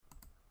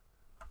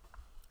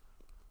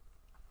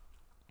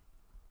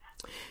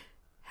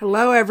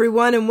Hello,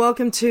 everyone, and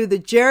welcome to the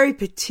Geri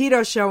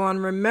Petito Show on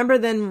Remember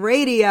Then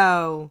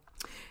Radio.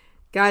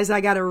 Guys,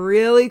 I got a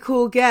really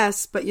cool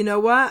guest, but you know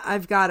what?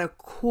 I've got a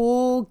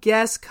cool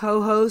guest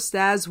co-host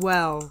as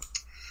well.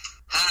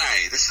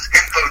 Hi, this is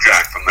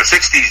Kojak from the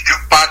 60s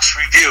Jukebox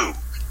Review.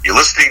 You're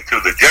listening to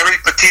the Geri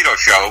Petito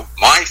Show,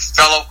 my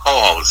fellow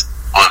co-host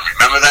on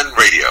Remember Then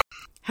Radio.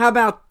 How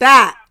about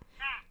that?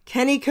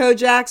 Kenny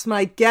Kojak's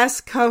my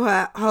guest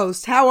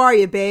co-host. How are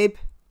you, babe?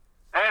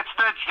 It's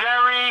the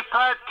Geri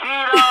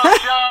Petito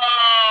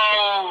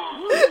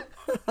Show!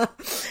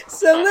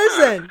 So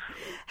listen,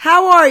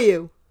 how are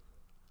you?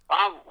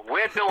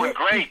 We're doing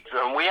great.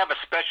 We have a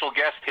special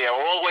guest here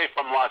all the way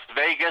from Las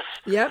Vegas.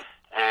 Yep.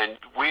 And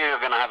we are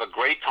going to have a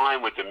great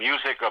time with the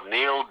music of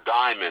Neil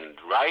Diamond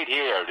right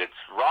here. It's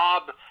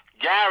Rob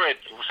Garrett.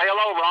 Say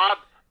hello, Rob.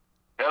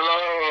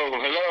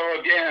 Hello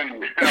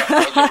again.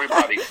 How's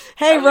everybody?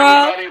 Hey, How's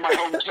Rob. everybody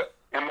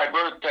in my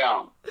birth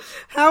town?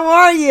 How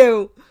are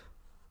you?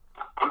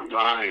 I'm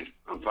fine.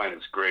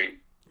 It's great.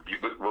 The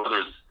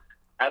weather's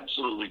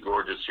absolutely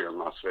gorgeous here in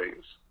Las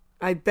Vegas.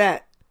 I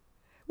bet.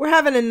 We're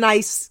having a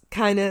nice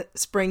kind of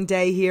spring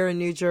day here in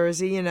New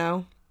Jersey, you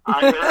know.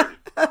 I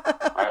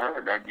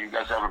heard that you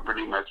guys have a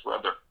pretty nice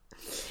weather.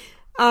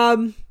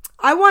 I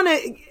want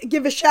to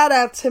give a shout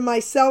out to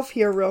myself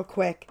here real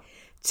quick.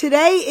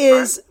 Today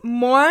is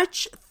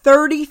March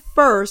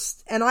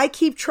 31st, and I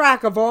keep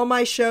track of all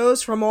my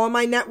shows from all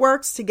my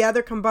networks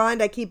together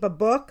combined. I keep a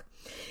book.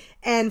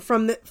 And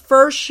from the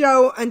first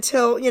show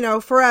until,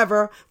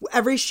 forever,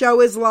 every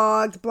show is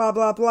logged, blah,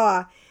 blah,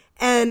 blah.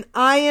 And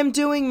I am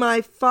doing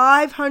my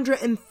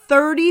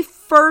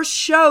 531st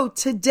show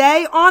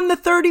today on the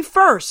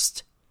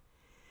 31st.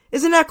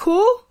 Isn't that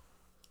cool?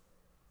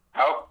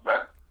 Talk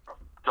about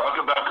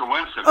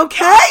coincidence.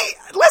 Okay.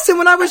 Listen,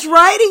 when I was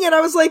writing it,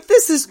 I was like,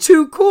 this is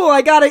too cool.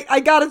 I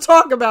gotta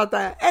talk about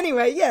that.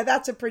 Anyway, yeah,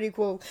 that's a pretty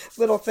cool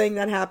little thing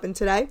that happened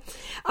today.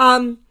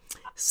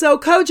 So,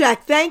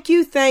 Kojak, thank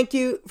you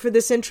for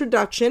this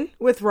introduction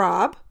with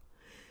Rob.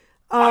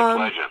 My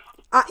pleasure.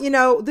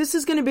 This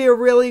is going to be a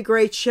really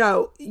great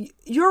show.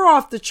 You're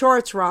off the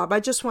charts, Rob.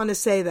 I just want to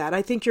say that.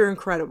 I think you're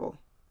incredible.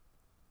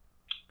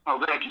 Oh,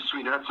 thank you,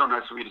 sweetie. That's so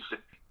nice of you to say.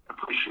 I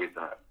appreciate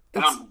that.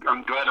 And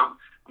I'm glad,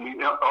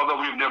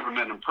 although we've never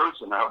met in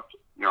person,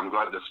 I'm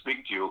glad to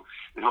speak to you.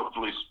 And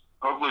hopefully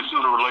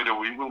sooner or later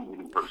we will meet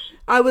in person.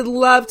 I would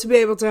love to be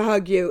able to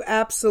hug you.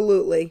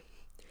 Absolutely.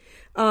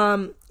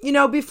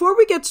 Before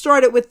we get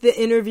started with the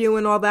interview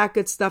and all that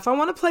good stuff, I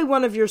want to play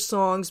one of your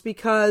songs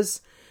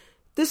because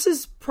this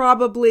is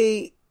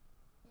probably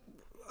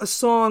a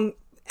song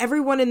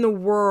everyone in the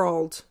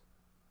world,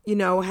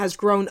 has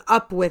grown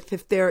up with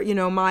if they're,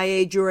 my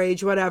age, your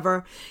age,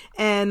 whatever.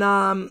 And,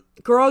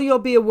 Girl, You'll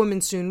Be a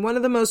Woman Soon, one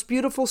of the most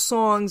beautiful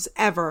songs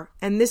ever.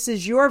 And this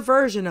is your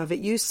version of it,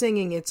 you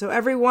singing it. So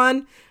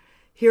everyone,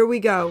 here we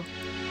go.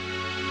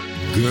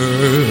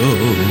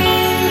 Girl,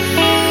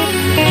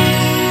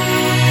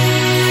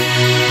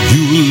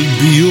 you'll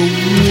be a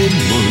woman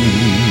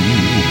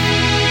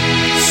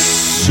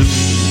soon.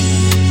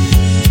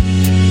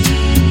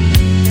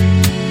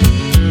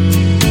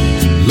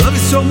 Love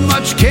you so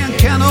much, can't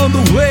count all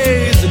the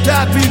ways I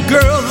died for you,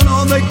 girl, and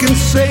all they can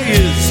say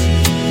is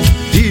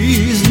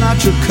he's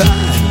not your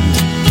kind.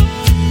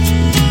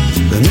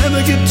 They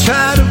never get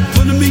tired of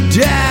putting me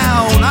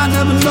down. I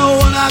never know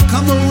when I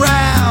come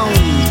around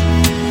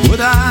what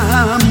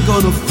I'm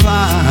gonna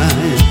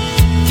find.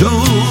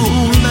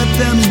 Don't let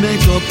them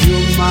make up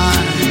your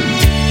mind.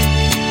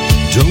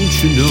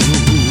 Don't you know,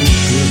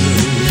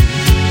 girl,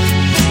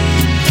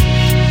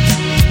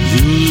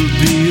 you'll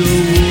be a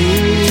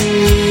woman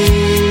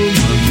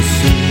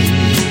soon.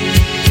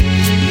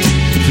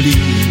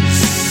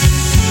 Please,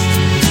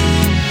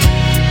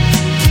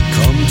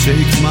 come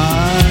take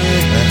my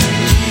hand.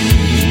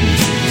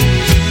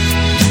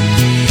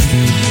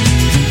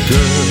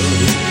 Girl,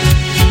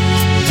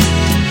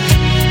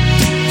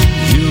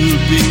 you'll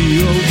be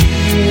a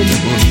woman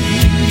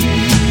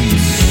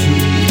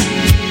soon.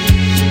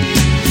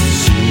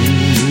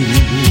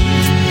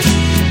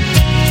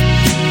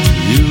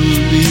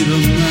 You'll need a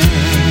man.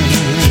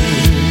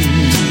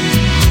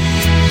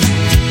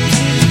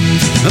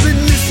 I've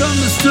been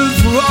misunderstood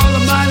for all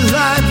of my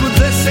life, but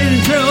this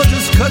ain't girl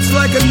just cuts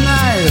like a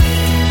knife.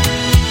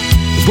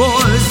 The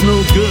boy's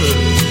no good.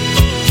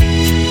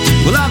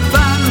 Well, I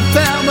finally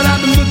found what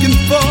I've been looking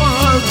for.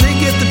 They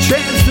get the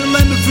chance to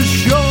lend me for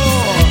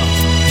sure.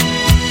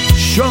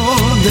 Sure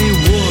they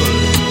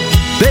would.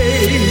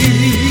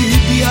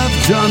 Baby,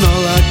 I've done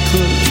all I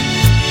could.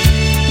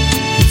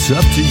 It's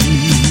up to you,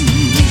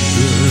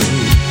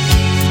 girl.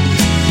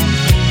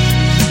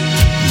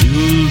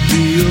 You'll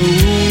be a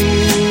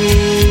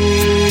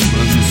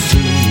woman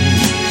soon.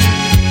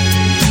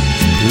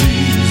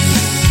 Please,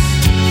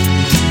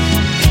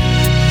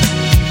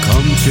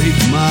 come take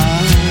my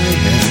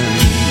hand.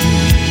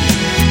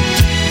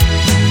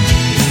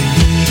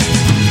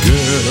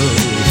 Girl,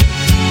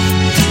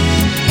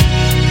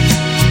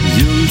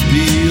 you'll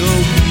be a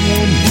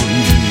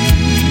woman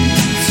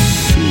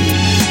soon.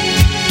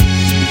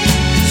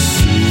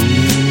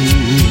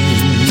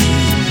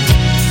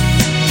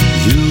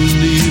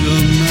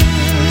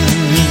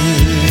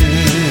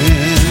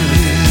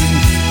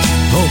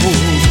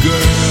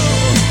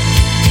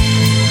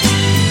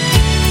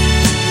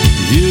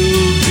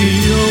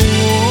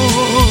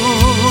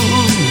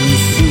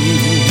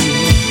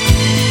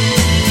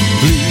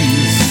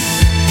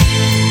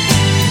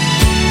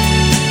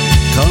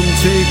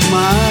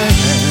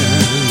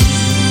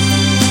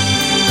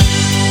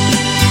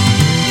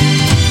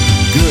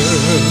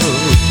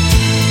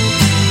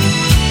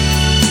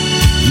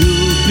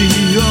 You'll be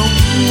a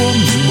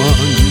woman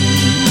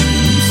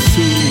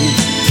soon,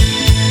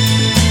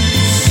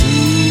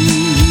 soon.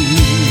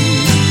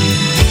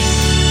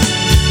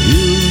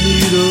 You'll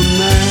need a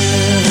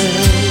man,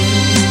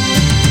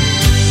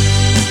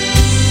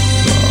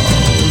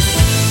 oh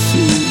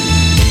soon.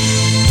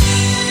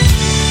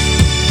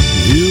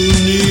 You'll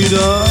need a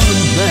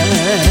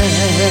man.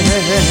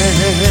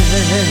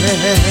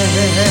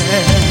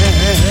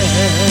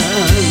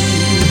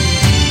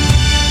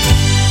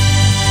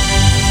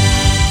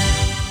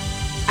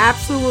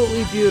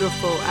 Absolutely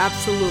beautiful,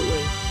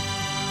 absolutely.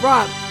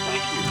 Rob,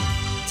 Thank you.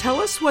 tell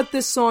us what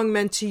this song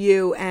meant to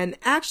you, and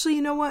actually,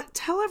 you know what?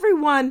 Tell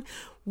everyone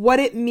what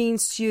it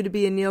means to you to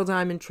be a Neil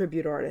Diamond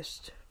tribute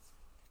artist.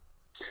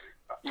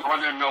 You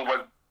want to know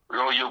what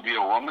Girl, You'll Be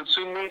a Woman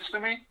Soon means to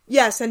me?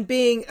 Yes, and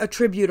being a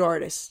tribute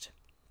artist.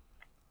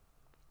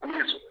 I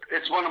mean,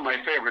 it's one of my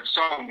favorite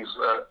songs.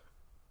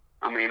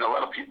 I mean, a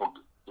lot of people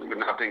even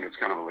now think it's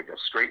kind of like a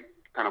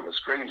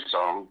strange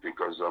song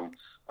because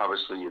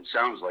obviously it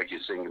sounds like you're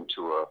singing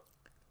to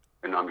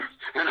an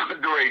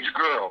underage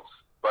girl.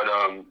 But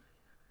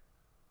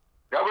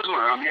that was one.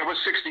 I mean, it was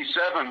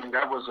 1967.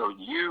 That was a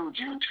huge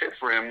hit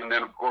for him. And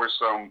then, of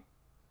course,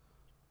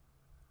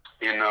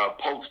 in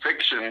Pulp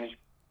Fiction,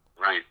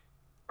 Right.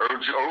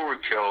 Urge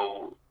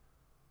Overkill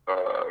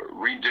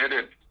redid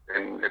it,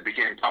 and it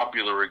became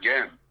popular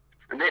again.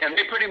 And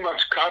they pretty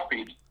much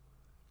copied.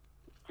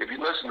 If you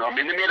listen, I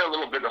mean, they made it a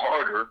little bit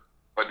harder,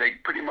 but they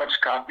pretty much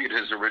copied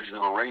his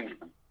original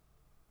arrangement.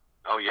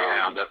 Oh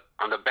yeah, on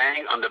the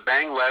Bang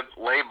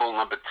label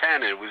number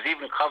 10, it was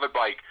even covered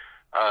by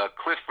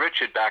Cliff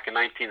Richard back in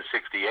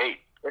 1968.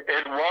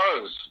 It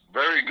was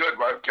very good.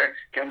 Right?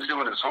 Ken's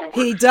doing his homework.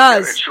 He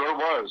does. It sure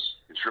was.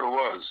 It sure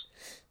was.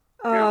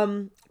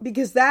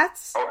 Because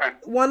that's and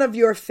one of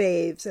your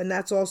faves, and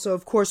that's also,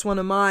 of course, one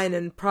of mine,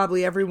 and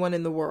probably everyone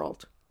in the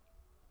world.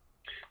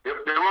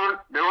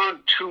 there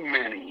aren't too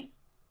many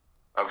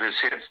of his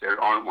hits that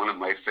aren't one of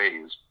my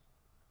faves.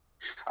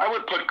 I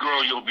would put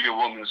 "Girl, You'll Be a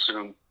Woman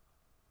Soon,"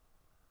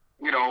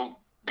 you know,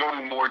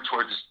 going more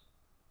towards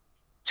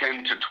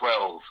 10 to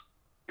 12,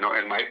 you know,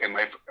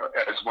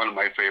 as one of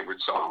my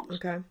favorite songs.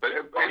 Okay. But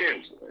it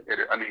is.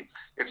 I mean,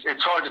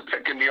 it's hard to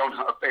pick a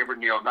favorite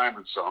Neil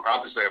Diamond song.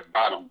 Obviously, I've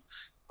got them.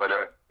 But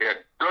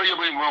 "Girl, You'll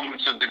Be a Woman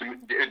Soon"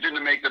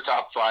 didn't make the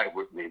top 5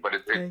 with me, but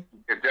it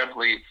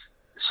definitely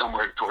is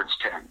somewhere towards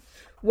 10.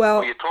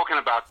 Well, You're talking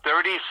about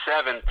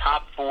 37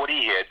 top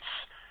 40 hits.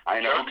 I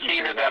know.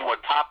 13 of them were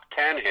top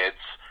 10 hits,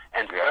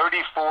 and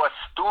 34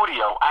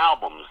 studio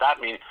albums. That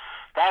means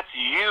that's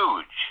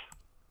huge.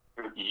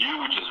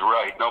 Huge is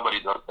right. Nobody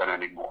does that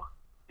anymore.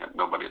 Yeah,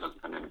 nobody does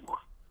that anymore.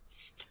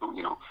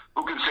 You know,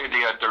 who can say they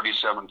had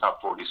 37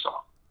 top 40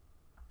 songs?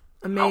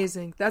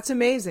 amazing. No. That's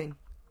amazing.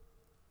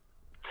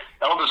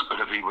 Elvis could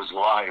if he was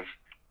live,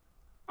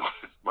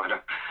 but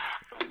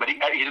he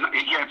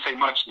can't say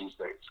much these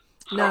days.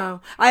 So.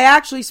 No, I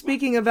actually,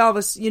 speaking of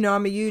Elvis, you know,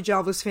 I'm a huge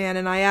Elvis fan,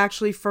 and I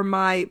actually, for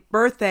my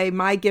birthday,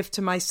 my gift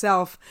to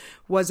myself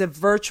was a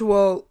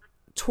virtual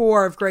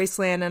tour of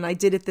Graceland, and I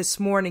did it this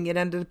morning. It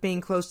ended up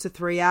being close to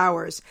 3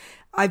 hours.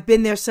 I've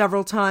been there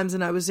several times,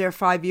 and I was there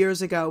 5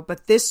 years ago.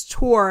 But this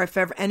tour, if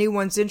ever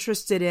anyone's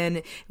interested in,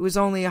 it was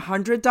only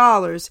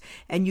 $100,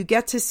 and you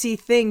get to see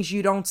things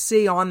you don't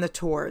see on the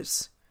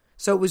tours.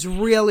 So it was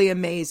really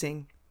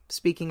amazing.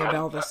 Speaking of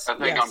Elvis, I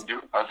think yes. I'm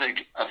due. I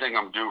think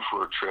I'm due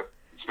for a trip.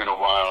 It's been a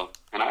while,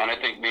 and I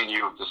think me and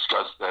you have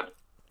discussed that.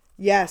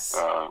 Yes.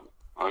 I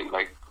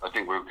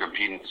think we're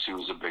competing to see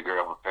who's a bigger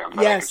Elvis fan.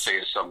 But Yes.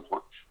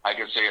 I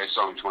could say I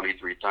saw him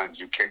 23 times.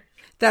 You can't.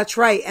 That's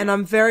right, and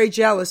I'm very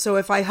jealous. So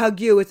if I hug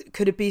you,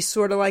 could it be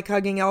sort of like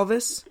hugging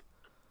Elvis?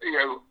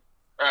 Yeah,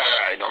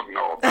 I don't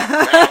know about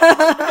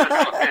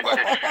that.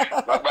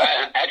 but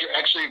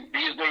actually,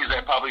 these days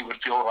I probably would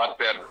feel a lot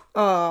better.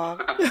 Oh.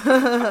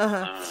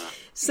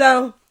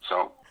 So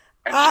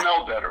and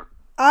smell better.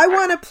 I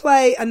want to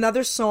play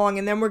another song,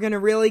 and then we're going to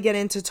really get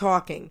into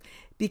talking,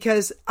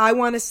 because I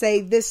want to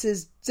say this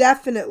is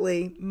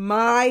definitely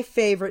my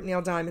favorite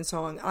Neil Diamond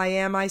song.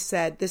 I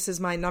Said. This is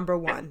my number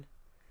one.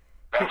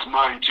 That's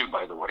mine too,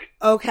 by the way.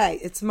 Okay,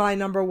 it's my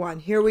number one.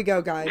 Here we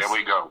go, guys. Here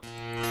we go.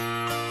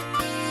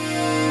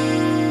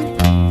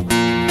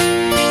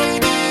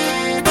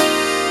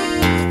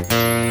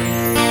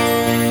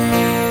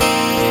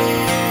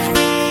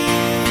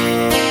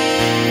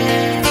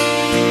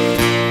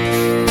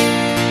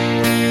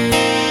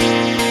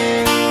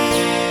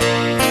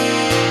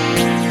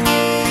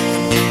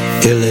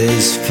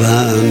 LA's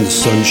fine, the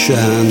sun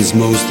shines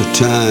most of the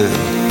time,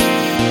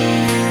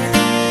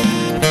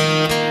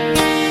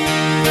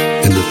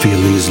 and the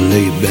feeling's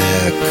laid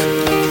back.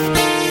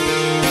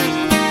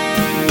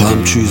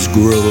 Palm trees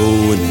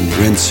grow and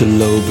rents are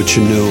low, but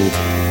you know,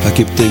 I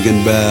keep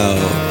thinking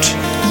about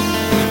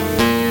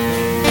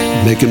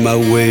making my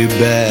way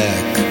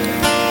back.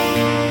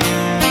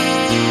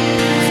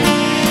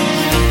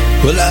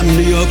 Well, I'm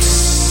New York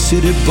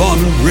City born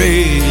and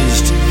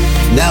raised.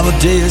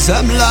 Nowadays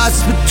I'm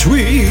lost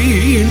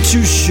between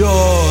two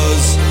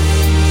shores.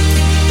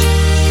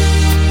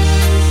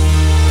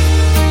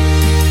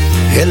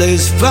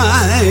 LA's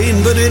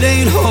fine, but it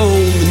ain't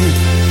home.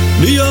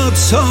 New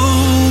York's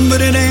home,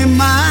 but it ain't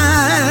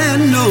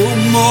mine no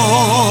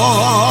more.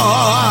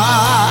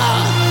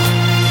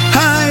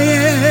 I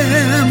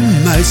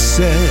am, I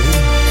said,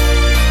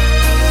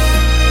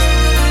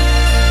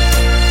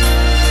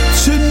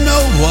 to no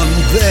one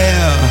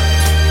there.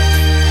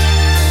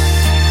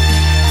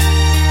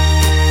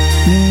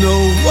 No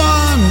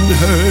one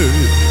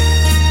heard,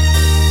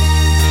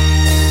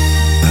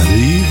 not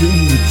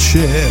even the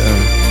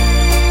chair.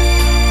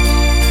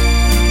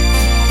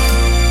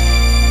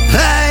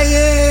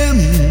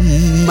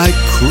 I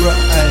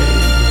cried.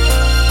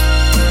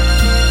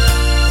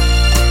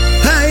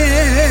 I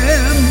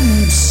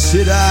am,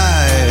 said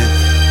I,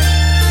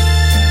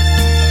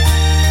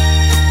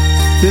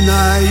 and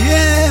I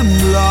am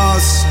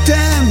lost,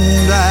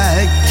 and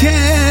I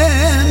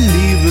can't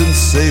even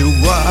say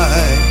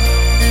why.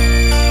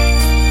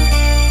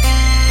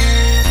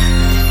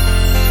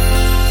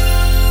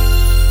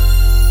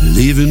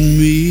 Leaving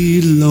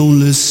me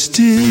lonely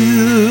still.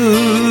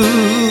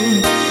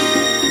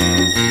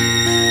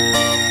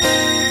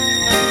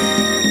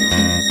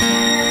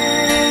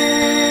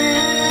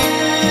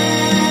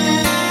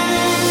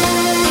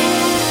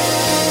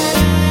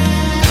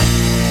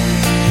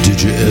 Did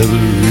you ever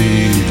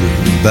read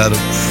about a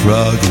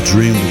frog who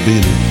dreamed of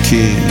being a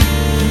king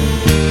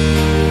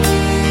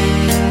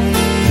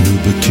and who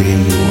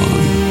became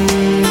one?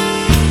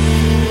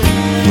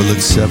 Well,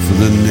 except for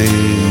the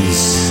names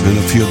and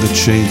a few of the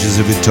changes,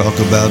 if you talk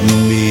about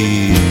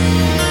me,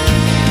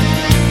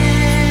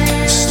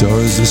 the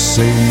story's the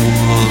same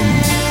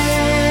one.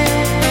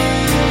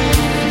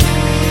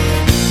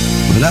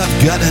 But I've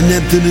got an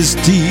emptiness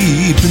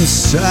deep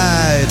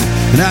inside,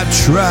 and I've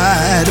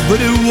tried, but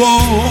it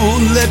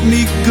won't let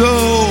me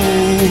go.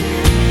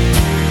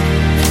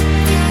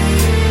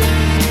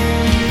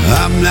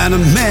 I'm not a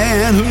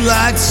man who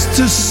likes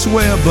to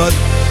swear, but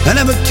I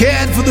never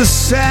cared for the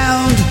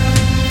sound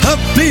of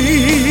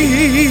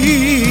being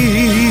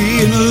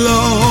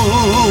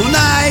alone.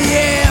 I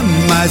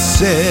am, I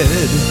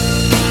said,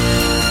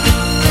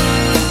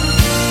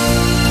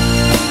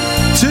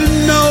 to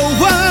no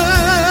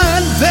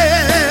one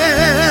there,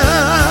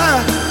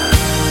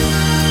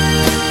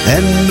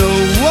 and no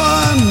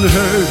one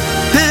heard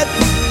at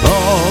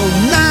all,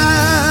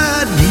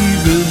 not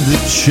even the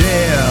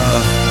chair.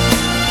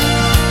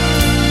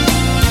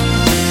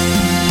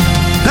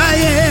 I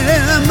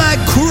am, I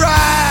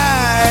cried.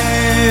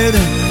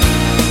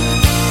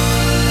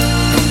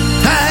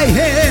 I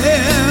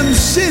am,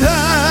 said I,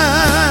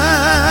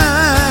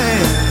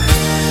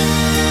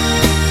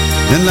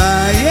 and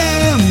I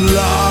am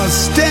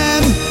lost,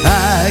 and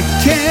I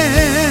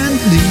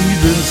can't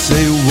even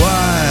say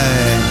why.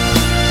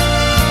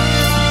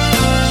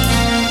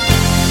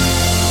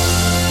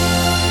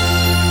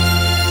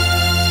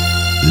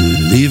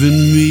 Leaving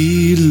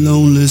me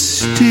lonely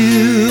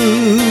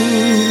still.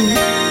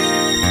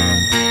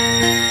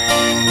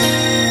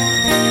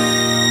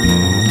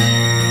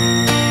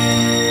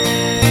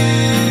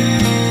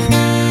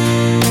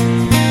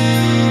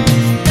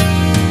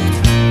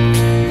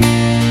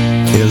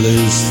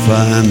 LA's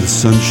fine, the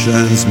sun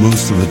shines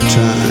most of the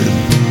time.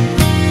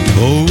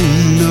 Oh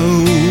no.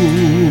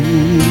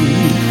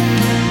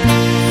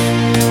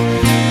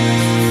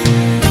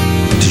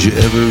 Did you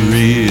ever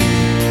read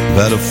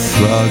about a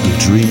frog who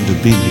dreamed of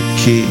being a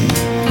king?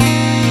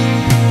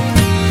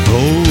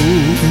 Oh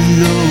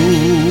no.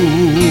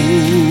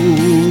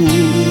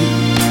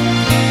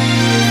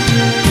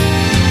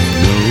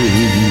 No,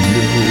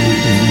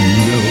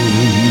 no,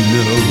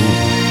 no, no.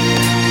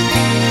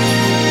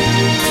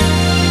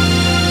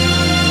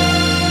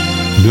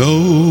 No,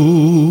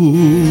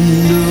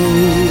 no.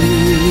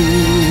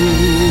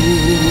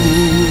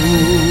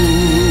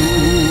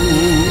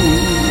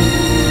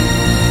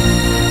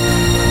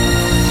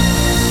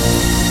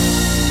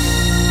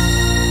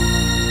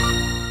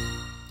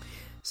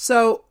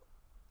 So,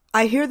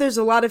 I hear there's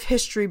a lot of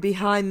history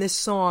behind this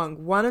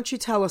song. Why don't you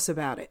tell us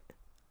about it?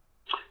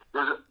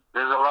 There's a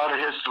lot of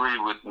history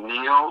with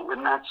Neil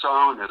in that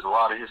song. There's a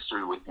lot of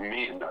history with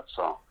me in that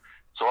song.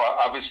 So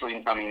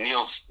obviously, I mean,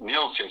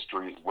 Neil's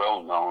history is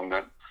well known.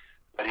 That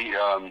he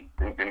and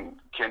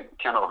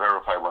Ken will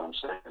verify what I'm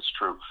saying is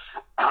true.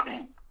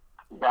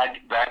 Back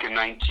in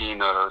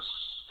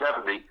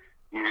 1970,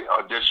 he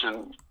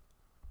auditioned.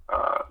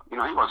 He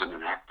wasn't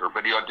an actor,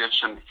 but he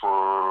auditioned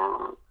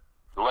for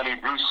the Lenny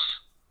Bruce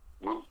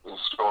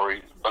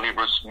story, Lenny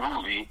Bruce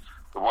movie,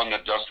 the one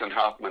that Dustin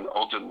Hoffman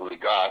ultimately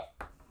got,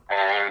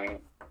 and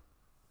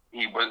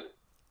he was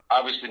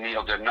obviously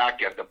Neil did not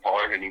get the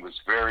part, and he's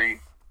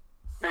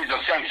a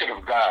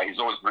sensitive guy. He's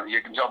always been,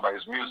 you can tell by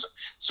his music.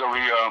 So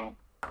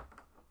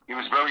he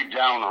was very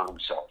down on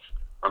himself.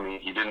 I mean,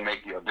 he didn't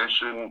make the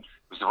audition. It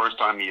was the first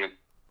time he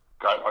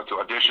got to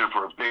audition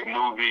for a big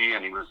movie,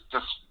 and he was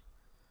just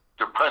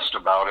depressed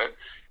about it.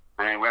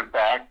 And he went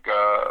back,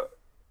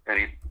 and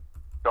he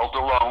felt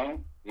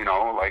alone,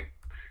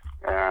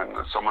 and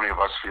so many of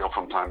us feel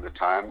from time to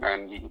time.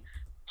 And he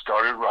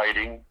started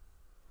writing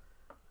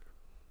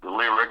the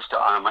lyrics to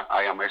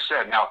I Am I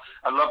Said. Now,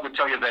 I'd love to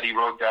tell you that he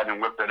wrote that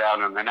and whipped it out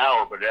in an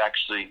hour, but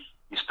actually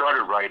he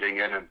started writing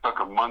it and it took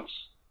him months.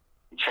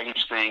 He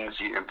changed things.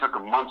 It took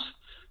him months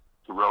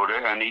to write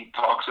it, and he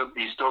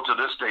still to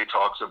this day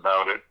talks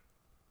about it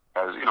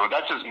as,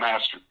 that's his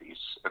masterpiece.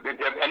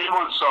 If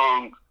anyone's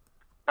song,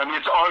 I mean,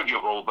 it's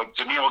arguable, but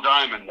to Neil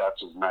Diamond,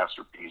 that's his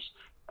masterpiece.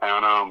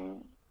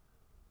 And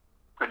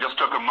it just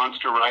took him months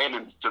to write,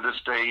 and to this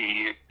day,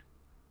 he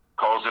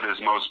calls it his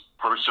most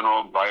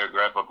personal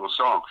biographical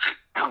song.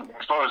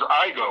 As far as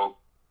I go,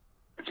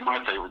 it's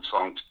my favorite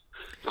song,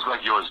 just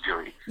like yours,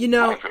 Geri.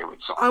 My favorite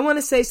song. I want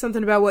to say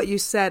something about what you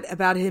said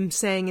about him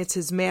saying it's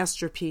his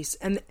masterpiece,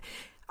 and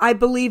I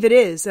believe it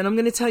is, and I'm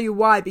going to tell you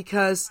why,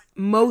 because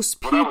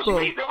most people...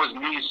 That was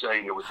me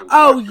saying it was his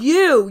masterpiece.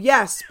 You,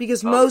 yes,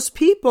 because most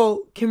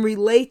people can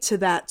relate to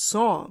that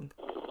song.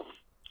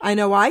 I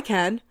know I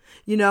can,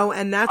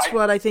 and that's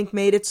what I think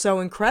made it so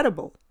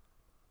incredible.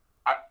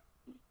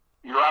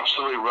 You're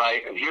absolutely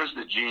right, and here's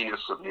the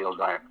genius of Neil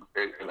Diamond.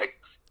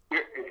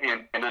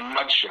 In a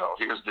nutshell,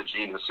 here's the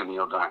genius of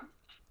Neil Diamond.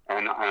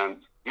 And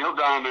Neil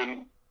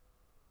Diamond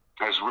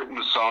has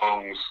written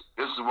songs.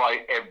 This is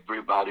why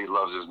everybody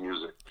loves his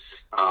music.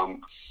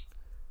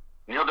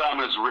 Neil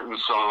Diamond has written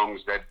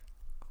songs that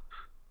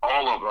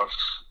all of us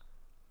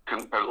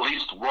can, at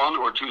least one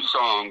or two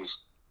songs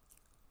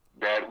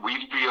that we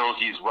feel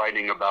he's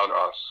writing about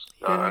us,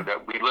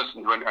 that we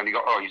listen to and you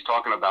go, he's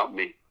talking about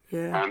me.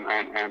 Yeah.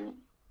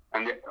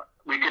 And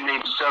we can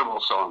name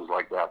several songs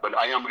like that. But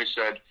I Am I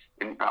Said,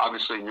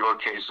 obviously in your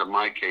case, in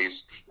my case,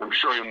 I'm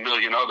sure a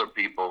million other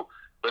people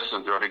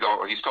listen to it and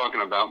go, he's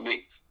talking about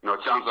me. It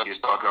sounds like he's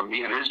talking about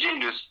me. And his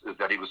genius is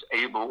that he was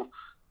able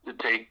to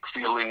take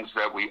feelings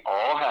that we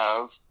all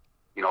have,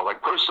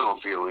 like personal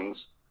feelings,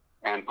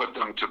 and put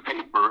them to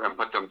paper and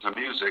put them to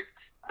music.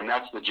 And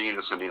that's the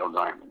genius of Neil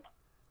Diamond.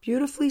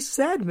 Beautifully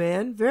said,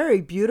 man.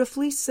 Very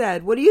beautifully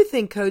said. What do you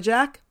think,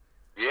 Kojak?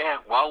 Yeah,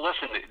 well,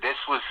 listen, this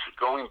was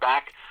going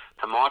back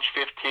to March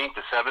 15th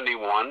of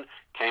 71,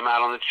 came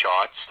out on the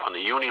charts, on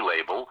the Uni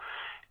label,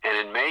 and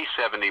in May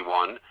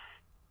 71,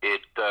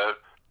 it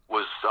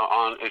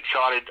it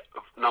charted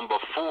number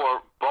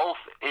 4, both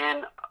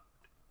in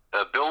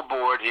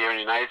Billboard here in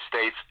the United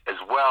States as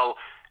well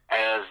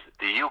as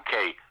the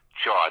UK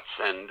charts.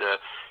 And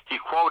he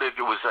quoted,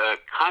 it was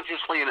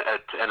consciously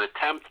an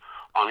attempt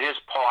on his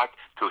part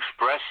to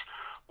express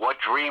what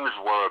dreams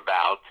were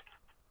about.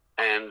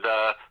 And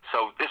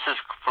so this is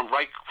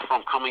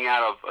from coming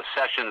out of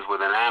sessions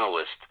with an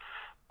analyst.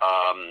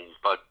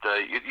 But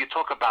you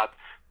talk about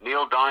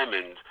Neil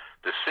Diamond,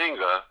 the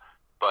singer,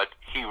 but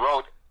he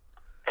wrote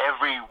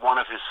every one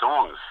of his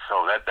songs.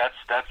 So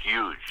that's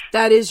huge.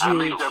 That is huge. At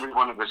least every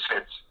one of his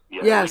hits.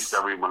 Yeah, yes. At least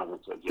every one of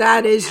his hits. Yeah.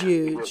 That is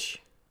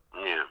huge.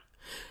 Yeah.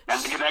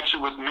 And the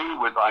connection with me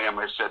with I Am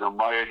I Said, and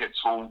why it hits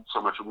home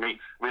so much with me.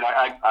 I mean,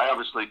 I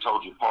obviously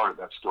told you part of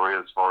that story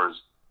as far as,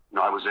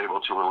 I was able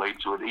to relate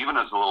to it even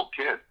as a little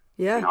kid.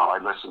 Yeah. I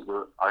listened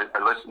to it. I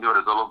listened to it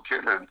as a little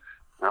kid and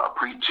a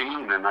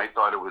preteen, and I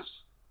thought it was,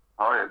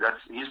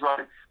 he's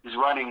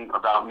writing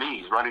about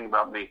me. He's writing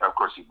about me. Of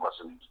course, he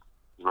wasn't.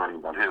 He's writing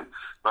about him.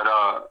 But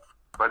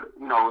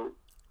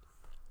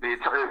it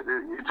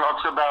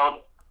talks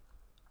about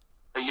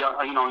a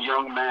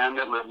young man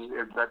that lives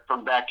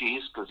from back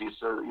east, because he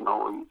says,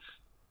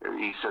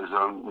 he says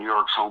New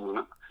York's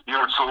home. New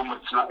York's home.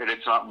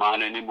 It's not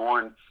mine anymore.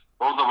 And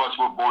both of us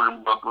were born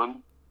in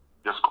Brooklyn,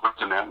 just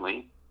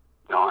coincidentally,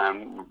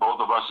 and both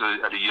of us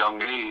at a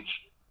young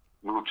age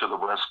moved to the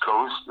West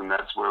Coast, and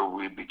that's where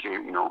we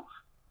became,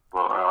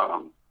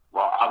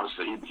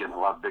 obviously he became a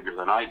lot bigger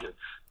than I did,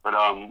 but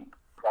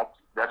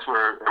that's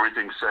where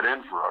everything set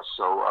in for us.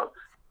 So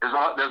there's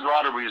a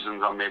lot of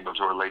reasons I'm able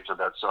to relate to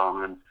that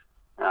song, and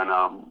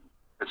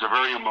it's a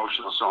very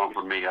emotional song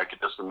for me. I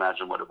could just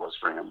imagine what it was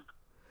for him.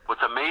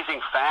 What's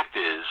amazing fact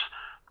is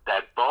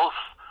that both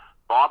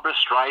Barbra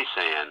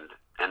Streisand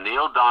and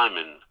Neil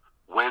Diamond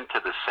went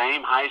to the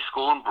same high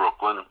school in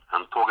Brooklyn.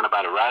 I'm talking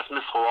about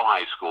Erasmus Hall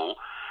High School.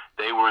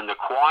 They were in the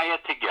choir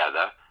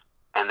together,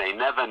 and they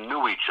never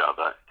knew each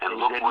other. And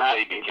look what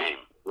they became.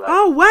 Right.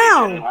 Oh,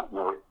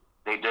 wow.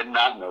 They did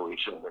not know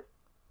each other.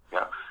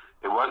 Yeah.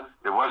 It wasn't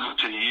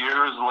until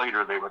years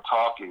later they were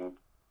talking,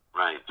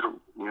 right?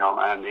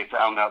 And they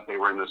found out they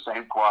were in the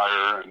same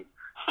choir, and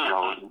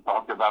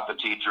talked about the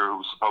teacher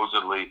who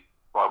supposedly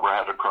Barbara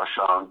had a crush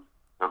on,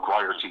 the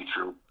choir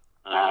teacher,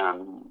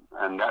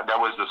 and that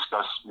was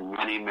discussed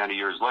many, many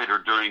years later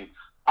during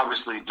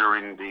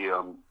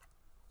the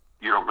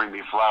You Don't Bring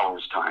Me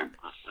Flowers time.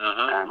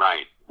 And,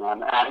 right. And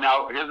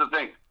now here's the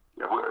thing,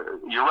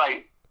 you're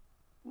right.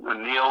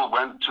 Neil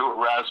went to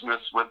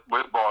Erasmus with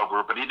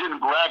Barbara, but he didn't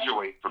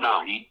graduate from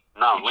there. He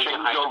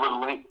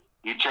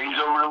changed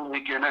over to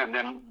Lincoln, and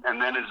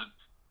then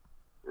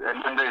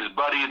his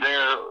buddy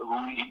there,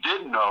 who he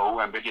did know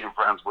and became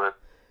friends with,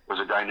 was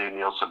a guy named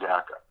Neil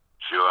Sedaka.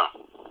 Sure.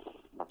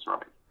 That's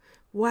right.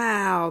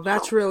 Wow,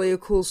 that's really a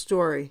cool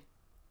story.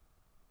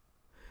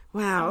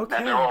 Wow, okay.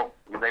 And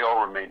they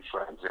all remain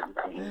friends. And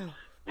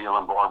Neil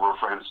and Barbara are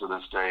friends to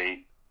this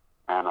day.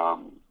 And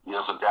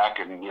so Dak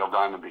and Neil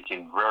Diamond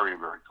became very,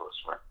 very close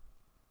friends.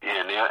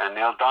 Yeah,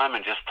 Neil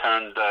Diamond just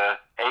turned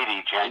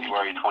 80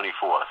 January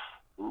 24th.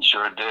 He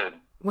sure did.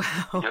 Wow.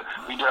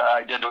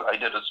 I did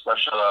a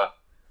special,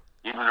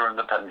 even during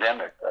the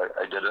pandemic,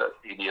 I did a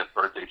 80th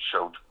birthday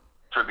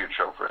tribute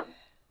show for him.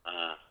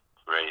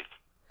 Great.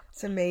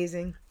 It's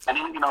amazing. And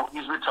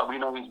he's retired. We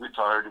know he's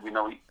retired. We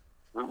know he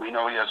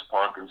has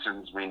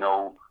Parkinson's. We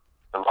know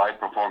the live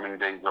performing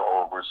days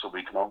are over. So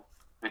we can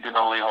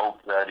only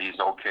hope that he's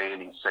okay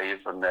and he's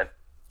safe, and that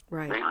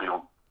maybe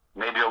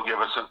he'll give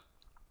us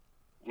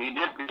He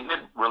did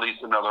release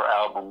another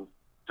album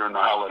during the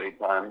holiday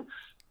time.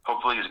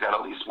 Hopefully, he's got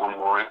at least one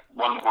more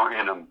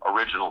in him,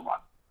 original one.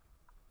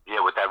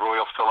 Yeah, with that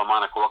Royal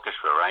Philharmonic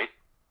Orchestra, right?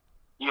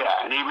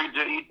 Yeah, and he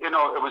redid. It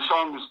was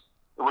songs.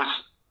 It was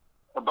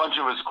a bunch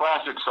of his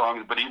classic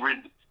songs, but he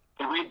redid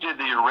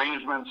the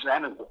arrangements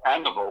and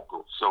the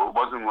vocals. So it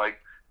wasn't like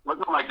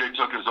they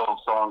took his old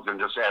songs and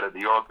just added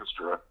the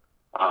orchestra,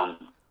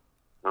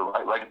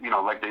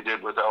 like they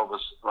did with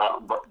Elvis.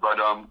 But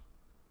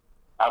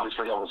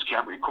obviously Elvis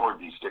can't record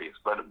these days.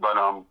 But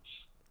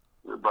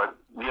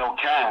Neil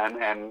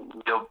can, and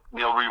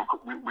Neil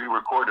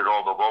re-recorded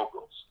all the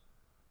vocals.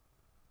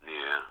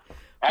 Yeah,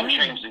 and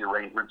changed the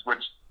arrangements,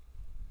 which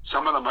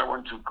some of them I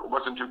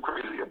wasn't too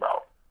crazy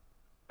about.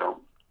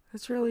 So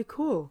that's really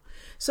cool.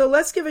 So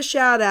let's give a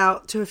shout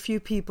out to a few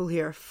people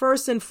here.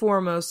 First and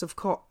foremost, of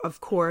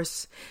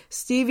course,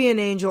 Stevie and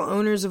Angel,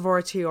 owners of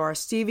RTR.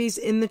 Stevie's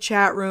in the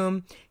chat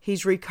room.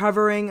 He's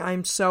recovering.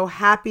 I'm so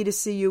happy to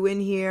see you in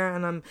here,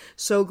 and I'm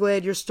so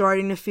glad you're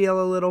starting to feel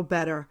a little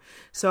better.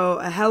 So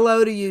a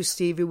hello to you,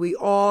 Stevie. We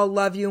all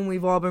love you, and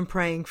we've all been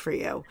praying for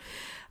you.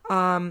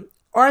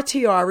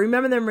 RTR,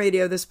 Remember Them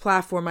Radio, this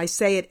platform. I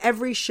say it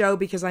every show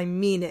because I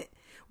mean it.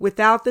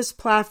 Without this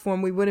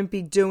platform, we wouldn't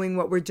be doing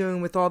what we're doing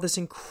with all this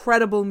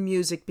incredible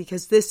music,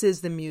 because this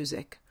is the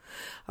music.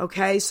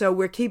 Okay, so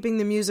we're keeping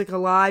the music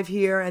alive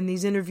here, and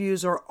these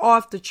interviews are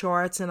off the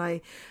charts, and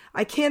I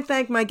can't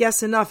thank my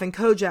guests enough. And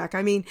Kojak,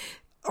 I mean,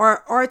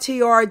 our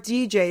RTR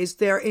DJs,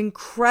 they're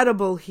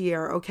incredible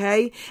here,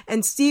 okay?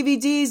 And Stevie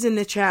D's in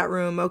the chat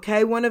room,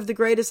 okay? One of the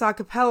greatest a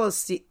cappella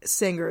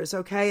singers,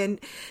 okay? And,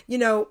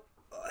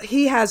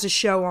 he has a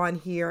show on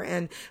here,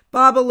 and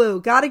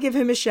Babalu, gotta give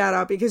him a shout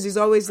out because he's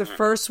always the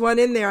first one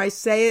in there. I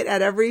say it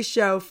at every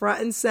show,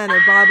 front and center,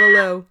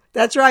 Babalu.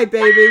 That's right,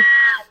 baby.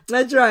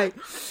 That's right.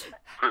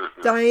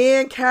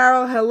 Diane,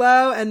 Carol,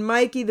 hello, and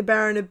Mikey, the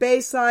Baron of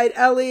Bayside,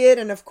 Elliot,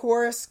 and of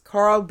course,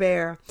 Carl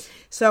Bear.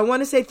 So I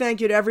want to say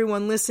thank you to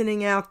everyone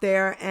listening out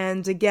there,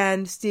 and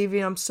again, Stevie,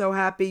 I'm so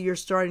happy you're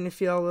starting to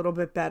feel a little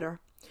bit better.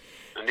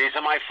 And these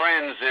are my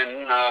friends,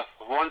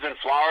 one's in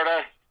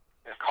Florida,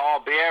 Carl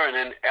Bear, and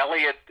then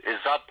Elliot is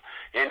up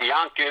in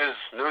Yonkers,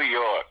 New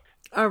York.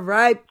 All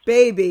right,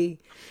 baby.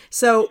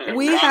 So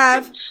we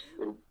have...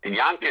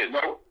 Yonkers.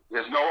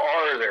 There's no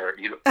R there.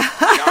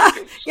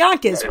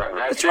 Yonkers.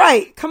 That's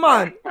right. Come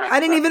on.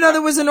 I didn't even know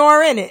there was an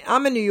R in it.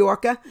 I'm a New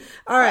Yorker.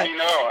 All right.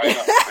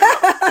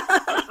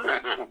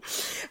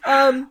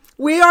 I know.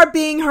 We are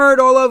being heard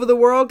all over the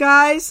world,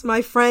 guys.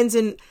 My friends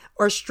in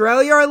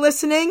Australia are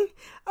listening.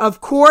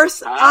 Of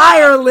course,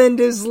 Ireland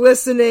is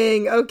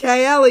listening.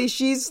 Okay, Ellie,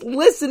 she's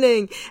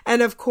listening.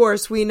 And of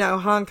course, we know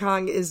Hong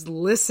Kong is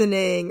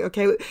listening.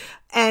 Okay,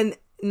 and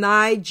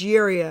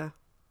Nigeria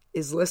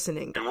is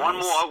listening. Guys. And one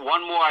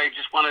more. I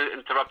just want to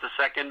interrupt a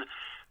second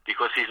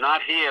because he's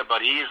not here,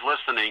 but he is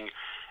listening.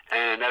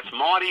 And that's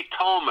Marty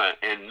Toma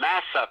in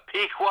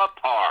Massapequa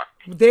Park.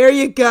 There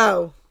you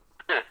go.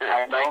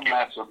 I know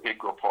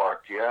Massapequa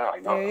Park. Yeah, I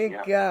know. There you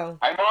go.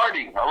 Hi,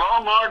 Marty.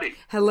 Hello, Marty.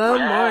 Hello,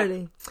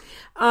 Marty.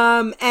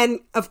 And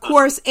of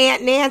course,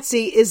 Aunt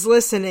Nancy is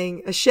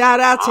listening. A shout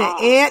out to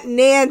Aunt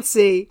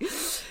Nancy.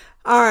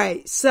 All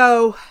right,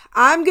 so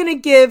I'm going to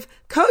give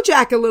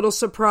Kojak a little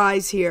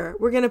surprise here.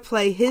 We're going to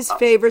play his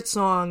favorite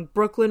song,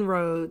 Brooklyn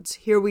Roads.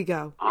 Here we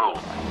go. Oh,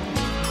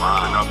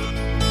 wow.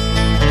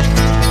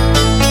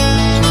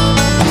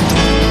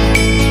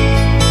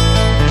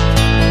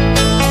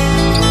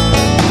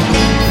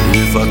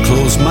 If I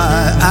close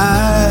my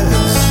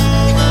eyes,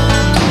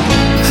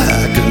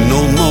 I can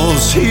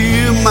almost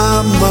hear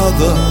my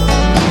mother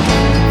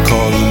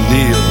calling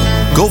Neil,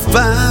 go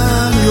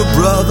find your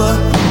brother.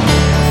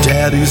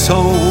 Daddy's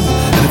home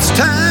and it's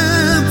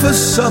time for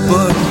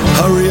supper,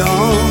 hurry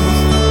on.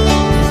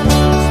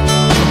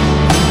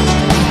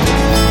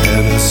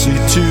 And I see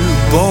two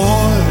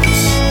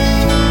boys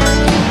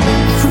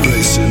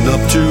racing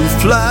up 2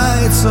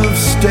 flights of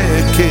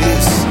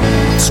staircase,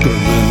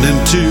 screaming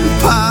into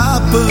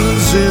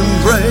Papa's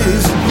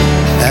embrace,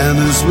 and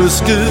his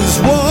whiskers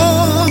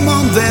warm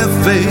on their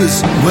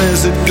face.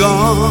 Where's it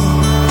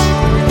gone?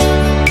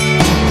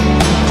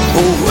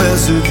 Oh,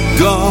 where's it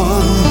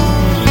gone?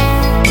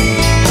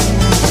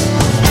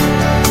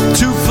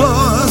 2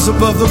 floors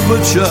above the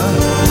butcher,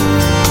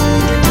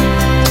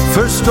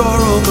 first door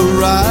on the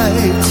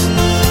right,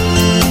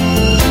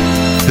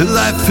 and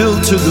life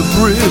filled to the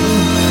brim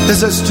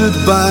as I stood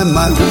by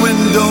my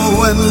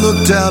window and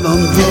looked out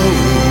on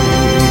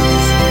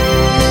those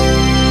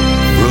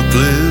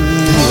Brooklyn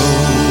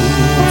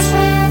roads.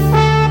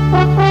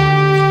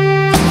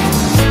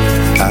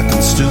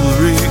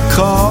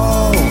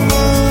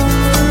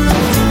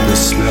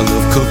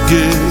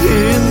 drinking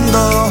in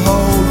the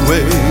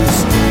hallways,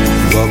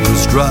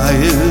 rubbers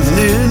drying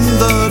in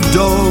the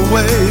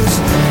doorways,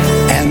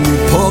 and the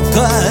poor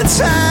guts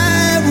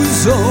I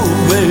was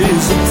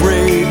always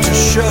afraid to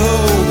show.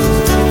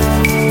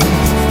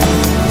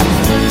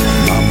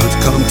 Mama'd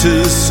come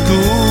to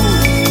school,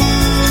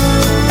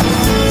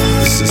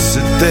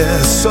 sit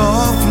there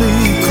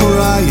softly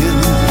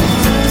crying.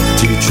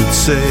 Teacher'd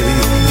say,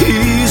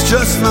 he's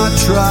just not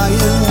trying.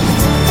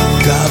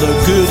 Got a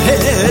good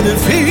head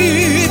if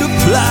he'd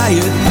apply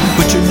it.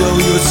 But you know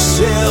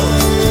yourself,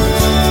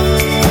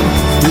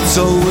 it's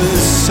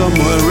always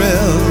somewhere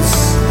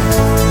else.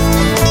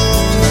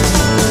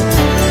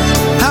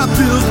 I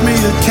built me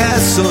a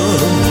castle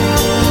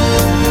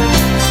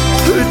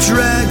with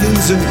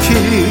dragons and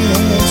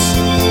kings,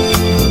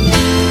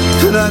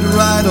 and I'd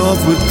ride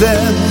off with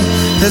them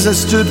as I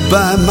stood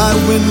by my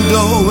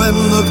window and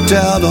looked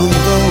out on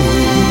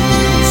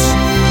those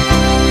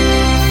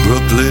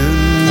Brooklyn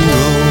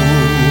roads.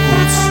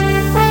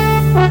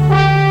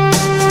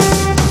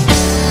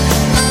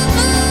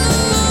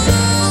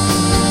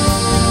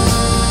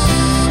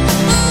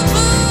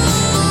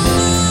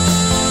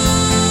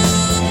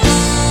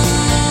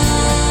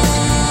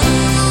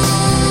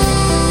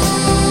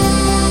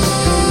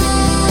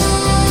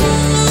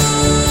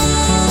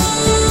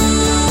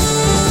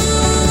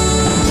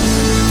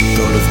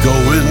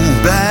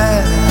 Going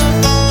back,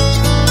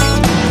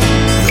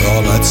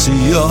 all I'd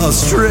see are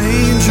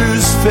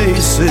strangers'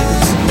 faces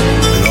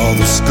and all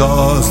the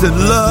scars that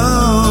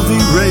love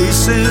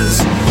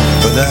erases.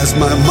 But as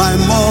my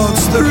mind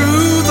walks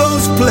through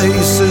those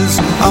places,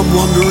 I'm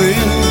wondering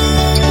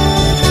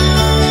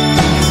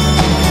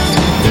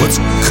what's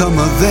come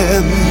of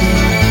them.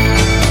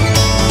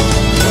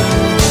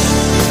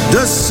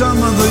 Does some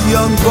of the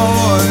young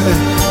boy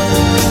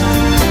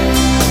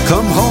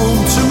come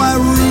home to my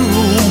room?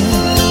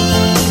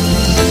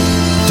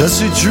 Does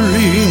he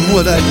dream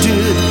what I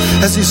did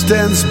as he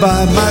stands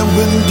by my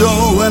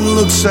window and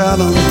looks out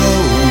on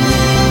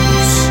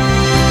those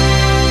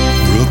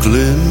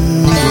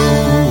Brooklyn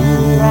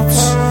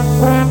roads?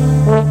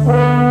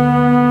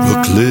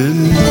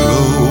 Brooklyn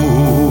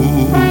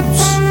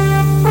roads.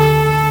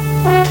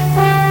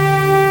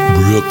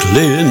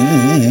 Brooklyn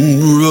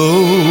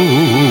roads.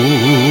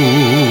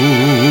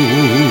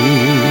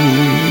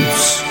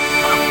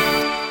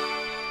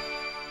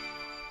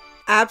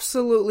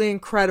 Absolutely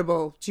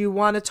incredible. Do you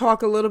want to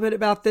talk a little bit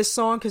about this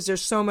song? Because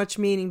there's so much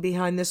meaning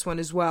behind this one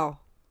as well.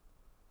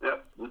 Yeah,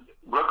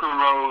 Brooklyn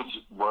Roads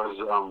was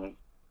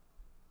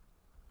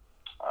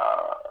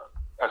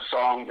a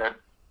song that,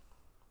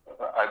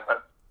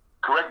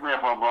 correct me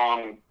if I'm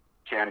wrong,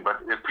 Ken,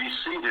 but it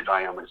preceded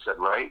I Am, I said,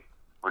 right?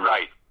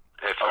 Right,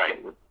 that's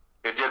right.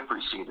 It did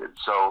precede it,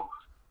 so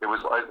it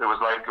was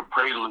like a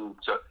prelude,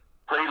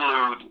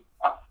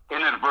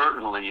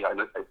 inadvertently, I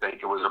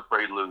think it was a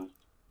prelude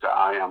to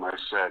I Am, I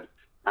Said.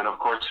 And of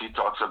course he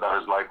talks about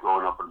his life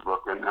growing up in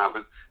Brooklyn.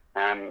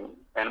 And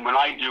when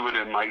I do it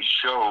in my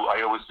show,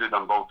 I always do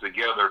them both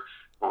together.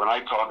 But when I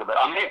talk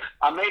about it,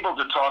 I'm able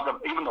to talk,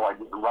 even though I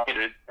didn't write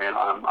it, and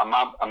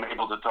I'm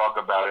able to talk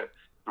about it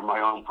from my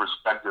own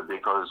perspective,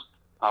 because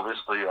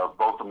obviously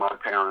both of my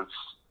parents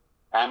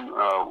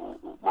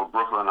were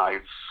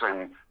Brooklynites,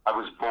 and I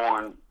was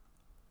born.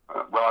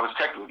 Well, I was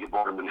technically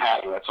born in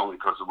Manhattan. That's only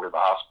because of where the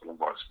hospital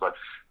was. But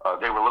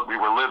we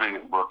were living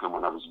in Brooklyn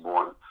when I was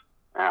born.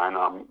 And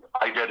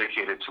I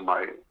dedicated to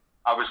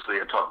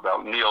obviously I talk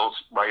about Neil's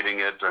writing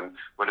it and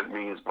what it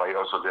means, but I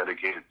also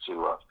dedicated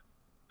to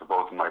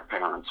both of my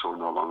parents who are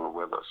no longer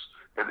with us.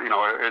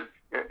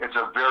 It's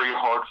a very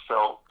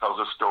heartfelt, tells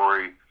a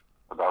story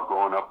about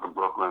growing up in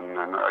Brooklyn,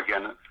 and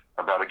again,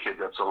 about a kid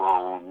that's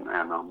alone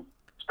and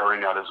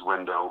staring out his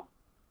window,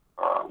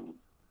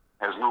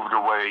 has moved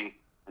away,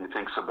 and he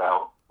thinks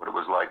about what it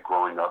was like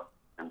growing up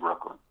in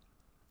Brooklyn.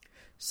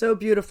 So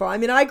beautiful. I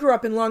mean, I grew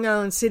up in Long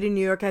Island City,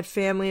 New York. I had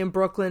family in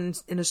Brooklyn.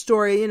 In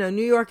Astoria,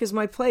 New York is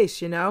my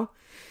place,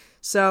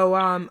 So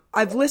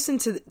I've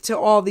listened to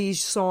all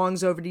these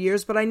songs over the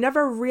years, but I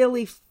never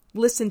really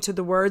listened to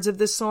the words of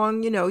this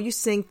song. You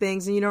sing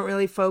things and you don't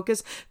really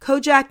focus.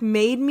 Kojak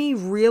made me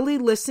really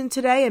listen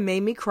today and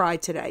made me cry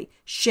today.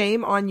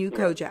 Shame on you,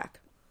 Kojak.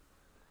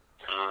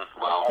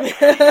 Well, you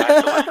have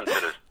to listen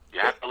to this.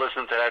 You have to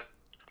listen to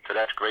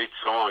that great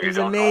song. It was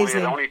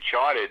amazing. It only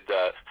charted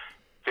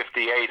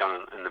 58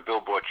 in the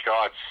Billboard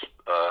charts,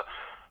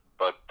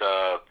 but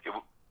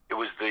it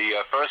was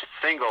the first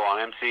single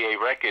on MCA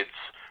Records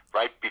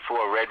right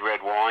before Red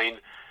Red Wine.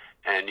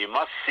 And you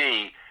must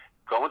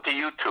go into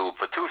YouTube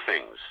for two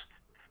things.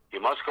 You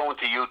must go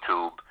into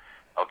YouTube,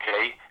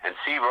 okay, and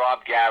see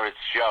Rob Garrett's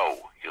show.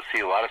 You'll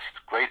see a lot of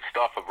great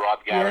stuff of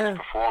Rob Garrett's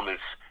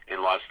performance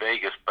in Las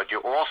Vegas, but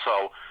you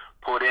also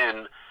put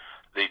in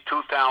the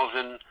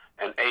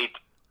 2008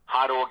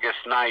 Hot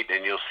August Night,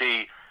 and you'll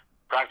see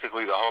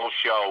practically the whole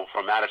show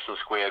from Madison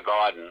Square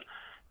Garden,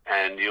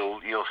 and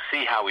you'll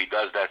see how he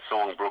does that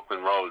song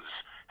Brooklyn Roads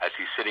as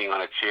he's sitting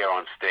on a chair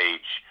on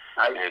stage.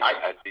 I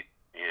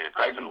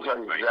can tell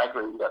you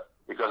exactly that,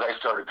 because I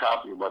started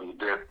copying what he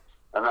did.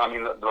 And I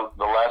mean, the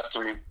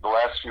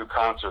last few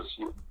concerts,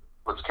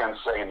 what's Ken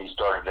saying? He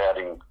started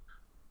adding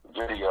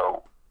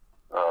video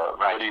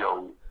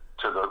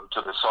to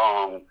the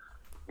song,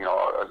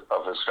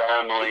 of his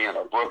family and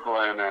of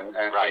Brooklyn, and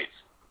right.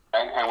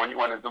 And when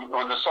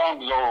the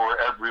song's over,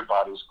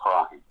 everybody's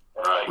crying.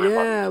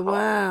 Yeah,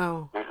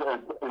 wow.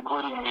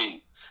 Including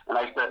me. And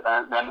I said,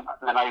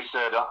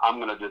 I'm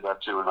going to do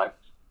that too.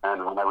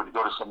 And when I would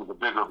go to some of the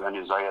bigger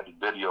venues, I had a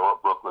video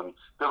of Brooklyn.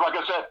 Because, like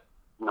I said,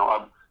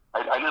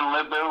 I didn't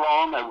live there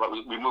long.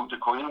 We moved to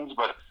Queens,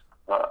 but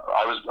when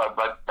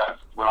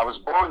I was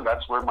born,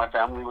 that's where my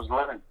family was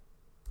living.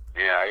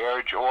 Yeah, I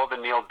urge all the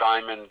Neil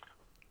Diamond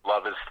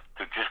lovers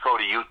to just go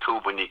to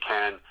YouTube when you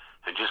can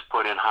and just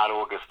put in Hot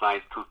August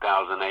Night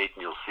 2008,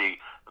 and you'll see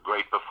a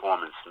great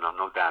performance.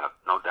 No doubt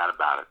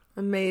about it.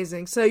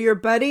 Amazing. So your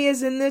buddy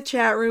is in the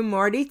chat room,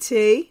 Marty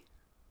T.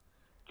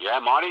 Yeah,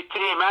 Marty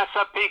T,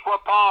 Massapequa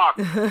Park.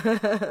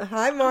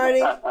 Hi,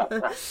 Marty.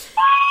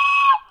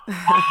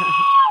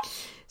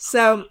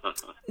 So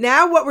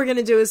now what we're going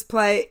to do is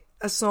play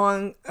a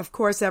song, of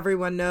course,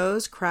 everyone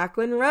knows,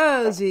 Cracklin'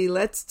 Rosie.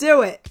 Let's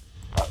do it.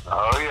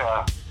 Oh,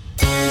 yeah.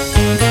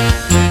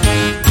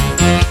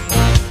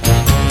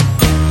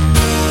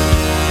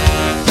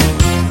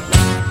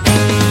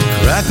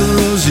 Cracklin'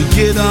 Rosie,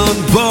 get on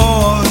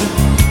board.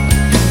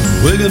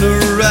 We're gonna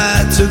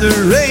ride till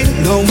there ain't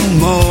no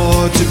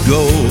more to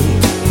go.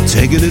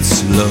 Taking it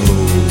slow.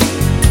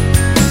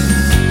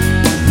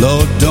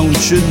 Lord,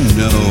 don't you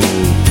know?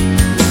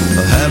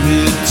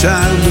 Having a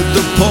time with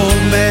the poor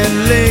man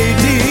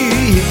lady,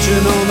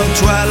 hitching on a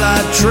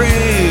twilight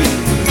train.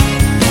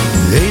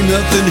 Ain't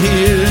nothing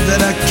here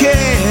that I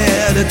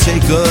care to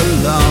take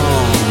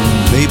along.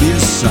 Maybe a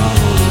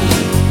song,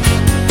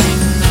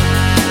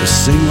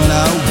 sing what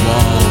I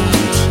want.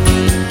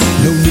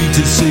 No need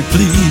to say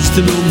please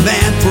to no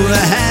man for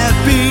a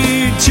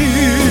happy tune.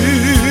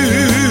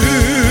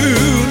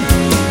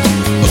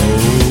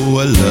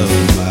 Oh, I love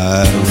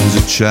my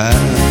Rosie child.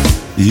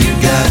 You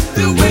got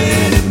the way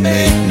to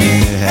make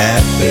me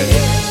happy.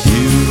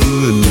 You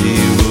and me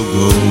will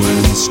go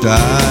in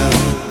style.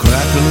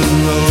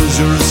 Cracklin' Rose,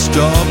 you're a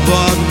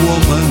star-bought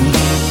woman.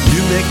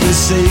 You make me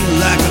sing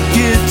like a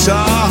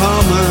guitar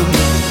humming.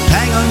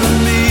 Hang on to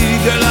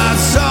me, girl, our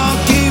song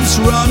keeps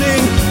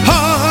running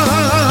hard.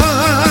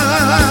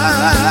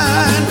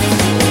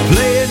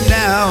 Play it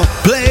now,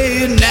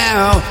 play it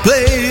now,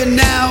 play it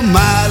now,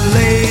 my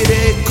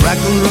lady.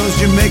 Cracklin'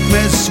 Rose, you make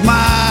me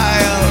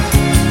smile.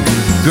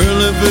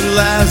 Girl, if it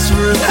lasts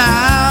for an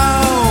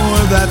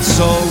hour, that's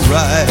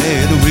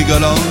alright. We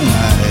got all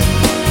night.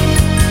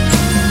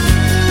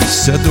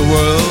 Set the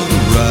world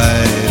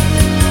right.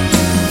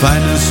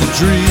 Find us a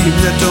dream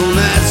that don't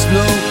ask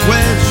no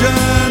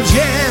questions,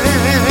 yeah.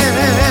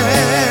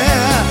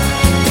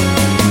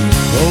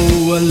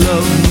 Oh, I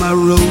love my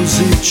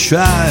Rosie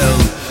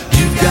child.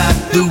 You got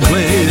the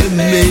way to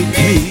make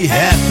me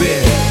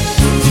happy.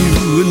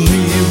 You and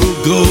me will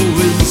go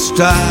in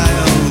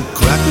style.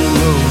 Cracklin'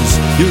 Rose,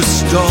 you're a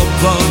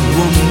star-bought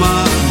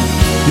woman.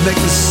 You make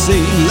me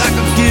sing like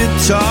a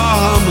guitar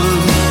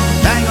humming.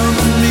 Hang on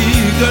to me,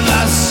 girl,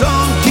 our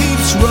song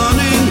keeps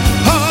running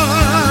hard.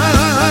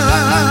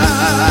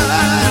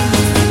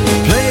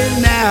 Play it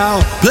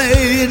now,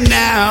 play it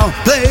now,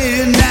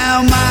 play it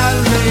now, my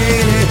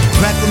lady.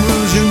 Cracklin'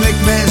 Rose, you make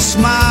me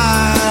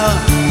smile.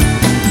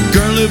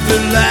 Girl, if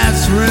it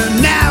lasts for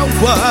an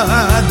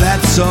hour,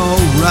 that's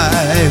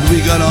alright.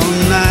 We got all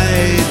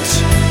night.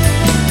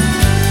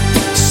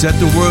 Set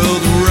the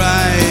world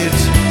right.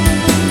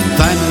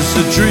 Find us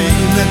a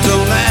dream that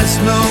don't ask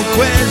no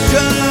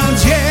questions,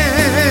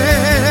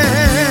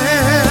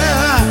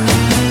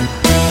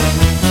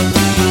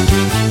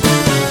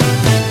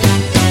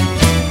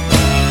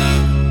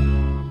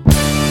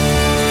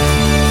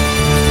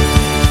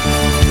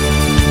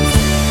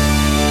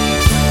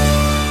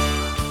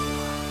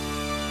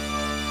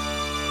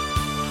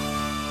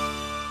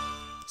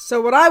 So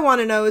what I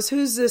want to know is,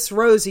 who's this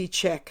Rosie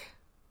chick?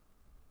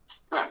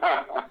 The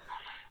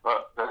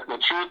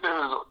truth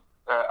is,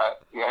 I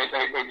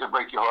hate to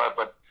break your heart,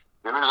 but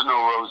there is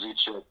no Rosie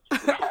chick.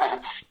 He's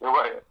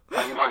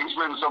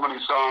written so many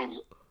songs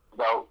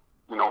about,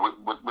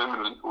 with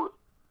women,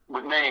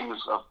 with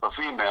names of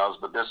females,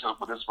 but this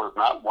was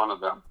not one of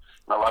them.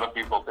 And a lot of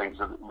people think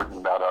it's written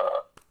about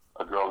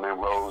a girl named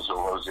Rose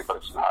or Rosie, but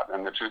it's not.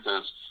 And the truth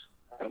is,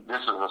 and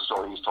this is a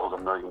story he's told a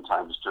million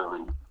times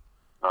too.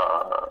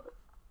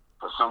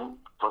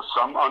 For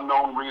some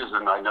unknown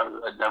reason, I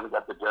never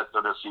got the death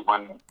notice. He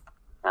went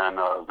and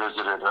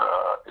visited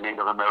a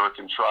Native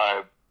American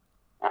tribe,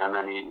 and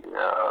then he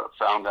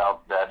found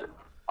out that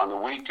on the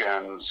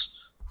weekends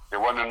there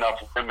wasn't enough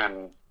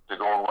women to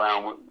go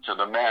around to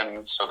the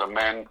men, so the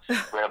men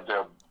grabbed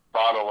their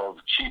bottle of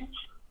cheap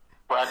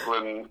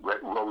Cracklin'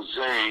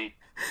 Rosé,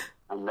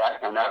 and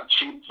that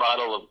cheap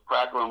bottle of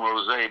Cracklin'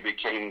 Rosé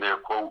became their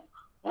quote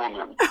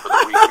woman for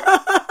the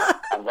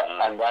weekend,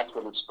 and that's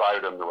what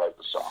inspired him to write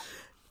the song.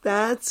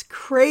 That's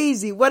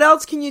crazy. What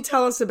else can you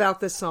tell us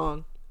about this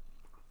song?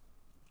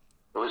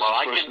 Well,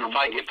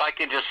 if I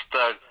can just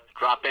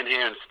drop in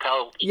here and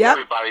tell Yep.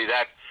 everybody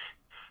that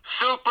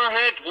Super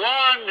hit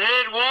one,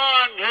 hit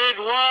one.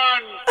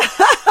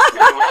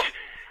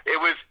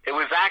 It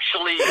was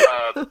actually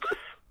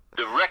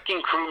the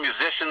Wrecking Crew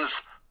musicians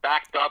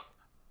backed up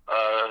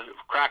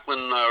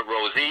Cracklin'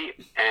 Rosie,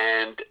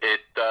 and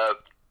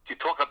you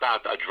talk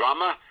about a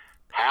drummer,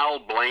 Hal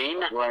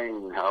Blaine.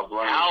 Hal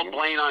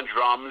Blaine on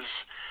drums,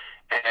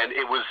 and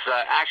it was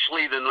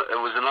actually it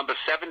was the number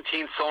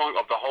 17 song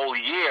of the whole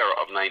year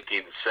of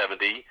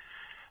 1970,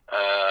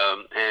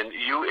 and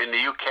in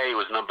the UK it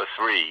was number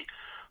 3.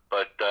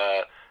 But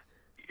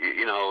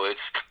it's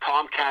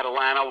Tom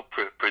Catalano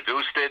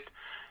produced it,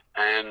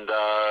 and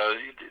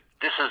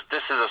this is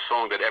a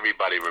song that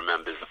everybody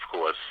remembers, of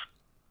course.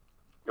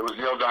 It was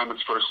Neil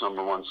Diamond's first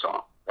number 1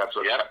 song. That's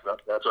what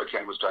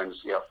Ken was trying to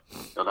see.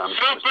 Super hit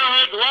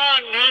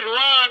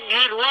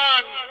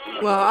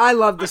one. Well, I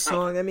love the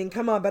song. I mean,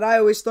 come on, but I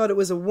always thought it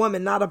was a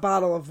woman, not a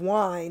bottle of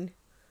wine.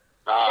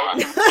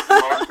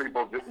 Most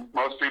people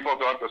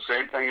thought the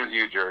same thing as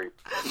you, Jerry.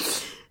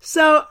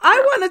 So I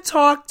want to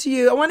talk to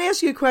you. I want to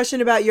ask you a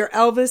question about your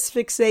Elvis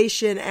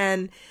fixation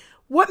and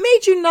what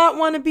made you not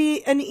want to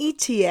be an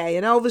ETA,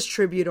 an Elvis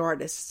tribute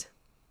artist?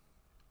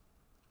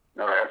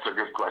 No, that's a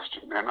good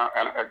question, and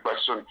a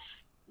question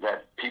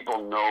that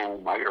people know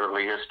my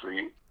early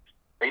history.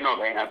 They know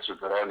the answer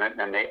to that,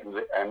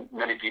 and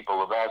many people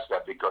have asked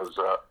that because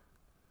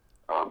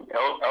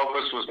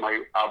Elvis was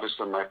Elvis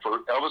and the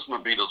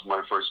Beatles were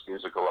my first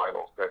musical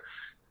idols,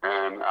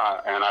 and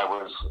I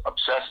was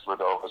obsessed with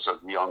Elvis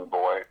as a young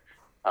boy,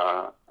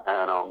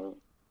 and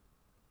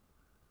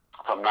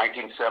from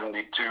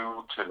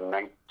 1972 to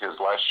his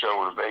last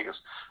show in Vegas,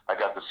 I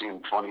got to see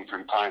him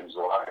 23 times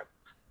live,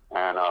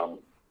 and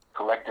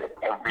collected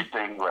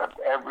everything, read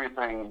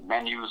everything,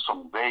 menus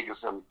from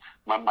Vegas, and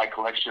my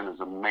collection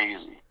is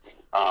amazing.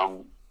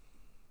 And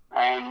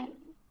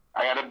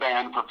I had a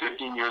band for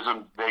 15 years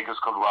in Vegas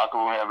called Rock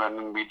and Roll Heaven,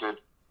 and we did,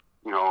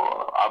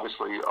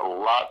 obviously a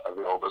lot of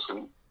Elvis,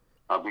 and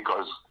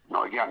because,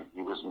 again,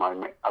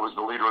 I was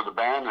the leader of the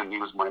band, and he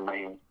was my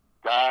main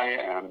guy,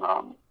 and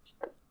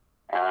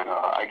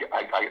I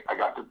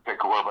got to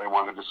pick whoever I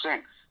wanted to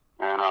sing.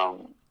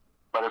 And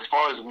but as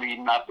far as me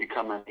not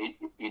becoming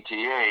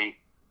ETA,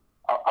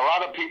 a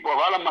lot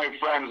of my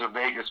friends in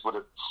Vegas would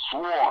have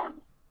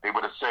sworn, they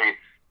would have said,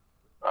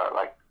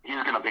 like,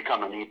 he's going to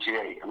become an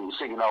ETA. I mean, he's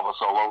singing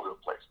Elvis all over the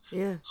place.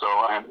 Yeah. So,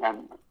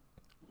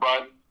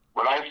 but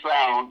what I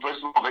found,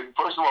 first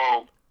of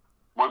all,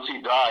 once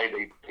he died,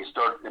 they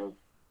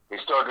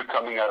started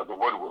coming out of the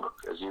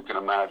woodwork, as you can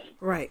imagine.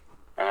 Right.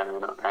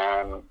 And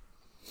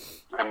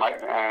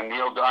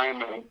Neil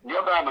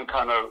Diamond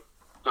kind of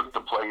took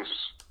the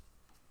place.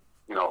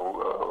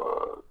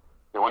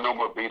 There were no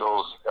more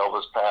Beatles.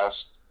 Elvis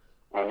passed,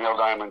 and Neil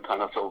Diamond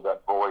kind of filled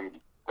that void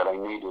that I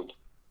needed.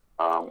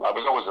 I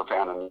was always a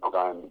fan of Neil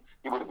Diamond.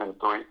 He would have been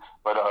 3,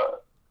 but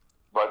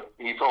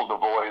he filled the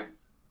void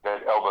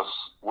that Elvis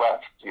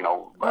left.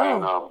 Oh.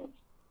 And in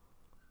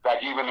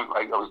fact, even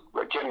I was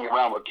kidding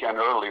around with Ken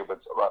earlier,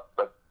 but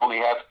only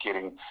half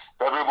kidding.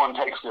 If everyone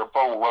takes their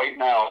phone right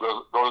now,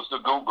 goes to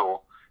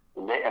Google,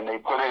 and they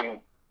put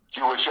in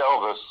Jewish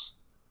Elvis,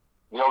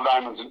 Neil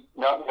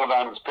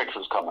Diamond's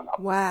picture's coming up.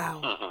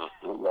 Wow.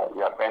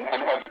 Yeah.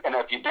 And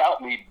if you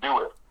doubt me, do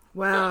it.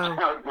 Wow.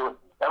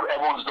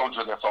 Everyone's going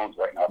through their phones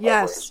right now.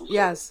 Yes.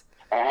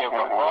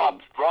 Rob,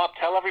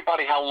 tell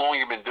everybody how long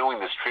you've been doing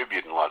this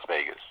tribute in Las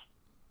Vegas.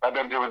 I've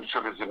been doing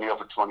tributes to Neil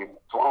for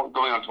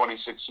going on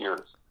 26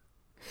 years.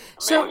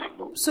 So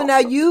now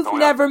you've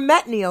never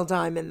met Neil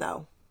Diamond,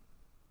 though.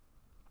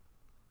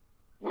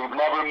 We've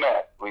never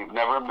met.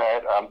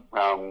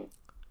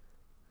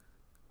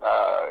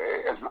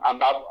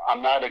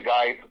 I'm not a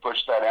guy to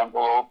push that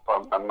envelope.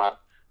 I'm not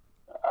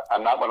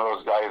one of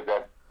those guys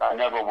that I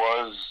never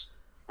was.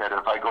 That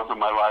if I go through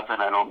my life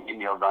and I don't meet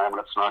Neil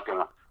Diamond, it's not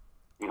gonna,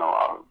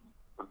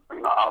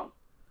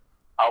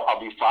 I'll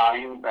be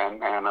fine.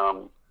 And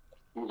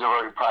he's a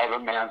very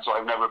private man, so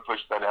I've never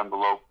pushed that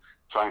envelope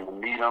trying to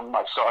meet him.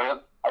 I've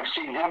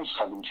seen him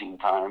 17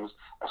 times.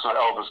 I saw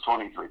Elvis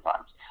 23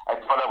 times. I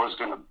thought I was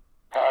going to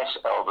pass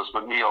Elvis,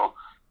 but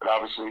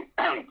obviously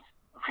a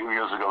few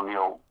years ago,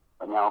 Neil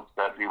announced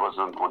that he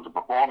wasn't going to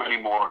perform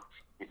anymore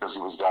because he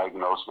was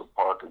diagnosed with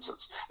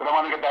Parkinson's. But I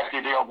want to get back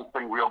to the Elvis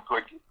thing real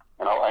quick.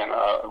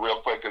 Real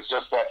quick, it's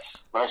just that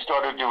when I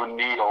started doing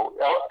Neil,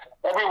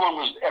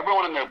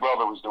 everyone and their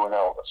brother was doing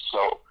Elvis.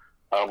 So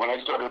when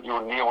I started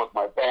doing Neil with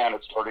my band,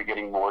 it started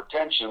getting more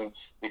attention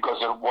because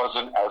it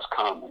wasn't as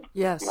common.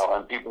 Yes.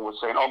 And people were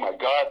saying, "Oh my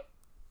God,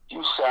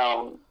 you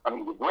sound,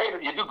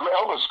 great. You do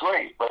Elvis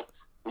great, but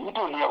when you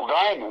do Neil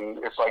Diamond,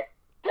 it's like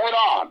dead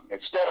on.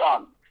 It's dead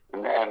on."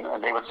 And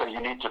they would say,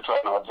 "You need to try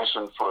and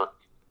audition for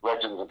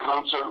Legends in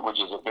Concert," which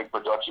is a big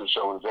production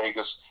show in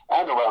Vegas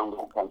and around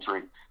the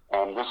country.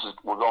 And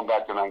we're going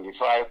back to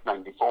 95,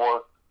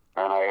 94.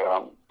 And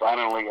I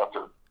finally,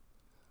 after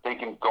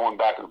going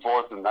back and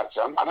forth, and that's,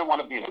 I don't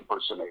want to be an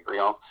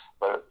impersonator,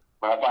 but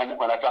when I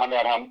found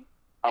out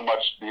how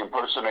much the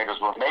impersonators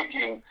were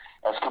making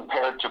as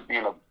compared to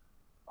being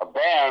a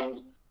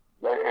band,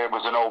 it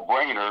was a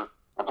no-brainer.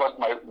 And plus,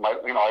 I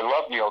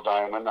love Neil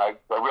Diamond. I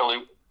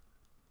really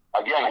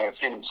again, I had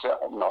seen him,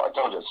 I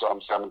told you, I saw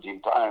him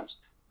 17 times.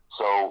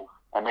 So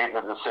I made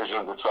the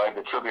decision to try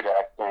the tribute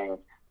act thing.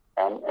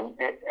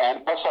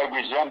 And plus I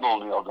resemble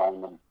Neil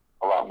Diamond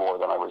a lot more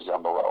than I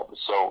resemble Elvis.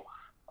 So,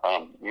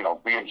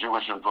 being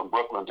Jewish and from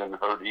Brooklyn didn't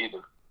hurt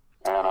either.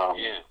 And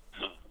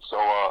so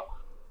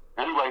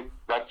anyway,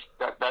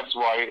 that's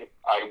why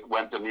I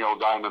went the Neil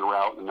Diamond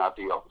route and not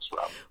the Elvis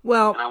route.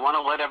 Well, and I want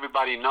to let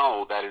everybody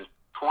know that in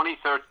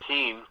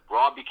 2013,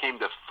 Rob became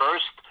the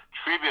first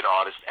tribute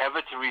artist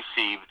ever to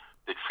receive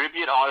the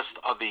Tribute Artist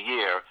of the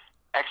Year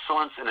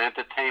Excellence in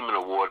Entertainment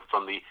Award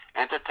from the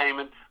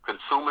Entertainment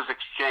Consumers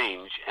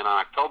Exchange. And on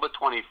October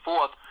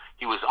 24th,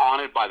 he was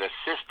honored by the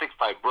Cystic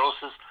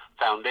Fibrosis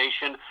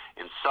Foundation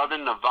in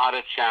Southern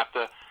Nevada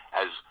chapter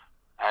as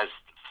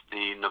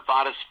the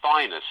Nevada's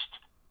finest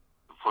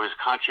for his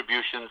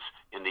contributions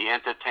in the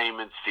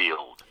entertainment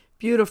field.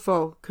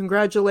 Beautiful.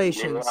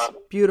 Congratulations. Yeah,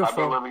 Beautiful.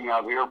 I've been living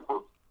out here.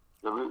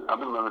 I've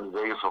been living in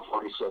Vegas for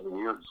 47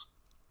 years.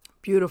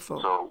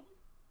 Beautiful. So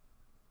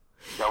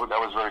that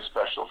was very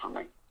special for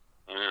me.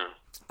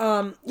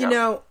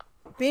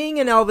 Being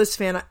an Elvis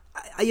fan,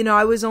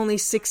 I was only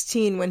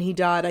 16 when he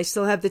died. I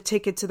still have the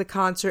ticket to the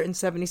concert in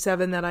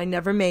 77 that I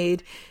never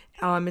made.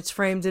 It's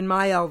framed in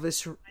my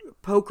Elvis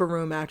poker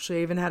room, actually.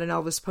 I even had an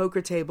Elvis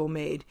poker table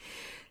made.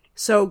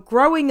 So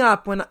growing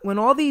up, when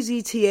all these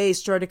ETAs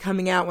started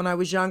coming out when I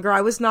was younger,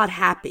 I was not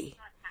happy.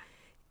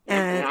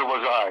 And neither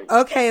was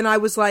I. Okay, and I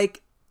was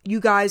like, you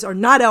guys are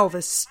not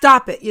Elvis.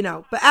 Stop it,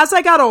 But as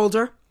I got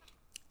older,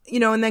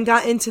 and then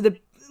got into the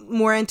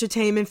more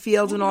entertainment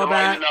field and all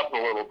that. You're lighting up a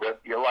little bit.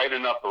 You're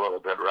lighting up a little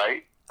bit,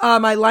 right?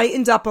 I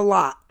lightened up a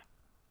lot.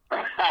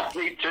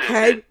 Me too.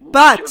 Okay,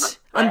 but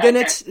I'm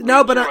gonna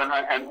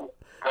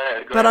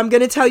I'm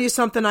gonna tell you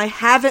something I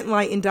haven't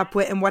lightened up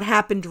with, and what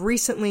happened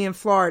recently in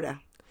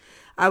Florida.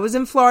 I was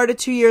in Florida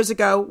 2 years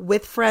ago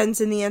with friends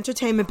in the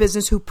entertainment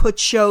business who put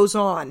shows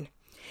on.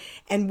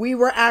 And we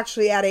were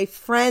actually at a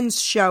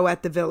friend's show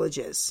at the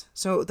Villages.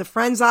 So the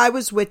friends I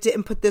was with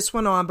didn't put this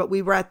one on, but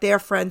we were at their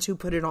friends who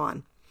put it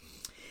on.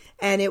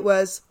 And it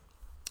was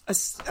a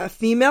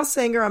female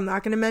singer, I'm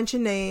not going to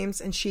mention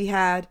names, and she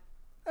had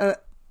a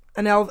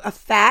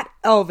fat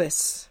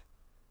Elvis.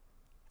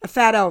 A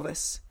fat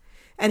Elvis.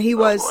 And he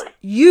was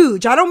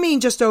huge. I don't mean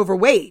just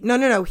overweight.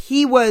 No.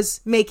 He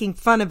was making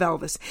fun of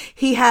Elvis.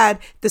 He had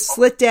the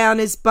slit down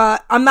his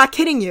butt. I'm not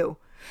kidding you.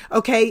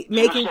 Okay,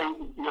 You're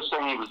saying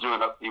he was doing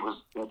he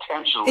was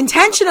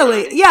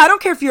intentionally. Yeah, I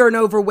don't care if you're an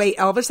overweight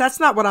Elvis. That's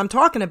not what I'm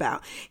talking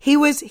about.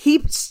 He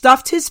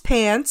stuffed his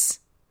pants.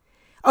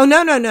 Oh,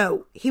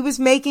 no. He was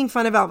making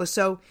fun of Elvis.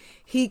 So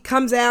he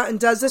comes out and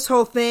does this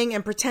whole thing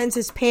and pretends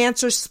his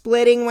pants are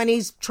splitting when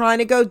he's trying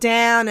to go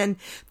down and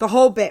the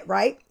whole bit,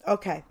 right?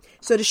 Okay.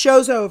 So the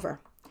show's over.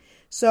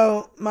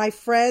 So my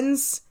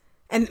friends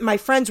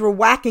were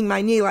whacking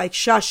my knee like,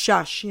 shush,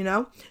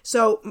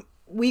 So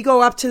we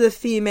go up to the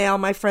female.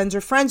 My friends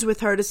are friends with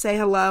her to say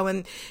hello.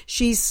 And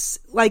she's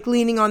like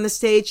leaning on the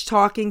stage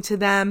talking to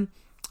them.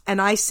 And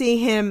I see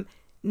him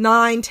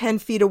 9-10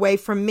 feet away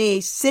from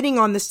me, sitting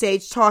on the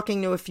stage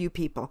talking to a few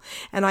people.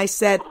 And I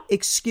said,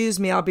 excuse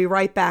me, I'll be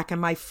right back. And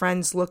my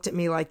friends looked at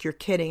me like, you're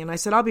kidding. And I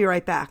said, I'll be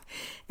right back.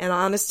 And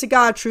honest to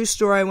God, true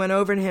story, I went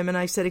over to him and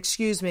I said,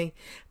 excuse me,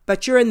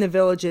 but you're in the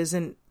Villages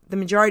and the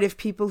majority of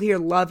people here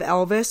love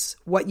Elvis.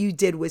 What you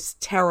did was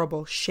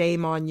terrible.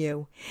 Shame on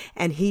you.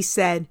 And he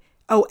said,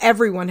 oh,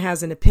 everyone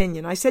has an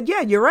opinion. I said,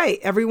 yeah, you're right.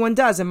 Everyone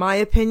does. And my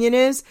opinion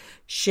is,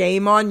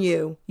 shame on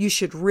you. You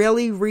should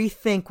really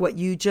rethink what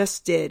you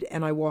just did.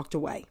 And I walked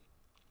away.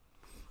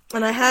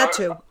 And I had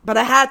to. But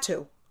I had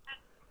to.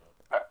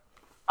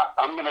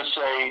 I'm going to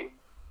say,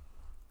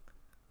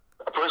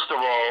 first of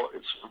all,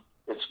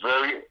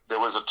 there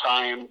was a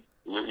time,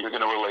 you're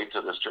going to relate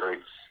to this, Jerry,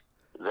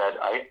 that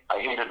I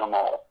hated them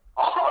all.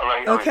 All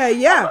right? Okay,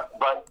 yeah.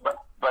 But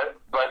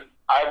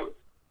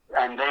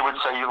and they would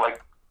say,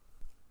 like,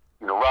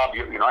 Rob,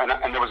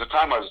 and there was a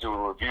time I was doing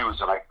reviews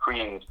and I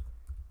creamed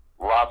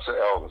lots of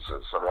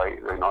Elvises, all right?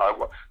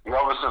 The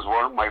Elvises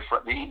weren't my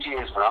friends. The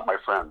ETAs were not my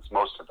friends,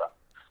 most of them.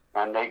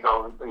 And they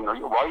go,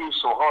 why are you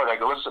so hard? I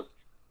go, listen,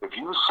 if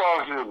you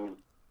saw him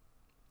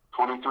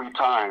 23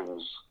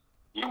 times,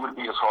 you would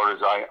be as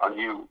hard on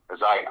you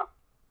as I am.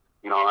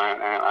 And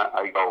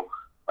I go,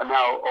 and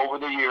now over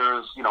the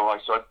years, I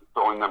start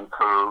throwing them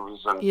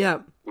curves and,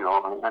 yep. And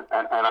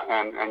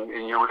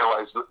you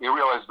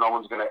realize no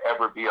one's going to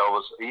ever be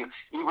Elvis.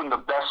 Even the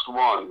best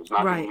one is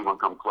not going to even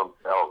come close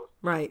to Elvis.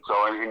 Right. So,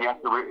 and you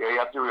have to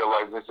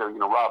realize, they say,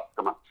 Rob,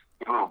 come on,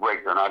 give them a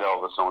break. They're not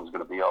Elvis. Someone's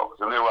going to be Elvis.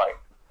 And they're right.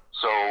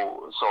 So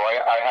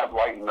I have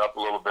lightened up a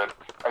little bit.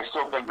 I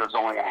still think there's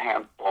only a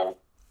handful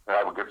that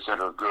I would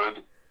consider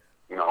good,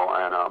 and,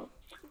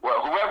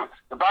 whoever,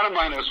 the bottom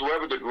line is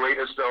whoever the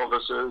greatest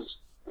Elvis is,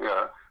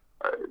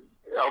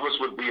 Elvis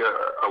would be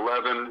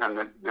 11,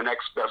 and the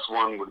next best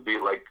one would be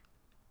like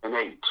an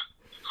 8.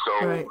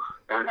 So, right.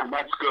 and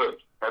that's good.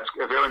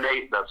 If they're an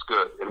 8, that's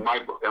good in my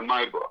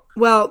book.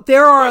 Well,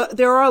 there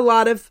are a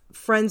lot of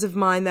friends of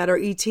mine that are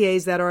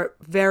ETAs that are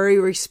very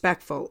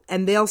respectful,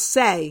 and they'll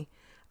say,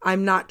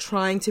 I'm not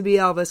trying to be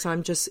Elvis.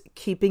 I'm just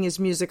keeping his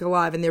music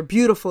alive, and they're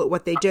beautiful at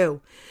what they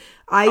do.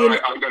 I'm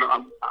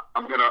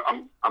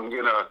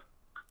gonna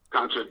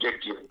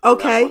contradict you.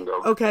 Okay. One,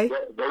 Okay.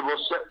 They will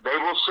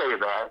say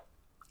that.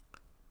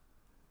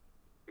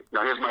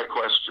 Now here's my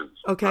question.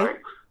 Okay. Right?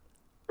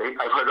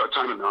 I've heard a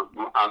ton of them.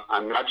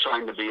 I'm not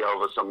trying to be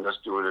Elvis. I'm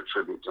just doing a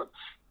tribute to him.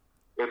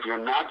 If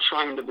you're not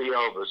trying to be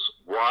Elvis,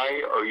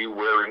 why are you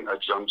wearing a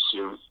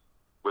jumpsuit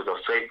with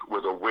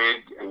a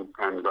wig and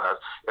glass?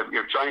 If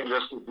you're trying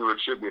just to do a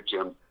tribute to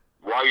him,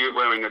 why are you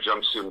wearing a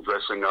jumpsuit and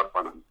dressing up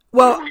on him?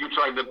 Well, who are you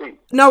trying to be?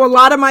 No, a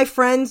lot of my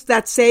friends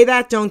that say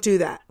that don't do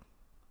that.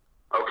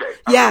 Okay.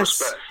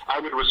 Yes. I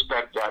would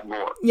respect that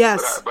more.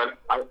 Yes. But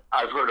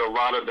I've heard a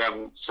lot of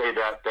them say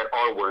that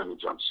are wearing a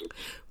jumpsuit.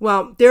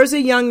 Well, there's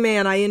a young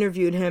man, I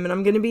interviewed him, and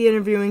I'm going to be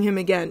interviewing him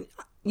again.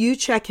 You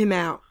check him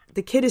out.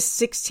 The kid is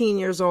 16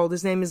 years old.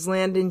 His name is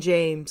Landon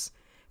James.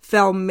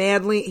 Fell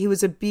madly. He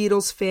was a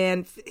Beatles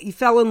fan. He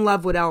fell in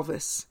love with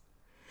Elvis.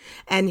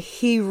 And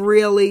he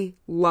really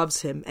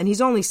loves him. And he's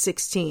only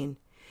 16.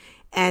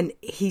 And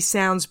he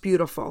sounds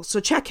beautiful. So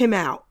check him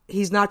out.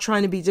 He's not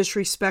trying to be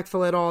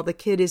disrespectful at all. The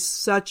kid is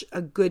such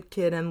a good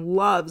kid and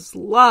loves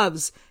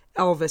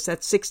Elvis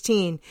at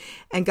 16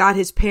 and got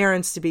his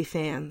parents to be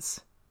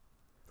fans.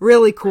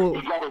 Really cool.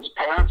 He got his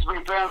parents to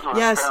be fans? Or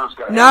yes. His parents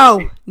got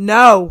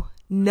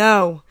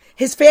No.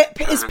 His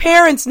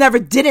parents never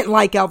didn't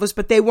like Elvis,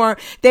 but they were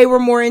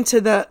more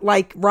into the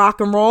like rock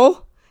and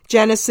roll,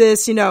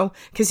 Genesis,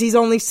 because he's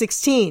only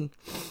 16.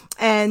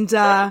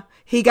 And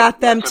he got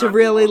them to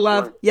really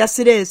love. Yes,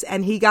 it is.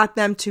 And he got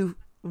them to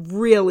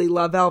really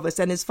love Elvis.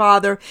 And his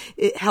father,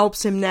 it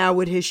helps him now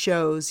with his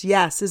shows.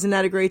 Yes. Isn't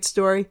that a great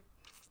story?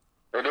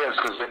 It is,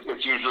 because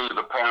it's usually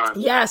the parents.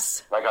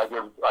 Yes. Like I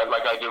did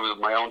with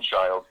my own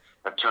child,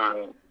 that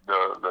turn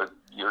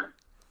your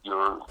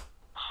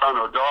son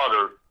or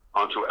daughter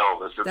onto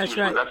Elvis. That's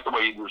right. That's the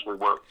way it usually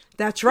works.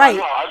 That's right.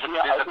 Yeah, I'd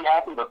be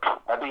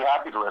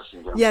happy to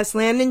listen to him. Yes,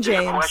 Landon James.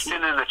 There's a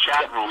question in the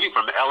chat room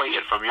from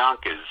Elliot from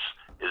Yonkers.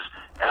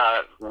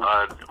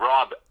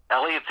 Rob,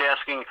 Elliot's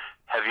asking,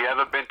 have you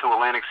ever been to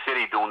Atlantic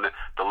City doing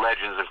the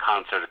Legends and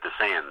concert at the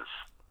Sands?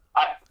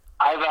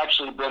 I've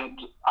actually been.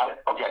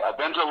 I've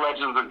been to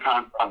Legends and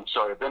I've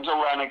been to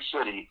Atlantic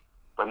City,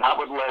 but not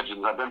with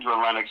Legends. I've been to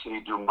Atlantic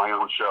City doing my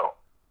own show.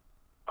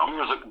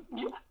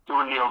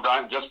 Doing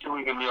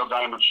a Neil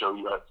Diamond show.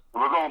 Yes,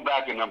 and we're going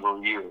back a number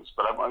of years,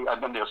 but I've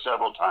been there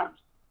several times.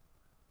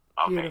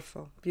 Okay.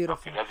 Beautiful.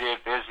 Okay.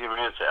 There's your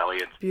answer,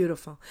 Elliot.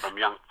 Beautiful. From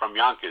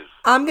Yonkers.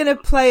 I'm going to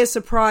play a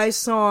surprise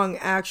song,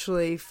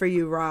 actually, for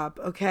you, Rob,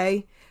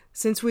 okay?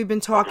 Since we've been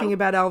talking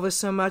about Elvis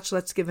so much,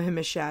 let's give him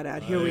a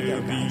shout-out. Here we go,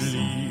 guys.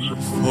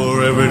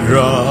 For every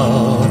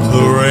drop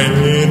the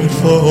rain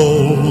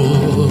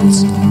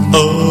falls,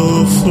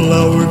 a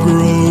flower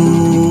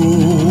grows.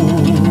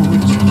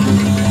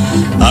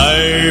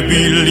 I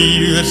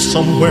believe that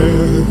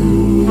somewhere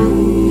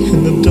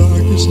in the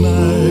darkest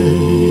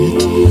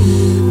night,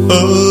 a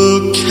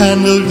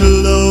candle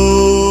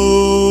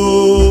glows.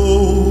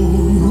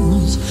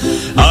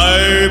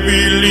 I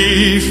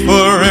believe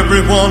for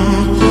everyone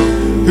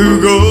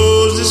who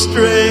goes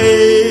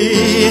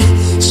astray,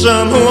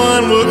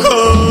 someone will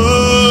come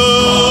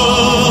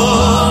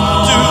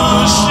to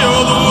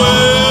show the way.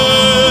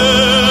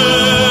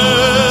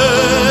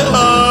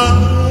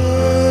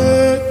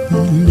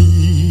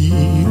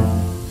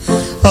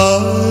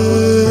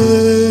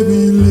 I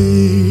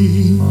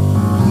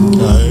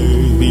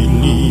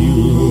believe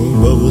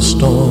above the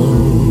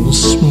storm's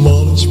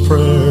smallest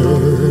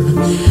prayer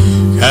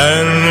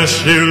can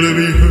still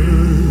be heard.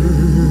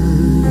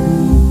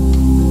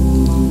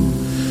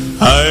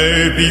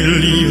 I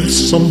believe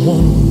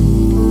someone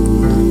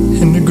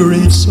in the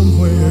great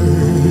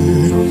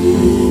somewhere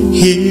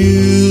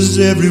hears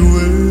every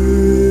word.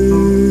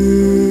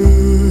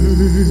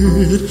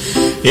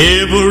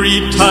 Every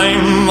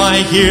time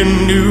I hear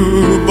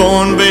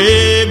newborn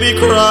baby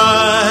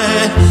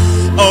cry,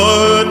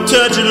 or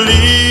touch a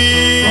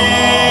leaf,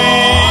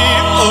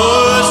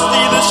 or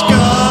see the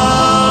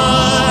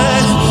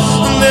sky,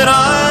 then I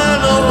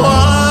know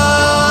why.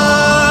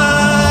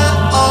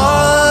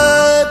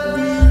 I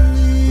believe.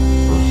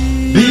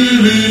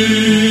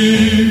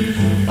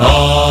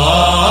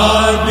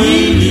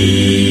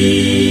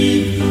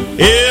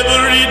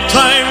 Every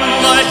time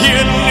I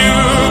hear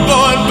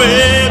newborn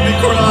baby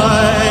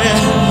cry,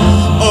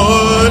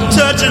 or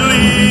touch a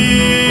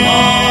leaf,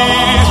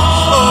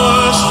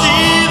 or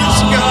see the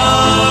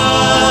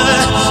sky,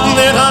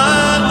 then I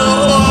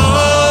know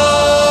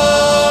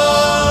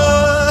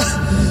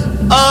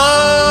I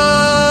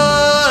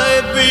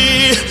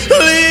believe.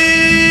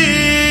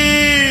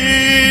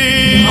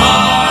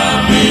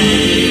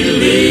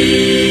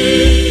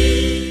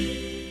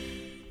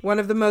 One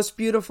of the most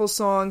beautiful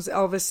songs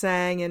Elvis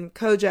sang. And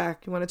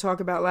Kojak, you want to talk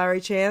about Larry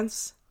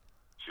Chance?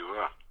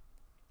 Sure.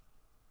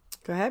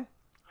 Go ahead.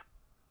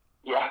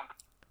 Yeah.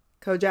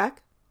 Kojak?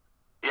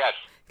 Yes.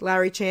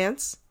 Larry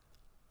Chance?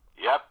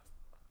 Yep.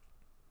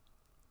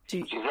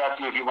 She's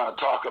asking if you want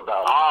to talk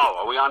about it. Oh,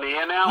 are we on the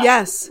air now?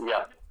 Yes.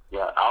 Yeah.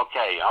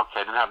 Okay. I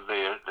didn't have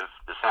the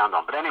sound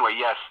on. But anyway,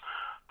 yes,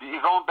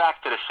 you're going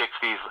back to the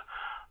 60s.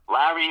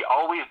 Larry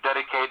always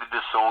dedicated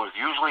the songs,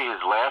 usually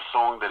his last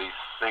song that he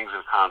sings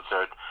in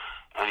concert,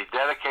 and he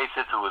dedicates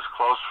it to his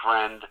close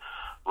friend,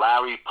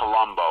 Larry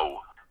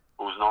Palumbo,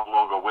 who's no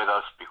longer with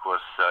us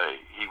because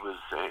he was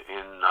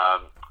in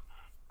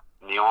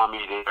the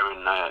Army there,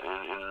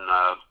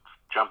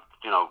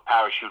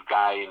 parachute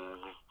guy, and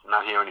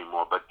not here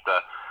anymore. But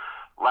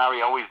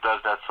Larry always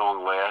does that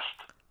song last,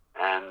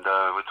 and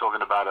we're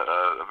talking about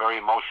a very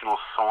emotional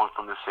song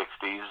from the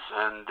 60s,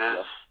 and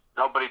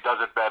nobody does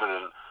it better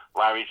than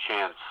Larry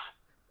Chance.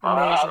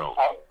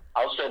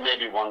 I'll say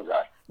maybe one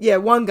guy. Yeah,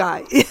 one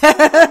guy.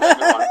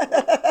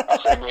 I'll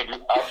say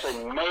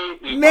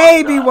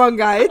maybe one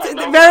guy. It's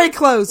very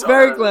close,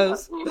 very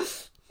close.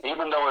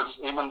 Even though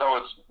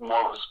it's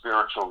more of a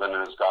spiritual than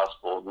it is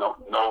gospel,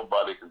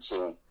 nobody can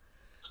sing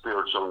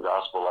spiritual and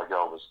gospel like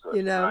Elvis could.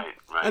 You know, right.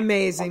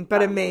 Amazing,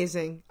 but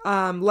amazing.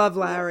 Love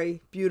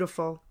Larry,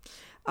 beautiful.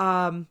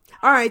 All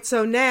right,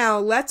 so now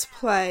let's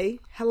play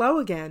Hello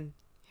Again.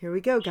 Here we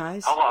go,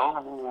 guys.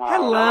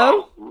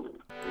 Hello.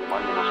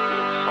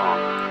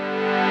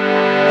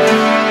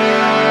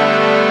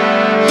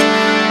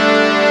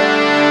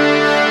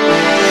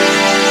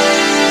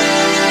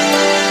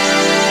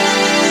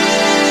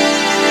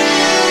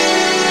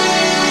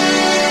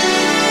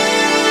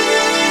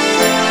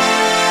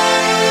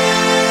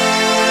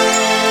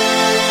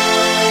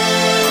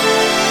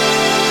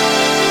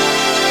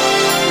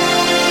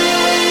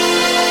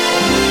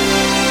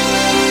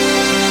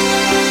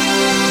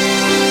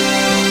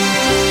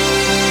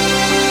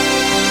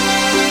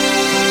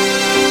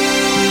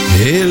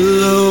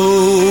 Hello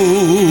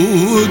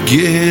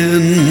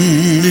again,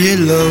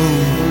 hello.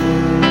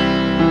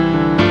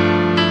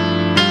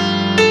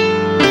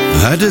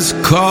 I just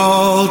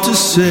called to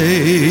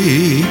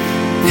say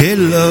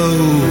hello.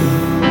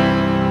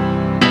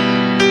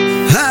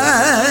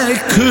 I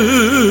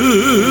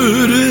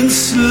couldn't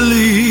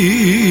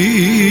sleep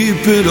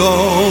at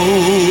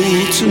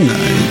all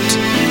tonight,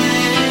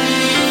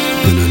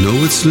 and I know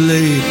it's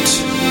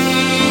late,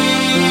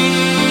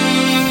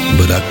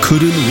 but I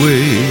couldn't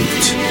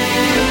wait.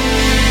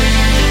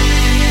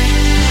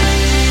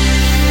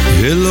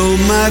 Hello,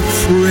 my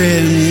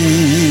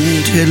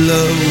friend,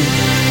 hello.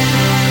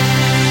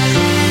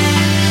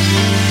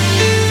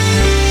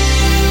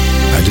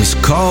 I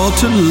just called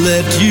to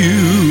let you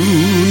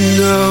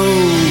know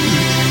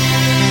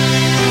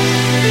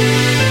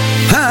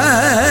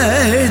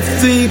I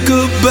think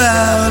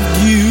about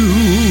you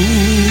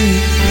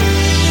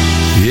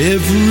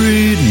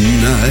every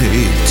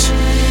night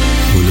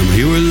when I'm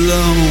here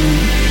alone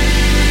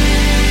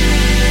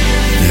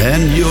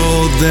and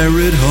you're there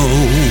at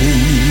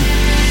home.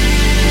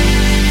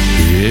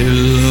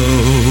 Hello.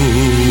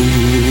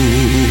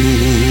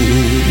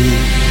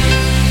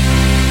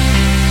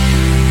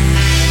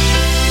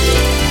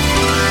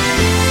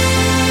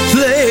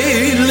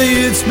 Lately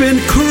it's been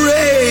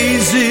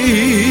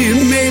crazy,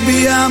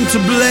 maybe I'm to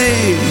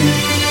blame.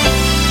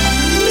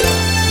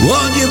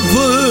 Won't you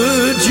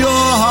put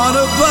your heart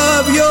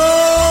above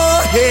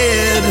your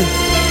head?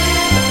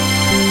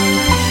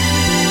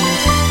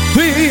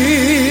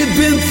 We've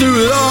been through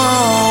it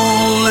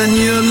all, and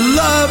you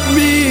love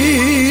me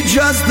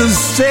just the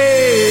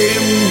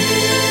same.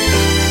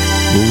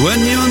 But when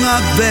you're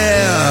not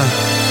there,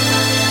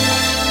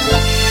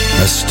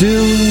 I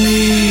still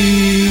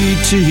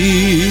need to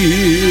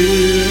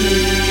hear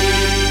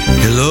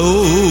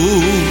hello,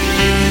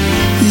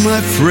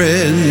 my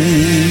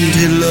friend,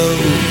 hello.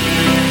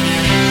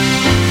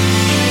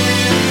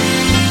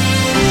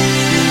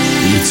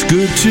 It's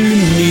good to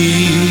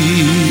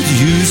need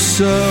you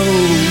so.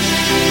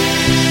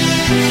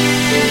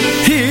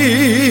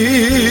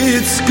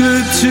 It's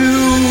good to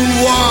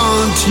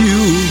want you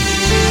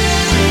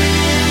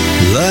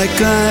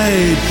like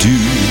I do,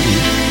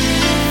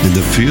 and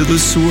to feel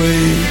this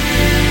way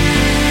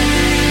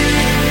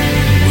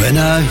when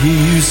I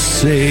hear you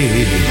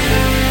say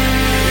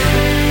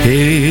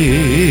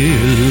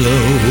hello.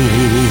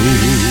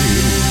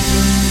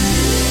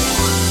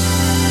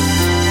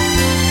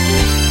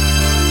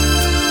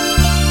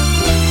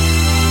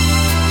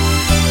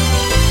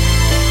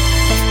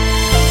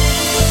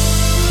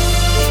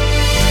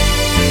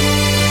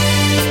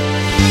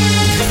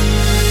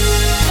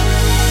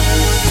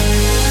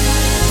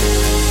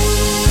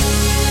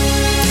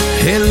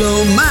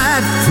 Hello, my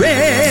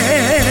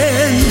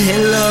friend,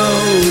 hello.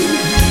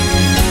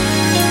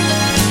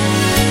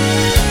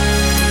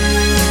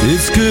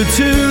 It's good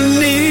to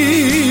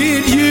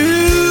need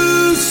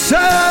you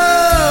so.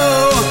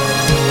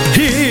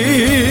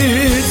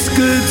 It's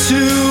good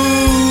to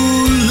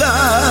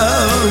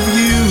love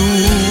you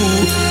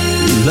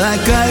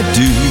like I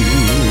do.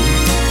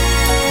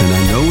 And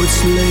I know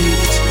it's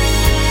late,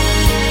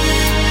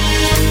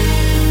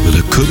 but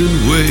I couldn't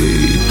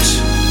wait.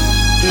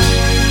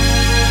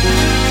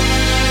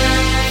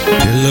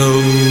 Hello.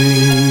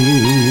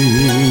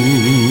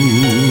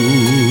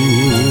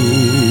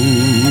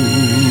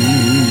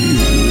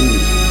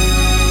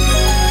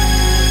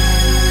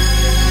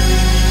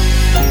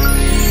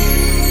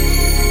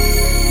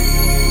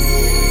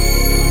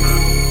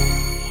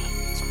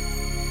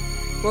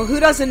 Well, who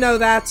doesn't know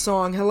that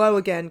song? Hello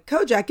again.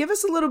 Kojak, give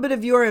us a little bit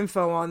of your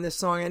info on this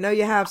song. I know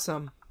you have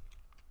some.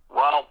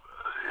 Well,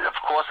 of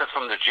course, it's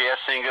from the Jazz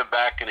Singer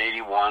back in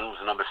 '81. It was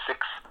a number 6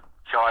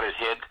 charted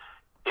hit.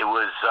 It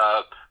was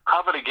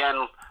covered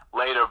again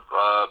later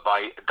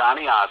by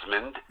Donny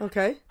Osmond.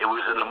 Okay. It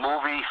was in the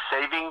movie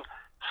Saving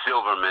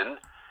Silverman.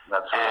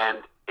 That's right.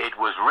 And it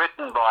was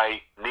written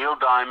by Neil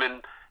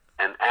Diamond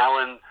and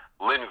Alan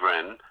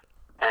Lindgren.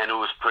 And it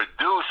was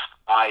produced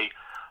by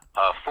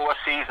Four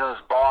Seasons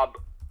Bob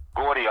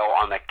Gaudio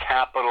on the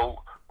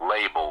Capitol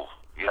label.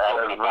 You're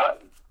talking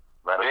about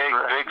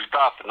big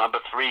stuff. Number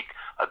 3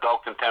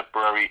 adult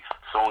contemporary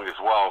song as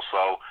well.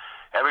 So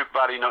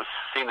everybody knows,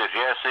 seen the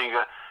Jazz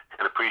Singer,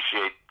 can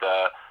appreciate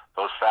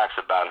those facts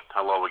about it.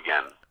 Hello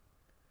again.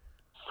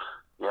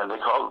 Yeah,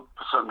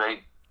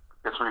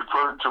 it's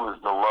referred to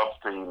as the love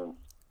theme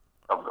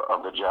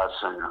of the Jazz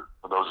Singer,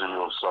 for those of you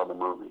who saw the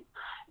movie.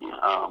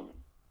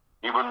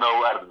 Even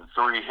though out of the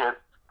three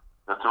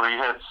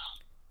hits,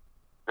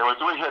 there were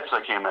 3 hits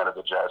that came out of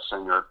the Jazz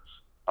Singer.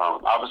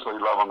 Obviously,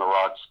 Love on the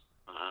Rocks.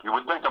 Mm-hmm. You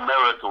would think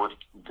America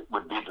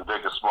would be the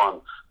biggest one,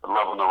 but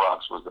Love on the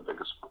Rocks was the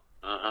biggest one.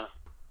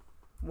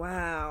 Mm-hmm.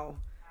 Wow.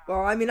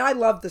 Well, I mean, I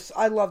love this.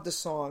 I love the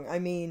song. I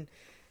mean,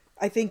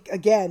 I think,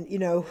 again,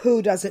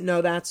 who doesn't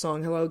know that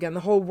song? Hello again.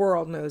 The whole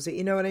world knows it.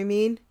 You know what I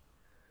mean?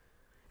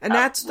 And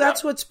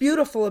that's what's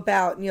beautiful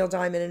about Neil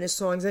Diamond and his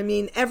songs. I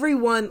mean,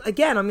 everyone,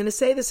 again, I'm going to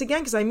say this again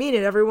because I mean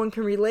it, everyone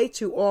can relate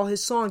to all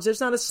his songs. There's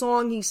not a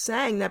song he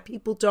sang that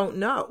people don't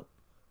know.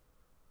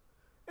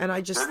 And I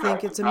just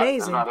think it's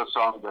amazing. There's not a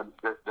song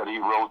that he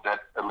wrote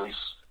that at least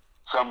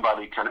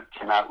somebody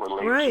cannot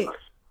relate to.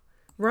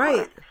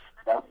 Right.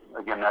 That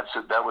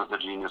was the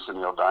genius of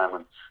Neil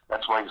Diamond.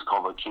 That's why he's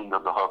called the king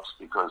of the hooks,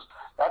 because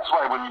that's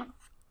why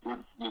when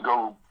you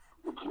go...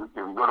 If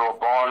you go to a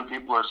bar and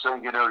people are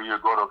singing it, or you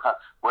go to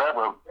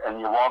wherever, and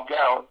you walk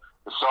out,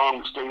 the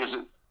song stays.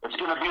 It's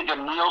going to be the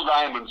Neil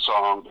Diamond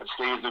song that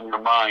stays in your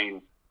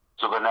mind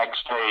till the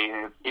next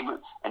day, and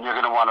you're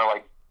going to want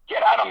to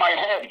get out of my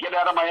head, get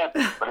out of my head.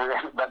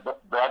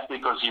 But that's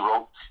because he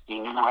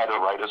knew how to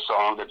write a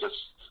song that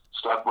just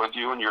stuck with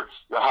you, and you're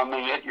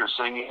humming it, you're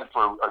singing it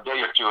for a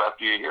day or two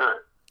after you hear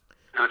it.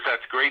 And it's that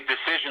great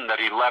decision that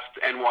he left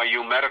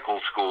NYU Medical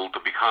School to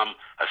become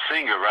a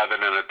singer rather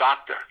than a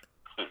doctor.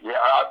 Yeah,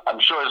 I'm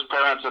sure his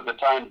parents at the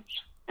time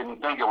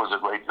didn't think it was a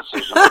great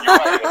decision. But you're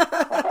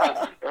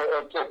right.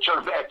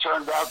 It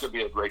turned out to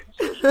be a great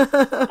decision.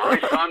 My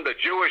son, the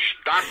Jewish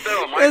doctor,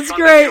 or my son,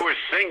 great. the Jewish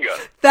singer.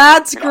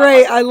 That's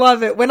great. I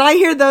love it. When I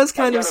hear those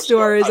kind of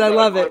stories, I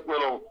love it.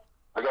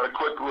 I got a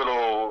quick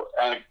little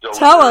anecdote.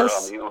 Tell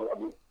us. A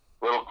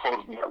little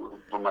quote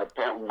from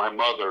my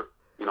mother.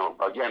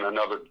 Again,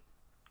 another,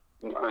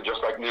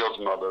 just like Neil's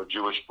mother,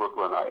 Jewish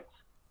Brooklynite.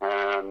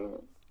 And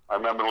I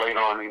remember later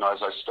on,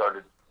 as I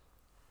started,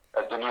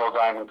 as the Neil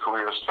Diamond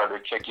career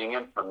started kicking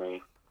in for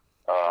me,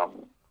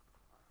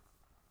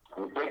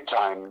 big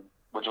time,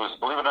 which was,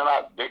 believe it or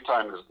not, big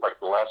time is like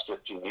the last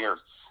 15 years.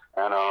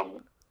 And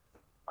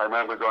I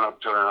remember going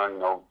up to her,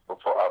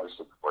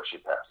 before she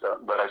passed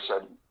out, but I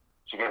said,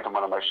 she came to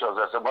one of my shows,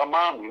 I said, well,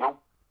 Mom,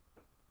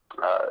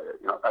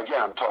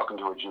 again, I'm talking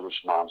to a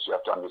Jewish mom, so you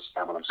have to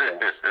understand what I'm saying.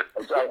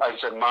 I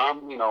said,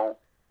 Mom,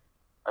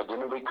 I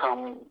didn't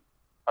become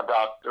a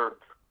doctor,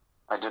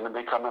 I didn't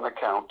become an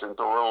accountant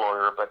or a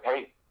lawyer, but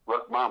hey,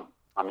 look, Mom,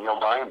 I'm Neil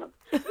Diamond.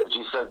 And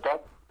she said,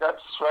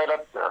 that's right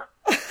up there.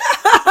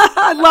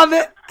 I love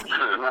it.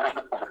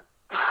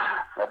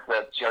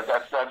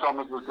 That's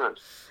almost as good.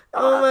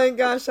 Oh my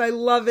gosh, I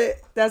love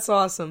it. That's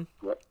awesome.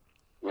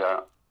 Yeah.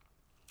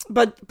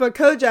 But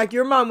Kojak,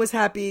 your mom was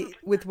happy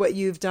with what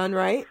you've done,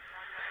 right?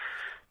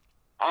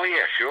 Oh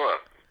yeah, sure.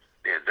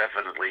 Yeah,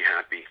 definitely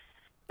happy.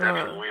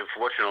 Definitely.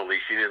 Unfortunately,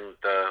 she didn't.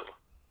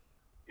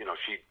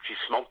 She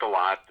smoked a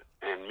lot.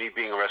 And me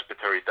being a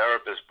respiratory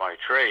therapist by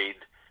trade,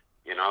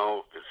 it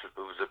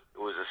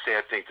was a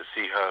sad thing to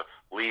see her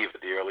leave at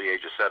the early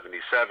age of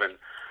 77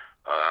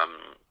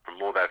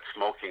 from all that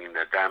smoking and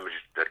the damage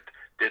that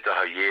did to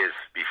her years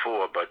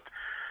before. But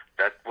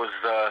that was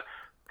the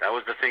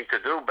thing to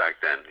do back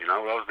then. That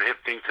was the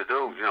hip thing to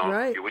do.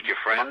 Right. You're with your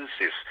friends.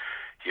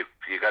 You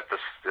got the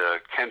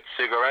Kent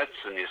cigarettes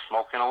and you're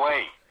smoking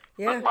away.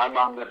 Yeah. But my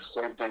mom did the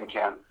same thing,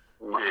 Ken.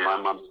 My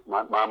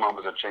mom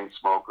was a chain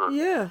smoker.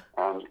 Yeah.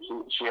 And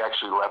she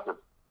actually left it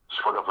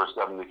short of her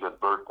 75th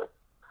birthday.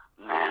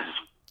 And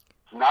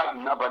not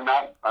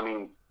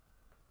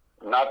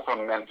from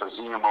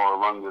emphysema or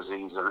lung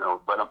disease,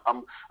 but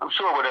I'm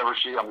sure whatever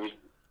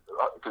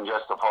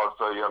congestive heart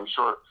failure, I'm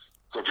sure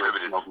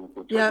contributed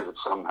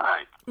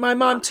somehow. My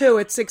mom too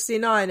at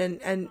 69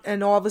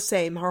 and all the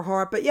same, her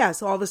heart, but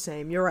yes, all the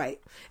same, you're right.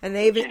 And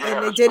they did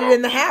it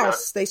in the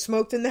house. They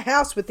smoked in the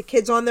house with the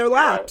kids on their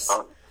laps.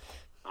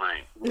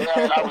 Right. Yeah,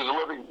 and I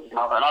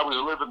was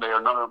living there,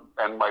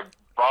 and my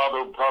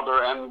father,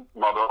 brother, and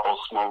mother all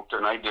smoked,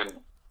 and I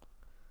didn't.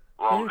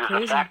 Well,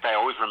 there's a fact I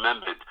always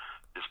remembered.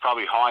 It's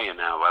probably higher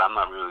now, but I'm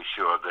not really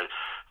sure. That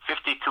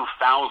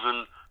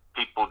 52,000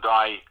 people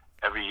die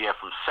every year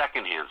from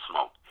secondhand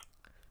smoke.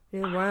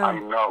 Yeah, wow. I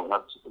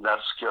know,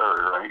 that's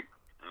scary, right?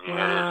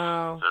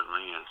 Yeah, it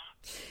certainly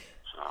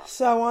is.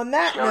 So on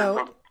that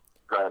note,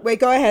 Wait,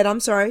 go ahead. I'm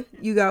sorry.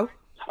 You go.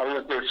 I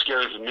think it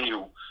scares me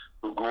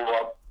who grew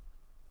up,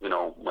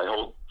 my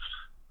whole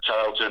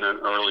childhood and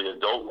early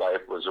adult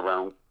life was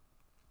around,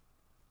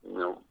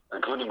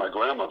 including my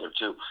grandmother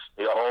too.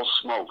 They all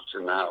smoked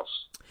in the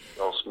house.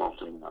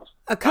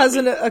 A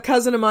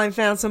cousin of mine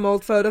found some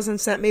old photos and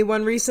sent me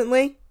one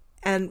recently.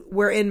 And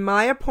we're in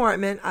my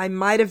apartment. I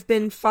might have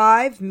been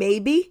 5,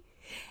 maybe.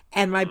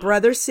 And my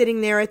brother's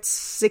sitting there at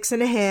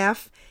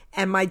 6.5.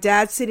 And my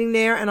dad's sitting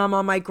there, and I'm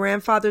on my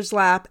grandfather's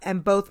lap.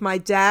 And both my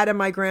dad and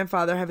my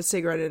grandfather have a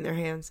cigarette in their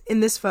hands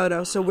in this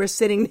photo. So we're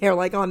sitting there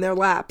like on their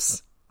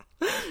laps.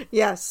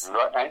 Yes.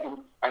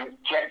 And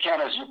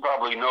Ken, as you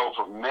probably know,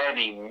 for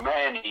many,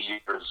 many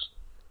years,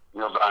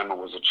 Neil Diamond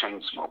was a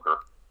chain smoker.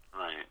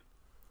 Right.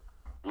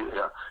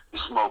 Yeah, he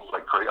smoked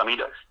like crazy. I mean,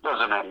 he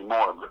doesn't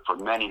anymore, but for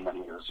many,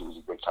 many years, he was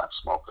a big-time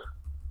smoker.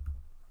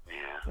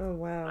 Yeah. Oh,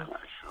 wow.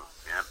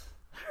 Yeah.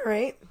 All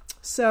right.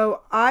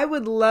 So I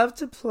would love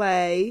to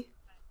play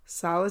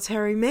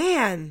Solitary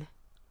Man.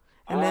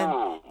 And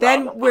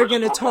then we're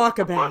going to talk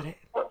about it.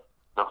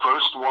 The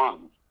first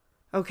one.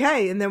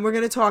 Okay, and then we're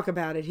going to talk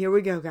about it. Here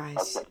we go,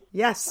 guys. Okay.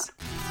 Yes.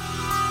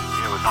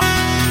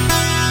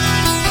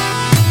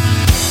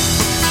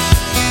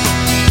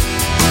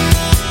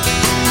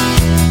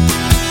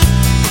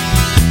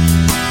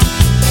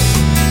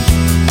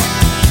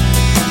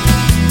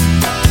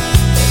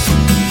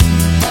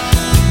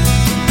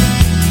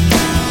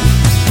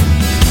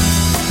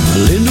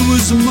 Linda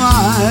was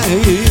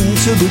mine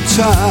till the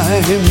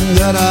time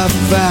that I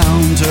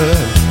found her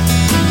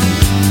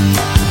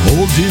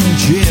holding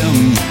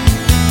Jim,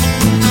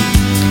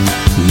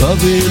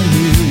 loving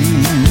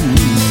him.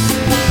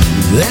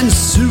 Then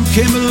Sue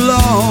came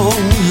along,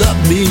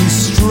 loved me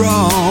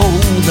strong.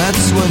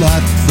 That's what I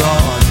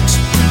thought.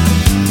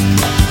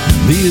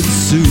 Me and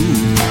Sue,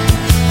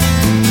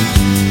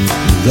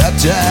 that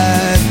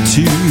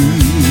tattoo.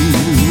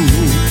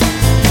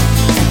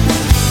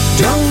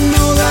 Don't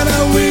know that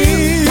I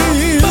will,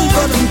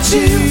 but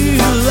until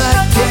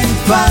I can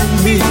find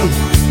me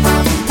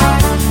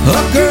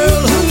a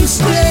girl who'll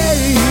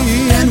stay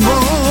and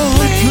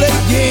won't play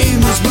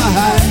games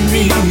behind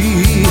me,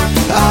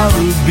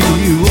 I'll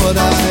be what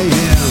I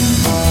am,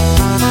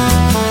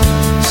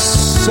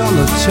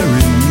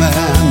 solitary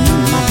man,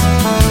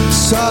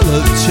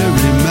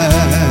 solitary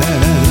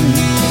man.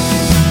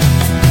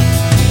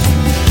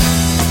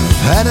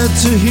 Had it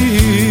to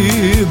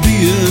here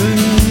being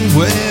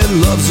where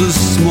love's a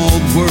small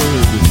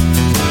word,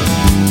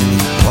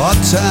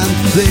 part-time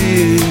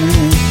thing,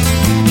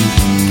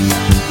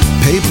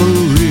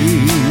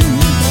 papery.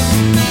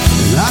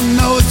 And I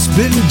know it's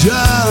been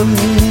done,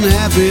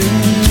 having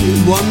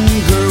one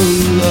girl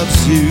who loves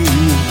you,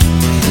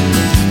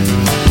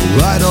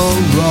 right or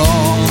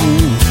wrong,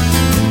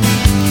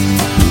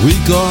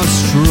 weak or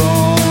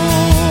strong.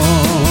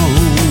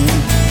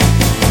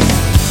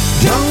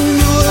 Don't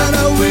know that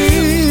I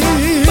will,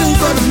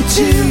 but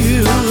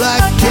until I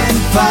can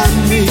find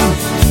me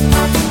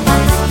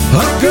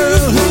a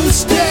girl who'll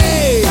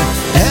stay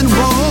and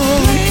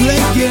won't play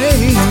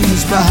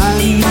games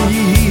behind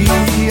me,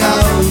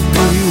 I'll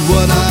be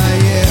what I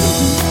am,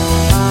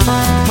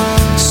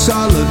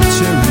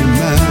 solitary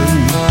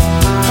man,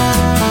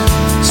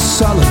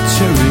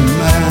 solitary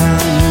man.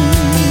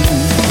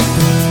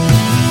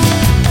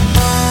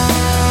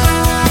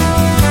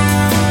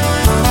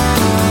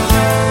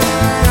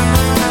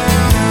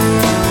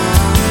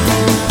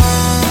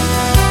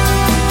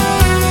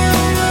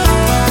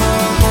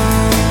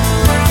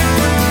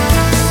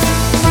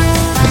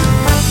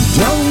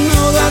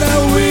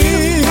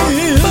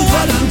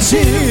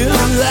 Till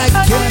I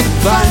can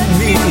find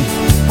me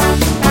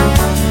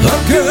a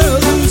girl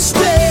who'll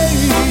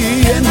stay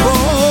and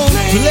won't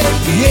play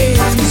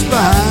games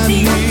behind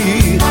me,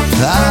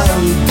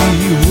 I'll be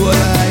what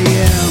I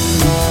am,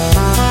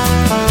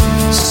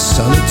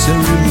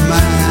 solitary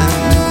man,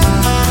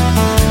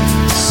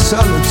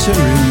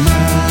 solitary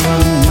man.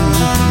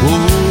 Oh,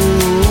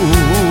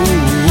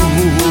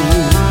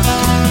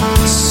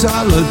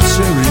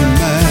 solitary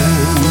man.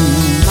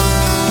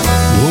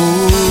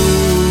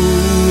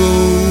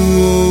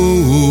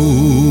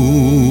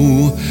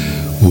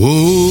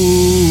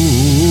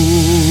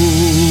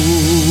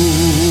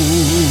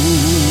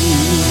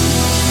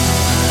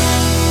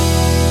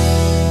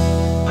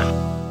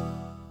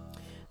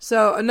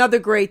 So another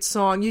great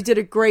song. You did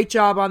a great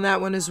job on that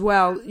one as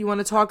well. You want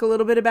to talk a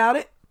little bit about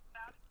it?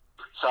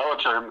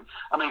 Solitary.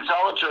 Believe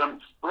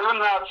it or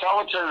not,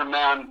 Solitary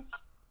Man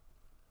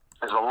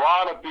is a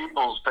lot of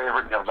people's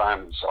favorite Neil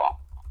Diamond song.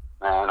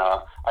 And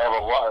I have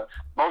a lot,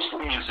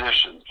 mostly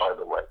musicians, by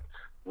the way.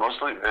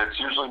 It's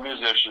usually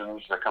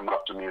musicians that come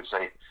up to me and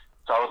say,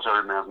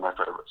 Solitary Man is my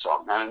favorite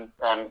song.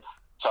 And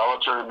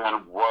Solitary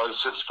Man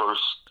was his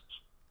first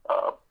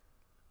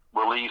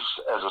release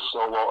as a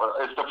solo.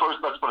 It's the first,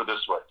 let's put it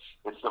this way,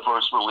 it's the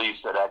first release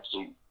that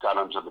actually got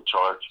onto the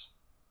charts,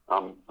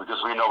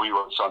 because we know he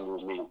wrote Sun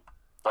With Me.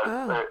 But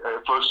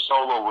first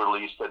solo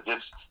release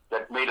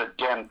that made a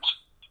dent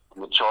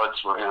on the charts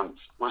for him.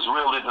 It was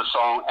really the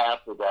song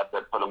after that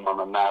put him on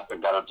the map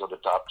and got him to the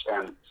top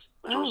 10,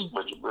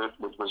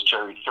 which was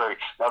Cherry Cherry.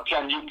 Now,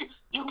 Ken,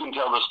 you can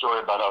tell the story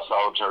about how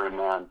Solitary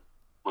Man.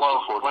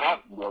 Well, what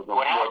happened was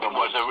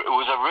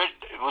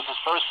it was his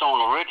first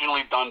song,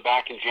 originally done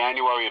back in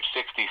January of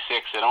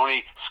 '66. It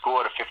only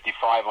scored a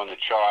 55 on the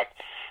chart.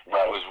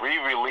 Right. It was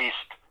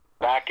re-released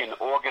back in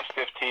August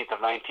 15th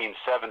of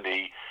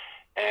 1970,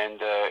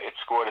 and it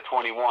scored a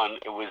 21.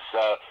 It was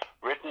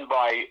written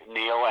by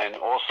Neil and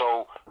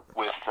also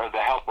with the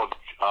help of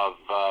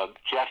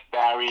Jeff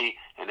Barry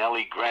and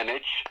Ellie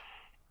Greenwich.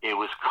 It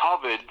was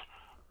covered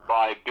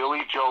by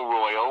Billy Joe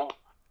Royal,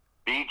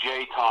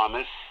 B.J.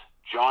 Thomas,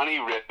 Johnny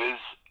Rivers,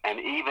 and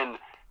even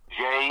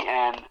Jay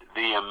and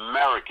the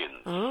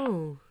Americans.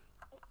 Oh.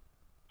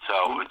 So,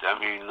 I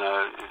mean,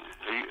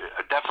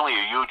 definitely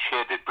a huge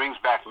hit. It brings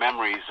back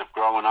memories of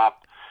growing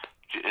up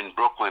in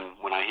Brooklyn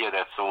when I hear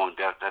that song.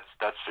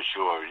 That's for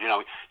sure. You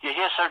know, you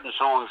hear certain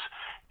songs,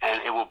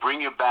 and it will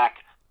bring you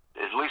back,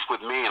 at least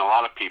with me and a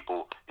lot of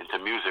people, into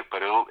music,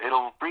 but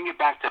it'll bring you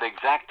back to the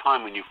exact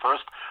time when you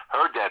first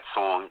heard that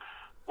song,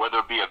 whether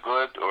it be a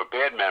good or a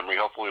bad memory.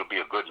 Hopefully it'll be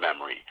a good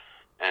memory.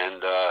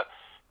 And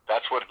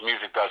that's what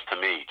music does to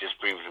me. It just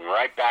brings me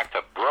right back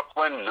to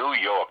Brooklyn, New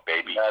York,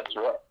 baby. That's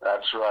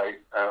right.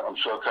 I'm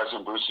sure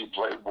Cousin Brucey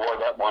wore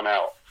that one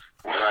out.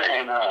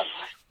 Right.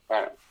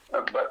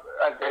 But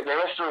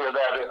the history of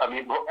that, I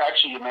mean,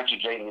 actually, you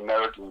mentioned Jay and the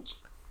Americans.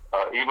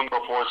 Even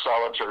before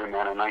Solitary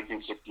Man in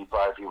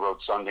 1965, he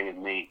wrote Sunday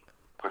and Me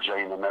for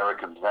Jay and the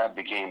Americans. That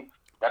became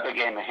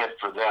a hit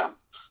for them,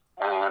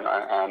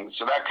 and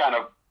so that kind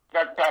of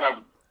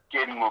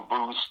gave him a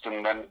boost.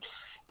 And then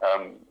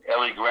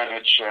Ellie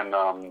Greenwich and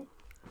it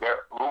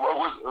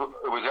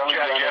was Ellie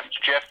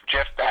Greenwich, Jeff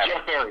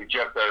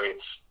Barry.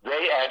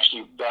 They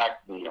actually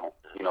backed Neil,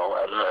 you know,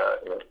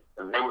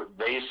 and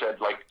they said,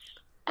 like,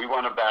 we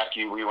want to back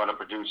you, we want to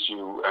produce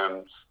you,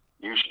 and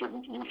you should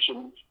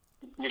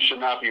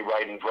not be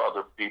writing for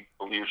other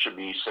people. You should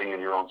be singing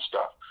your own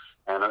stuff.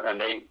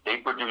 And they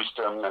produced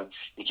him, and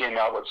he came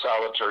out with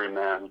Solitary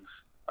Man,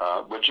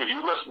 which, if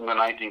you listen to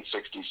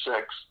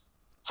 1966,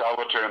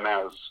 Solitary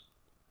Man is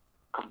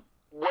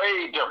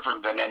way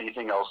different than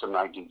anything else in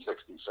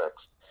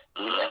 1966.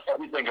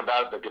 Everything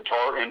about it, the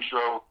guitar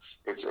intro,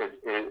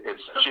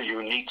 it's such a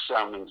unique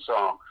sounding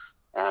song,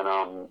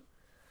 and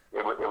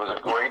it was a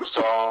great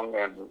song,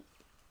 and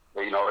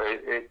you know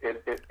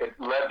it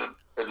led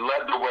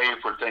the way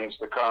for things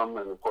to come,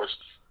 and of course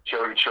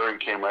Cherry Cherry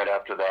came right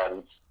after that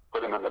and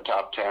put him in the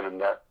top 10,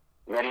 and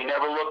then he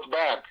never looked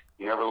back.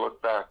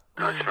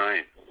 That's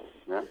right.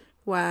 Yeah.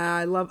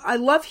 Wow, I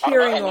love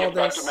hearing all this.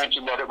 I forgot to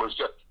mention that it was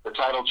just the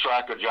title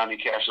track of Johnny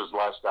Cash's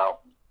last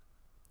album.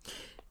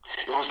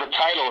 It was the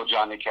title of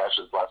Johnny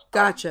Cash's last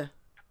album.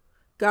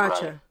 Gotcha.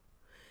 Right.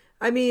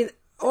 I mean,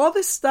 all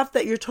this stuff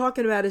that you're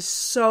talking about is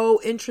so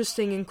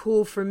interesting and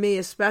cool for me,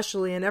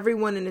 especially, and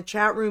everyone in the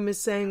chat room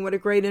is saying what a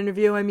great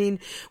interview. I mean,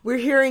 we're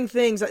hearing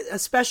things,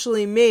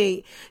 especially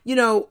me, you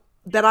know,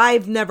 that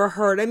I've never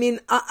heard. I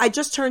mean, I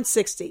just turned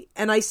 60,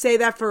 and I say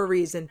that for a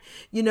reason.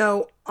 You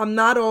know, I'm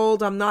not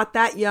old. I'm not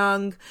that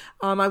young.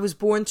 I was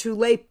born too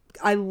late.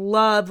 I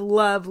love,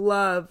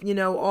 you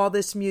know, all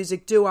this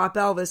music, doo-wop,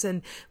 Elvis.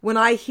 And when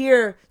I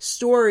hear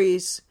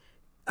stories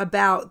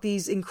about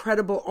these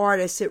incredible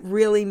artists, it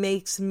really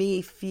makes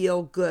me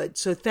feel good.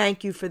 So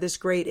thank you for this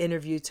great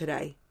interview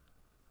today.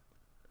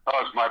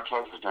 Oh, it's my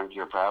pleasure. Thank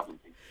you for having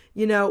me.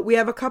 You know, we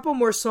have a couple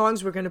more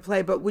songs we're going to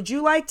play, but would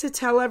you like to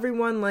tell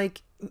everyone,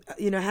 like,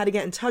 you know, how to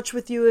get in touch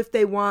with you if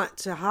they want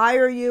to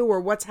hire you, or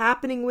what's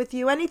happening with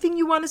you? Anything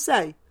you want to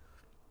say?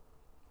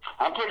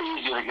 I'm pretty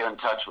easy to get in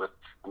touch with.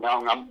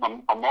 Now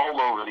I'm all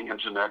over the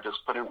internet.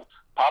 Just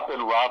pop in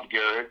Rob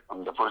Garrett.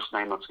 I'm the first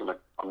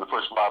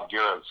Rob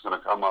Garrett that's gonna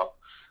come up.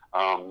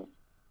 I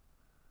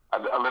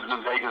lived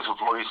in Vegas for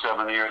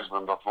 47 years.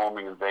 Been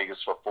performing in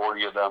Vegas for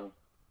 40 of them.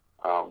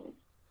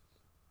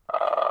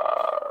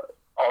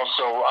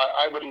 Also,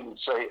 I would even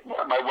say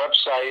my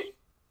website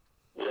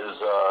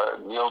is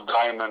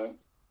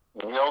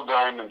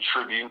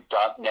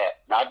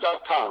NeilDiamondTribute.net, not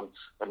 .com,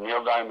 but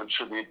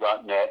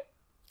NeilDiamondTribute.net.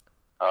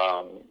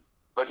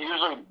 But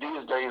usually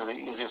these days, the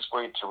easiest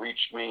way to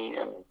reach me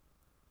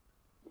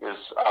is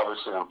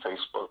obviously on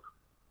Facebook.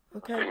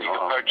 Okay. And you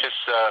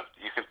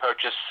can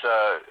purchase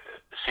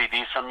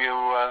CDs from you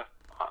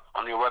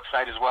on your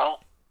website as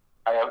well.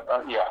 I have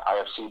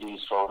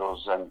CDs,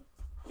 photos, and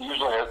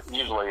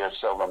usually I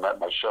sell them at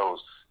my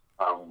shows.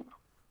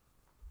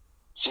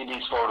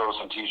 CDs, photos,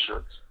 and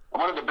T-shirts.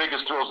 And one of the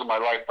biggest thrills of my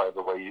life, by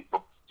the way,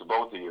 to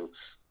both of you,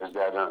 is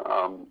that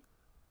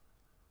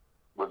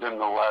within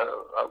the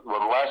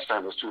last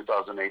time was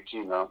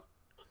 2018. I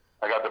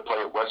got to play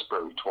at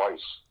Westbury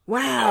twice.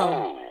 Wow.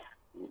 Oh.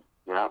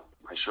 Yeah,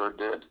 I sure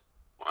did.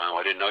 Wow,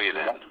 I didn't know you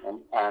did.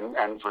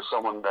 And for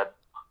someone that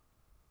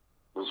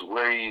was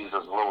raised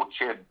as a little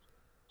kid,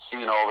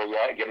 seeing all the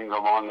getting the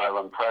Long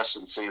Island Press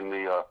and seeing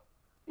the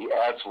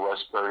ads for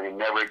Westbury and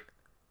never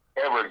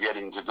ever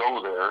getting to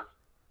go there,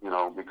 you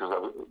know, because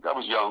I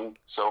was young.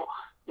 So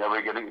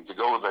we're getting to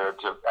go there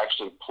to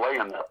actually play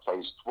in that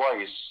place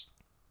twice.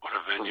 What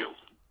a venue!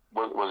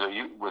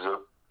 Was a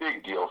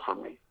big deal for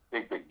me.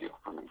 Big deal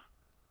for me.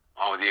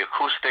 Oh, the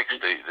acoustics,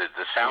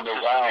 the sound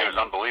system here is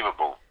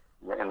unbelievable.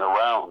 In the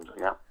round,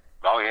 yeah.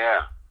 Oh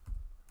yeah.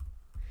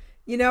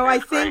 You know, I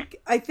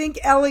think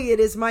Elliot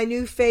is my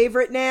new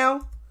favorite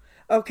now.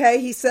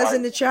 Okay, he says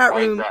in the chat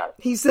room.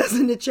 He says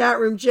in the chat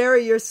room,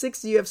 Jerry, you're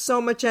 60. You have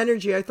so much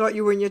energy. I thought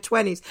you were in your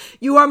 20s.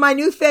 You are my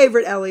new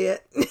favorite,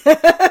 Elliot. Yonkers,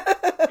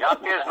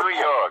 New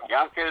York.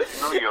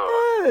 Yonkers, New York.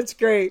 That's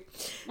great.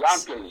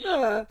 Yonkers.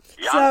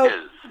 So,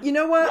 you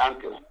know what?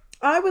 Yonkers.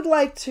 I would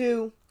like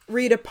to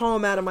read a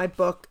poem out of my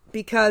book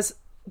because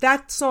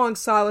that song,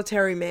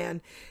 Solitary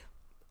Man,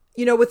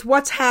 you know, with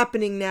what's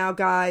happening now,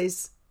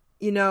 guys,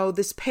 you know,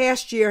 this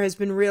past year has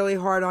been really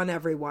hard on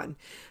everyone,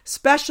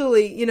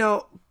 especially, you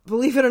know,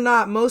 believe it or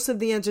not, most of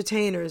the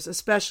entertainers,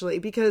 especially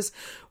because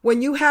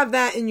when you have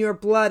that in your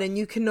blood and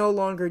you can no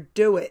longer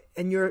do it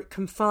and you're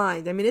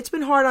confined, I mean, it's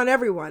been hard on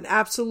everyone.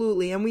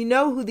 Absolutely. And we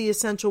know who the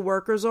essential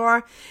workers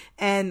are.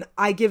 And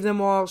I give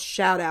them all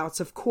shout outs,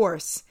 of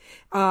course.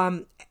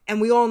 And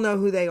we all know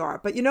who they are.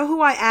 But you know who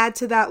I add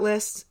to that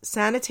list?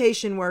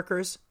 Sanitation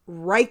workers,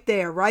 right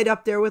there, right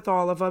up there with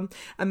all of them.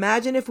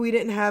 Imagine if we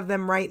didn't have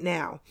them right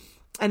now.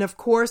 And of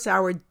course,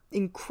 our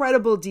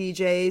incredible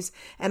DJs.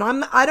 And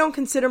I don't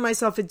consider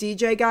myself a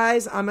DJ,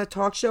 guys. I'm a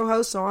talk show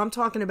host, so I'm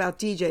talking about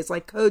DJs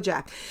like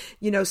Kojak,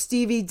 you know,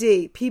 Stevie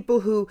D,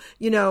 people who,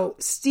 you know,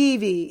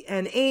 Stevie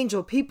and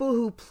Angel, people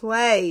who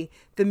play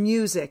the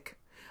music.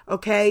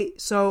 Okay,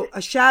 so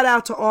a shout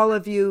out to all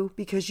of you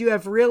because you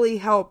have really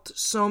helped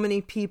so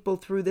many people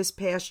through this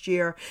past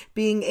year,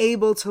 being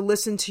able to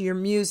listen to your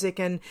music,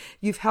 and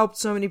you've helped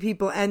so many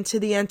people, and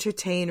to the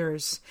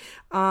entertainers.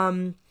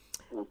 I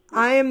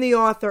am the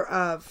author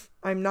of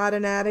I'm Not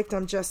an Addict,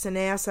 I'm Just an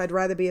Ass. I'd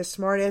rather be a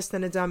smart ass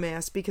than a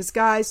dumbass. Because,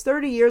 guys,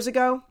 30 years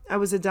ago, I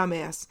was a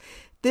dumbass.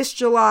 This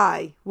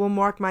July will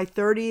mark my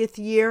 30th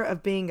year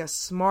of being a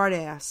smart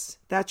ass.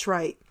 That's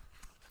right.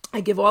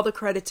 I give all the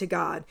credit to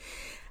God.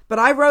 But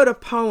I wrote a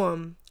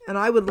poem, and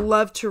I would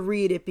love to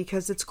read it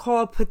because it's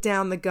called Put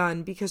Down the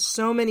Gun, because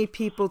so many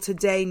people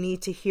today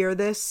need to hear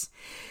this.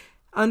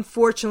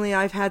 Unfortunately,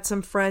 I've had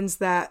some friends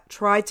that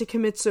tried to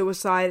commit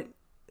suicide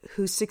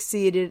who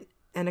succeeded,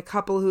 and a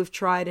couple who have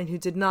tried and who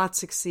did not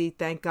succeed,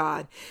 thank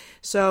God.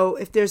 So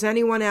if there's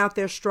anyone out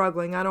there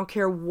struggling, I don't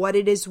care what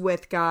it is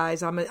with,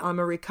 guys. I'm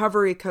a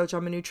recovery coach.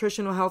 I'm a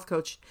nutritional health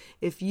coach.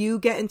 If you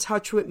get in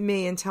touch with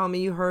me and tell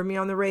me you heard me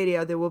on the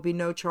radio, there will be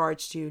no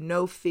charge to you,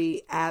 no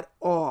fee at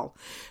all.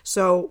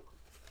 So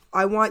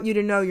I want you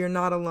to know you're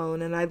not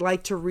alone, and I'd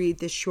like to read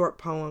this short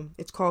poem.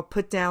 It's called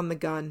Put Down the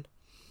Gun.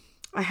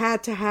 I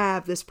had to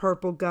have this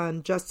purple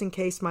gun just in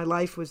case my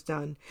life was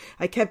done.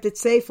 I kept it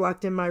safe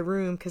locked in my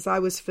room 'cause I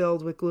was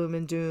filled with gloom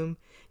and doom.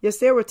 Yes,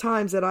 there were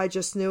times that I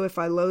just knew if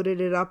I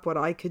loaded it up what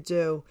I could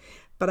do.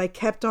 But I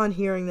kept on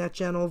hearing that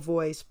gentle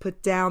voice,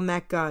 put down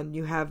that gun,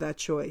 you have that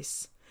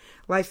choice.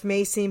 Life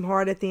may seem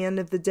hard at the end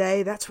of the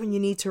day. That's when you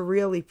need to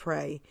really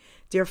pray.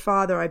 Dear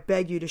Father, I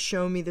beg you to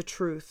show me the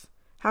truth.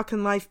 How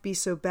can life be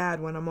so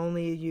bad when I'm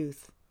only a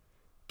youth?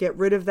 Get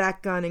rid of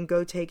that gun and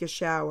go take a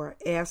shower.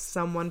 Ask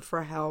someone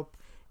for help.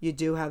 You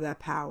do have that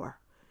power.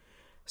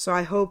 So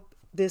I hope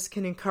this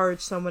can encourage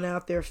someone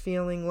out there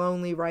feeling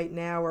lonely right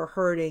now or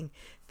hurting,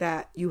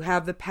 that you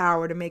have the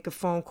power to make a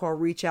phone call,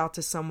 reach out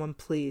to someone,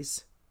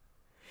 please.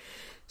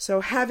 So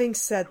having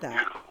said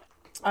that,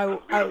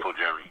 Beautiful,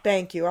 Jerry.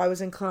 Thank you. I was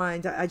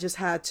inclined. I just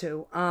had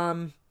to.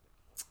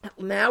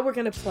 Now we're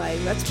going to play.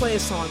 Let's play a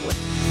song with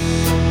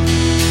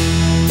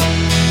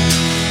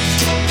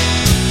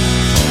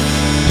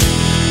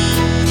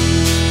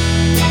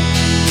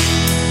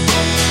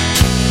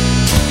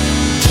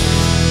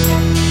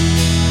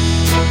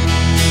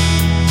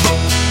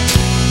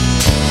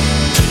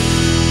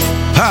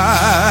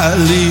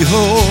highly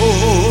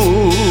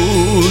holy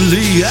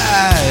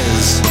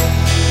eyes,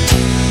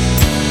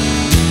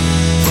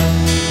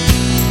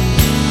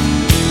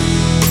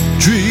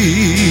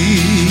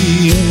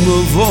 dream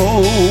of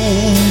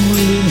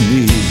only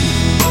me.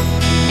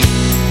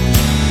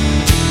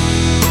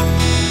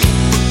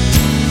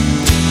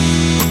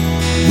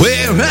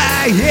 Where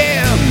I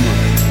am,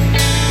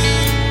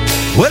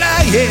 what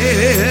I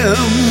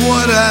am,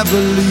 what I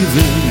believe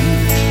in.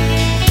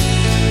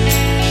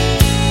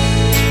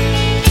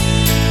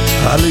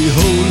 Highly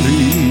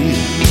holy,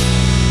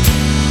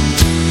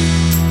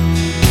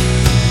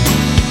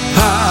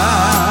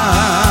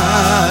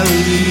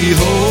 highly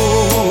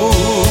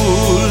holy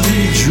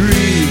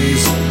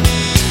dreams,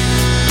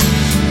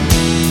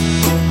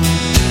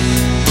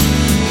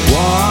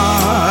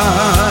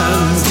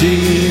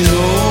 wanting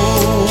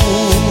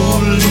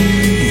only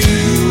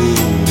you.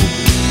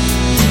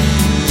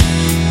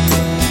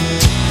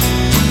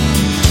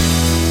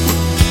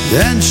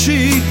 Then she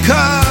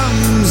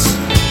comes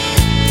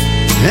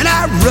and I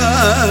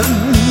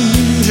run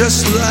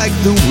just like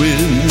the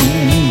wind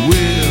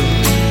will.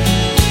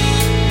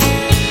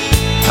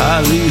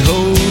 Highly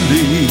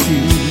holy,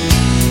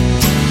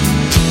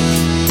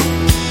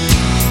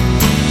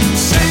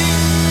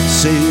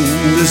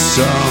 sing the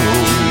song.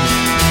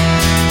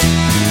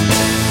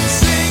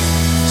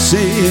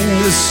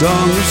 Sing the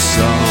song of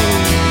song.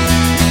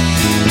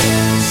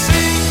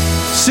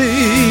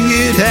 Sing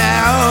it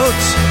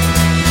out.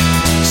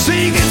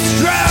 Sing it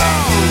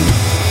strong.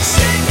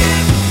 Sing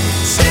it,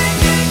 sing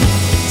it,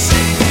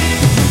 sing it.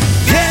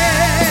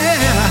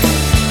 Yeah.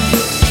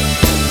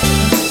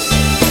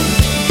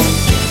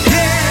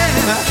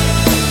 Yeah.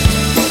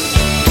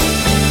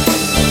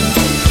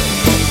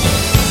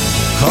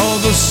 Call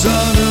the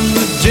sun in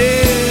the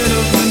dead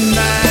of the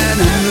night,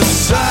 and the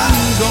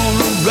sun's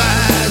gonna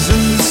rise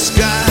in the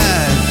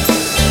sky.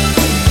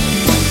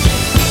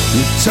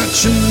 You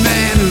touch a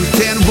man who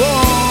can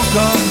walk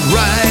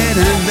upright,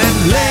 and that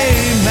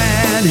lame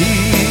man, he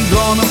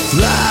gonna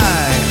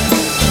fly,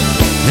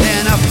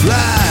 and I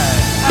fly,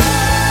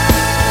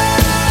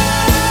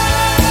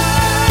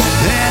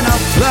 and I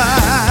fly.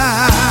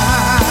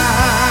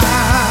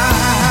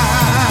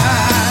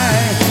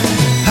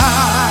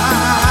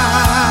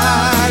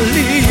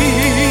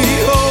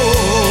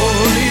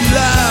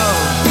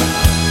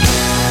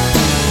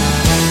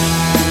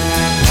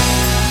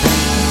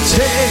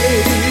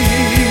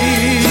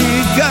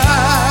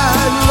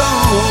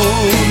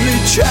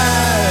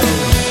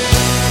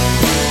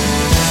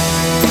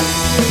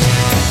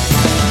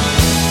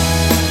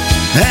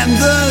 And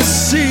the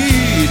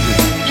seed,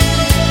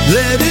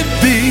 let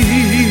it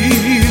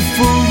be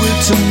for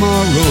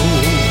tomorrow.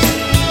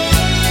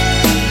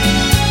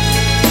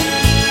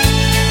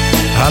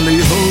 Holly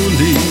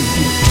holy,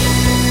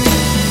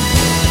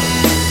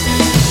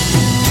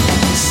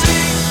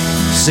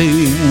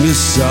 sing a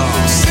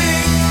song,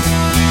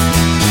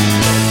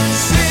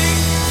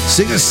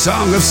 sing a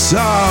song of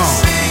song,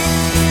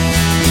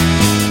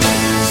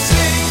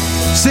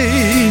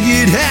 sing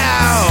it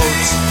out.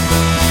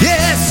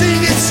 Yeah,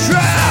 sing it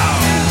strong.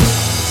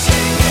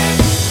 Sing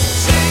it,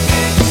 sing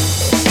it.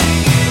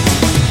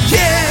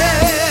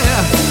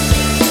 Yeah.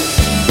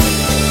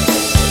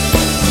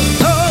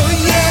 Oh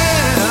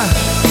yeah.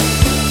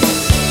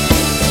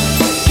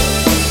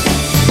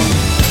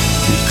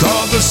 You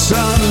call the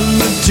sun in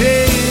the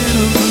dead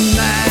of the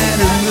night,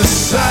 and the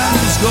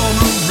sun's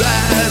gonna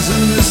rise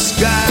in the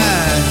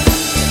sky.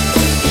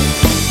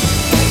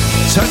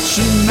 Touch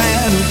a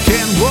man who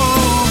can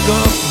walk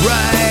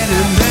upright,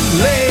 and then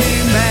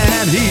lay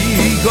man,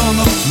 he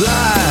gonna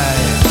fly.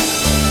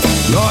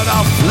 Lord,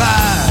 I'll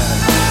fly,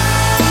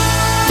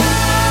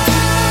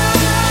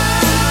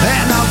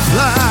 and I'll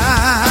fly.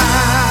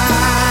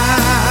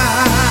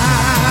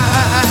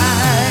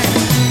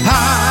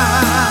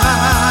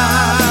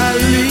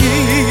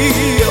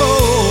 Highly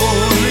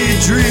holy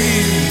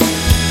dream.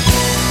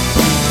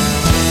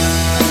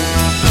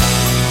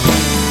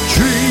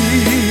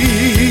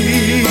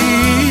 Dream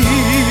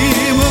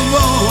of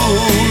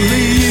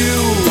only you.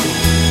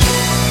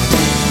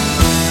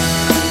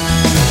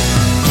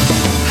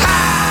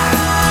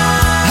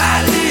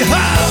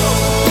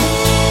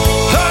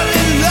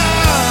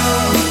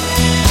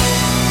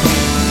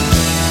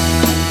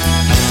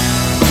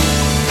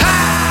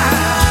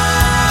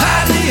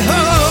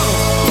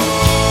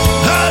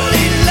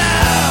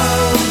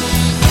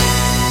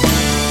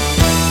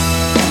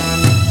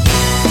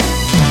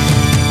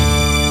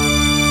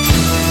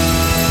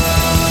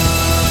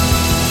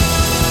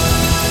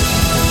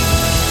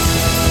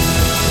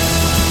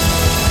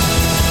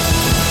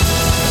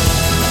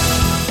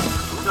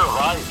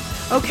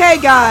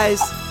 Okay, guys.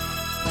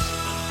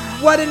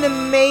 What an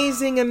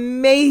amazing,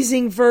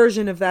 amazing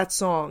version of that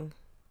song.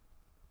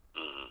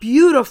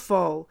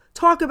 Beautiful.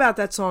 Talk about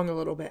that song a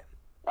little bit.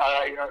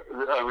 I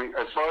mean,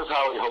 as far as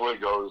Howie Holy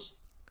goes,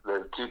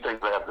 there are two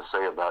things I have to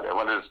say about it.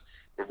 One is,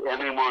 if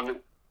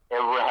anyone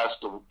ever has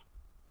to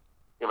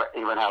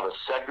even have a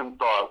second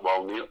thought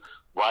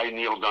why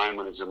Neil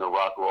Diamond is in the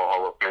Rock and Roll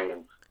Hall of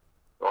Fame,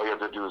 all you have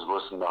to do is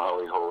listen to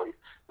Howie Holy.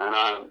 And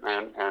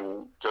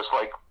just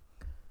like,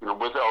 you know,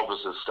 with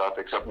Elvis's stuff,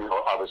 except, you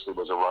know, obviously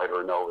was a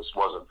writer and Elvis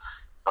wasn't,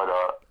 but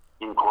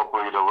he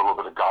incorporated a little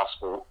bit of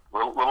gospel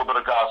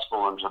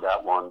into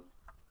that one.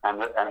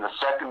 And the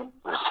second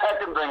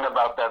thing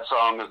about that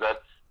song is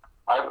that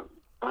I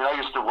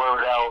used to wear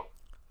it out.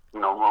 You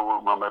know,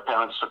 when my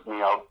parents took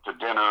me out to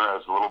dinner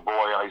as a little boy,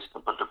 I used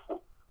to put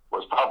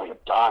was probably a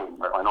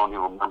dime. I don't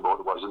even remember what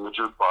it was in the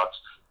jukebox,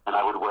 and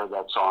I would wear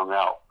that song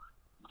out.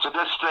 To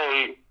this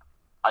day,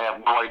 I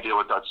have no idea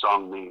what that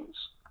song means.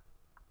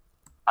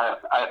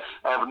 I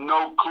have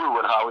no clue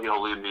what Howie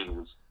Holy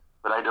means,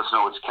 but I just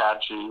know it's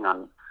catchy,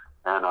 and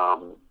it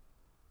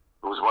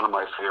was one of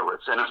my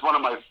favorites. And it's one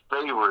of my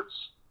favorites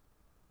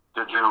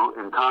to do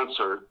in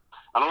concert.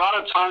 And a lot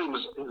of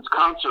times, his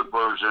concert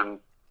version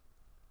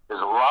is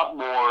a lot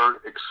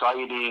more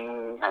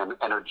exciting and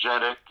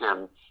energetic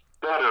and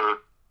better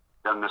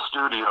than the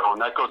studio.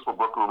 And that goes for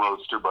Brooklyn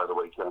Roads too, by the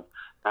way, Ken.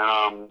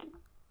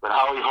 But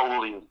Howie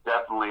Holy is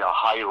definitely a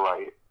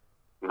highlight,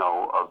 you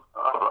know, of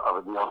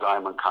a Neil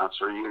Diamond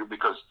concert,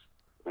 because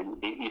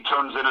he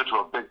turns it into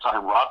a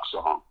big-time rock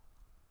song.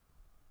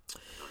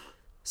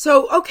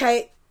 So,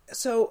 okay,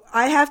 So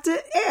I have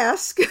to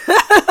ask.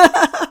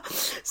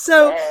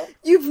 So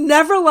you've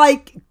never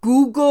like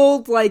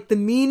Googled like the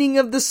meaning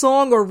of the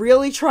song or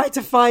really tried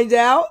to find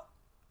out?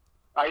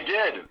 I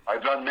did.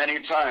 I've done many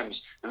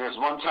times. And there's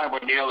one time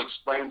when Neil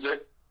explains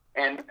it,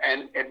 and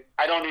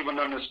I don't even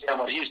understand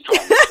what he's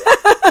trying to say.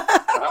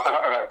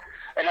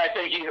 And I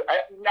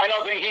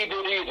don't think he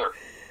did either.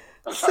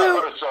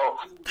 So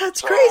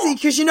that's crazy,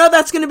 because you know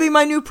that's going to be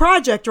my new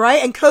project,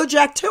 right? And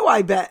Kojak too,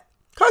 I bet.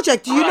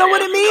 Kojak, do you know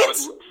what it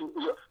means?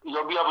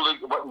 You'll be able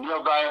to, what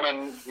Neil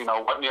Diamond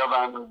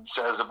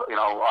says,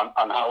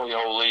 on Holy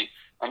Holy,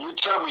 and you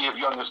tell me if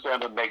you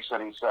understand it makes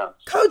any sense.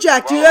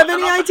 Kojak, do you have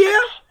any idea?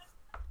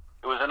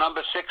 It was a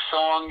number 6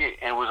 song, and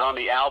it was on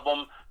the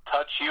album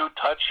Touch You,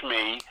 Touch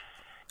Me,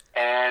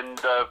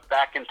 and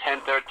back in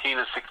 10/13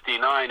 of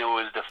 69, it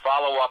was the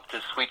follow-up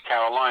to Sweet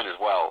Caroline as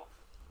well.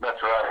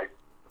 That's right.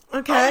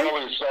 Okay.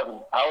 Holy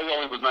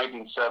Holy was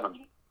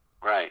 1970.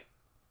 Right.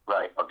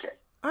 Right, okay.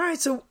 All right,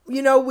 so,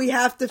 we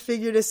have to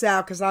figure this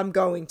out, because I'm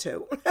going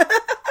to.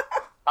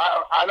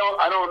 I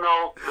don't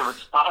know if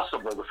it's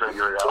possible to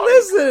figure it out.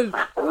 Listen,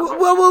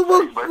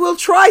 we'll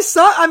try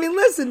some. I mean,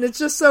 listen, it's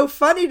just so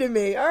funny to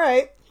me. All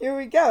right, here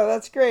we go.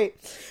 That's great.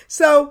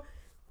 So,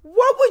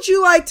 what would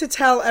you like to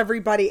tell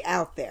everybody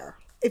out there?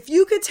 If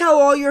you could tell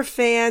all your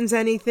fans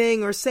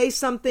anything or say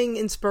something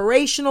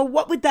inspirational,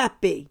 what would that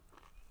be?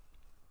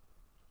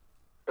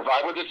 If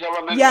I were to tell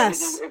them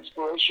anything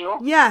inspirational?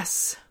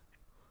 Yes.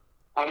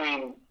 I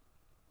mean,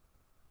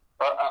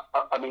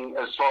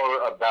 as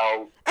far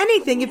about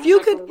anything, if you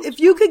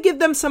could give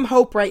them some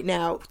hope right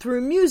now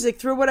through music,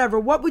 through whatever,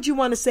 what would you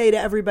want to say to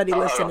everybody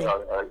listening?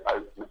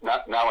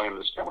 Now I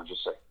understand what you're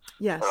saying.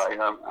 Yes.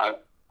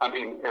 I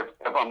mean,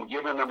 if I'm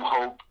giving them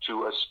hope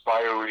to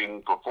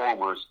aspiring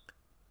performers,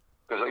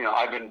 because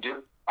I've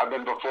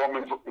been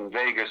performing in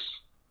Vegas.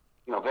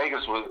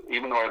 Vegas was,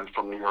 even though I'm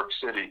from New York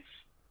City,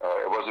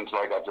 it wasn't until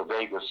I got to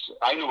Vegas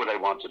I knew what I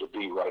wanted to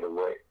be right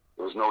away.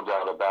 There was no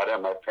doubt about it.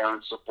 My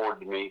parents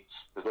supported me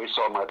because they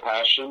saw my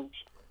passion,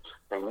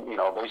 and they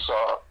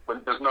saw.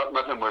 But there's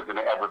nothing we're going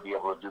to ever be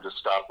able to do to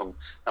stop him.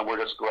 And we're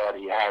just glad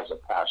he has a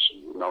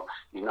passion.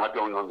 He's not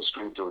going on the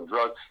street doing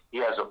drugs. He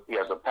has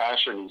a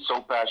passion. He's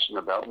so passionate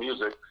about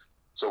music,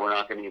 so we're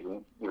not going to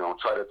even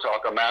try to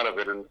talk him out of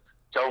it and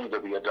tell him to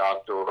be a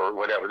doctor or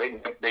whatever.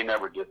 They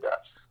never did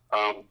that.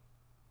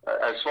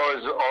 As far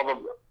as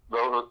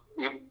all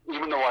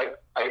even though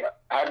I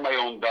had my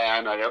own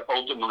band, I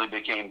ultimately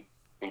became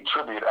a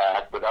tribute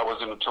act, but that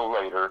wasn't until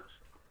later.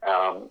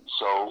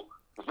 So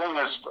the thing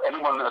is,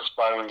 anyone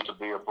aspiring to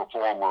be a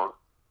performer,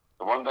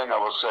 the one thing I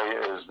will say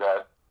is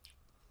that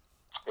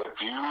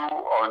if you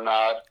are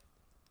not,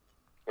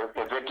 if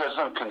it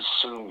doesn't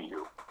consume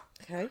you,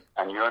 okay,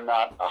 and you're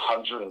not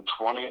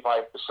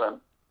 125%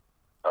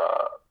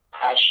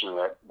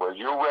 passionate, where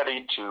you're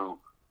ready to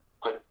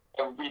put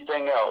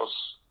everything else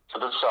to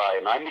the side,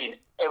 and I mean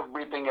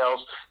everything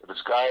else. If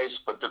it's guys,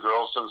 put the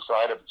girls to the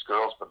side. If it's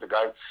girls, put the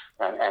guys,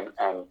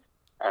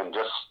 and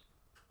just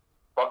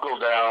buckle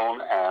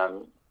down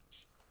and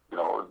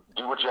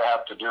do what you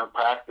have to do,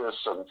 practice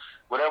and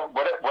whatever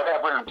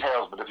it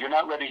entails. But if you're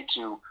not ready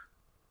to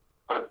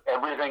put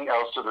everything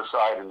else to the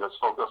side and just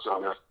focus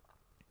on this,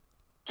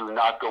 do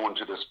not go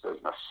into this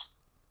business.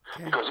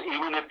 Okay. Because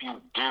even if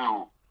you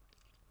do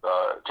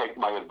take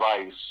my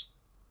advice,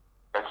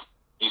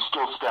 you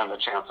still stand a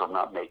chance of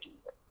not making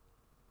it.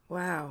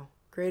 Wow,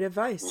 great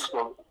advice.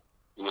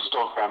 You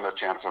still stand a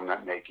chance of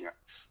not making it.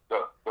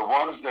 The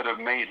ones that have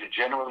made it,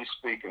 generally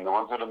speaking, the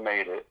ones that have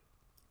made it,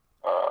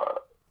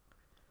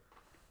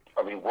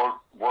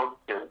 work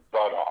their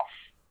butt off.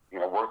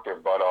 Work their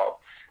butt off,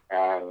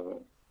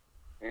 and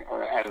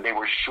they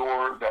were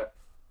sure that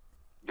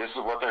this is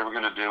what they were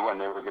going to do,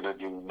 and they were going to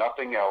do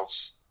nothing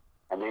else,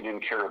 and they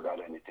didn't care about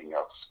anything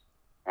else.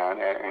 And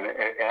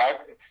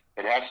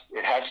it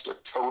has to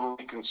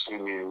totally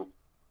consume you,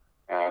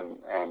 and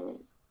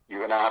you're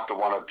going to have to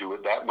want to do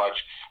it that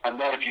much. And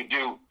then if you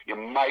do, you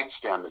might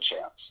stand a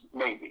chance.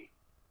 Maybe.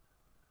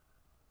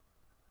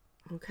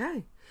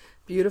 Okay.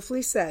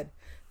 Beautifully said.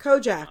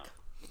 Kojak,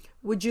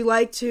 would you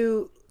like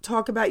to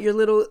talk about your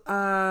little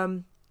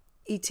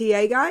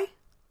ETA guy?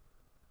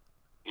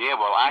 Yeah,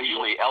 well,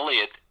 actually,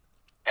 Elliot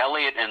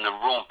in the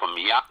room from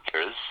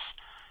Yonkers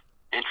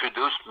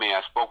introduced me.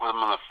 I spoke with him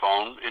on the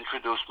phone,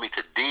 introduced me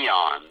to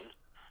Dion.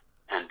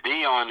 And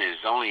Dion is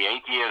only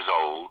 8 years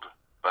old,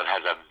 but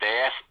has a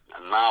vast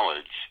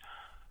knowledge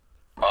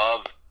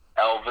of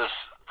Elvis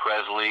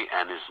Presley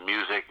and his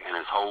music and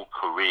his whole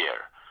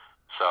career.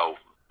 So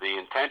the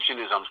intention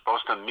is I'm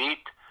supposed to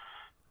meet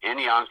in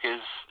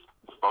Yonkers,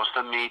 supposed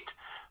to meet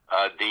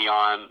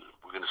Dion.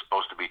 We're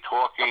supposed to be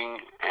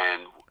talking,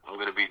 and I'm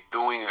going to be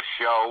doing a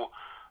show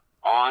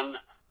on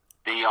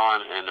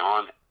Dion and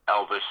on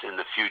Elvis in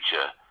the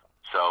future.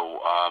 So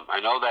I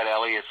know that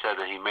Elliot said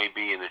that he may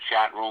be in the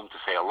chat room to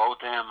say hello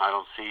to him. I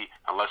don't see,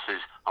 unless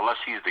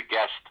he's the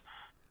guest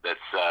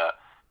that's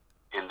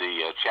in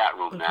the chat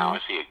room now. I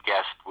see a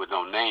guest with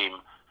no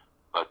name.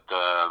 But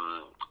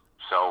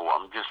so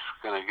I'm just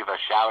going to give a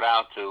shout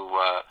out to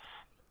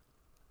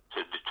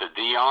to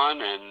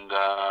Dion,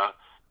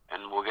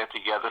 and we'll get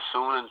together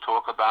soon and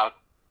talk about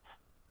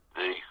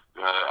the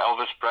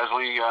Elvis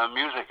Presley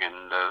music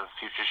and the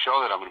future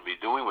show that I'm going to be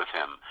doing with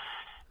him.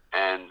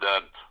 And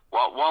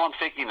while I'm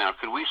thinking now,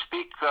 could we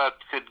speak?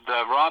 Could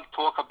Rob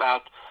talk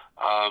about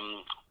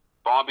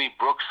Bobby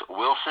Brooks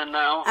Wilson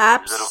now?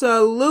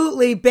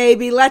 Absolutely,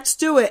 baby. Let's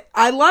do it.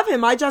 I love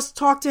him. I just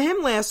talked to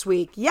him last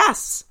week.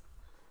 Yes.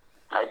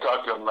 I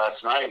talked to him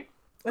last night.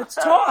 Let's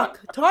talk.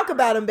 Talk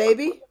about him,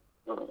 baby.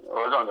 I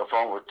was on the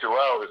phone for 2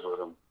 hours with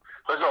him.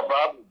 First of all,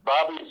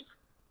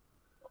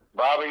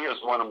 Bobby is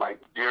one of my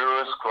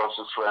dearest,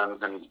 closest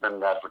friends, and he's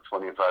been that for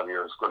 25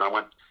 years. When I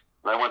went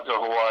to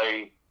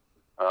Hawaii,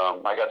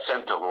 I got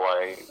sent to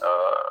Hawaii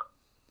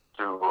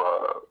to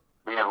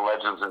be in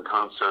Legends in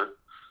Concert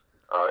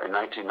in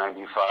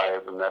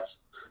 1995,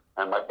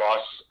 and my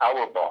boss,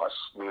 our boss,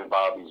 me and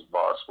Bobby's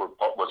boss,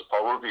 was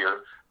Paul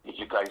Revere. If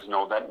you guys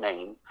know that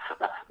name,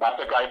 not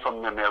the guy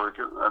from the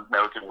American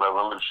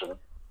Revolution,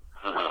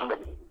 the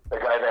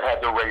guy that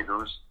had the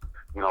Raiders,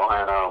 you know,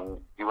 and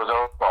he was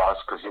our boss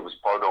because he was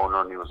part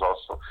owner, and he was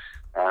also,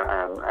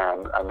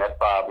 and I met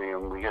Bobby,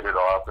 and we hit it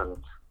off,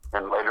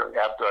 and later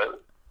after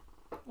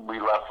we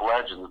left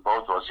Legends,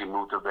 both of us, he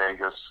moved to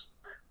Vegas,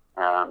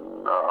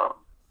 and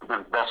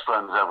been best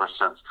friends ever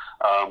since.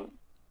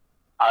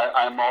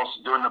 I'm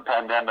also, during the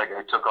pandemic,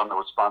 I took on the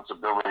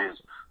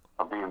responsibilities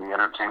of being the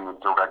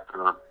entertainment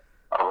director of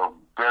a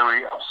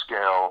very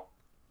upscale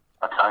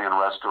Italian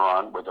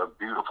restaurant with a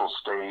beautiful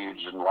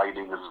stage and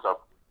lighting and stuff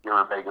here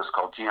in Vegas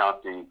called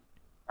Chianti.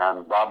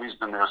 And Bobby's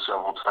been there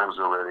several times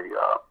already.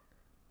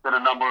 Been a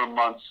number of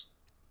months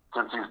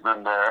since he's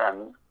been there.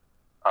 And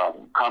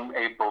come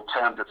April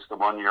 10th, it's the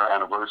 1-year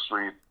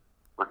anniversary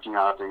for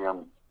Chianti.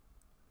 And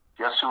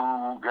guess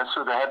who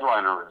the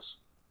headliner is?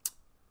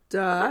 A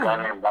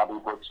guy named Bobby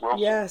Brooks Wilson.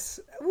 Yes.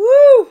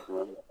 Woo!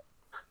 Yeah.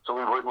 So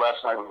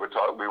last night we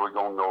were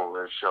going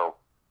over his show,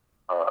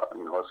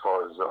 you know, as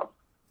far as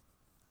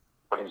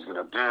what he's going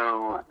to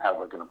do, how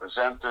we're going to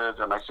present it.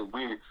 And I said,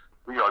 we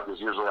are, because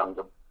usually I'm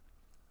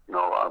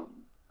I'm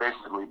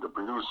basically the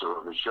producer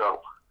of the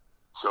show.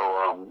 So,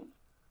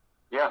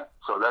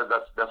 so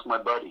that's my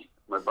buddy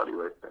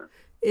right there.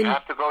 You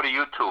have to go to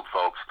YouTube,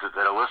 folks,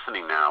 that are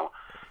listening now.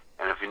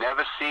 And if you've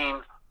never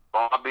seen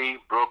Bobby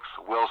Brooks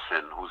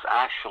Wilson, who's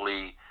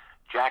actually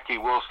Jackie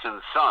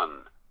Wilson's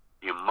son,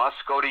 you must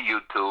go to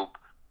YouTube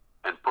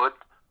and put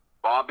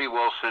Bobby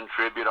Wilson,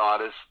 tribute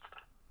artist,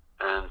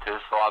 and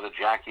his father,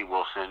 Jackie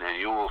Wilson, and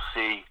you will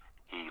see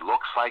he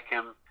looks like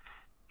him,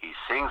 he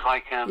sings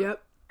like him,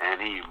 yep,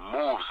 and he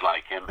moves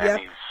like him, yep, and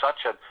he's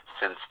such a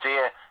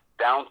sincere,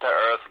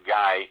 down-to-earth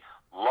guy,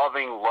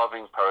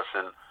 loving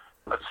person.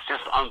 It's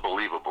just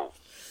unbelievable.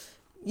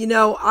 You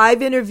know,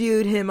 I've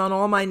interviewed him on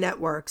all my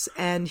networks,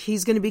 and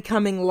he's going to be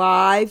coming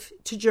live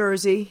to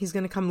Jersey. He's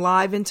going to come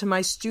live into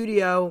my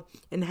studio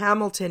in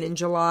Hamilton in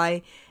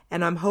July,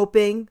 and I'm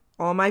hoping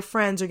all my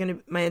friends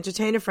my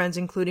entertainer friends,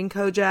 including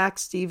Kojak,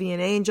 Stevie,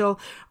 and Angel,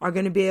 are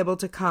going to be able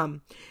to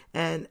come.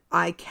 And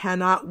I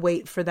cannot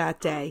wait for that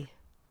day.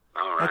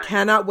 All right. I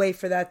cannot wait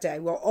for that day.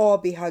 We'll all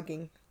be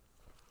hugging.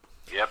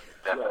 Yep,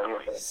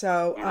 definitely.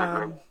 So,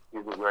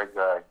 he's a great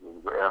guy.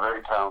 He's a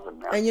very talented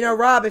man. And you know,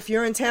 Rob, if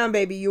you're in town,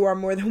 baby, you are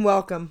more than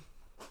welcome.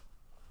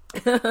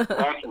 Thank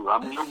you.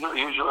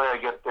 Usually I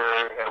get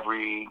there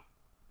every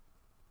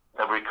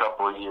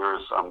couple of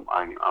years.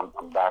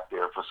 I'm back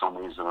there for some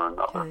reason or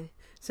another. Okay.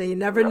 So you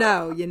never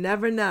know. You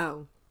never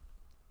know.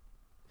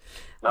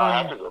 No, I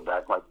have to go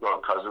back. My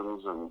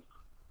cousins and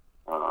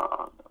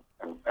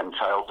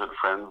childhood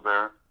friends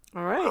there.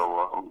 All right.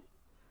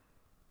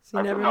 So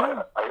you never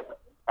know.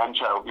 And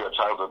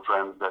childhood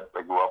friends that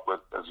I grew up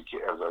with as a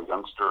kid, as a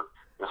youngster,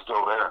 is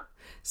still there.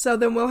 So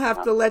then we'll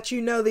have to let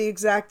you know the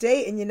exact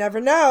date, and you never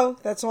know.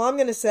 That's all I'm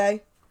going to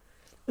say.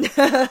 You're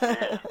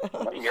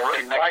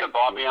right next to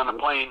Bobby on the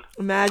plane.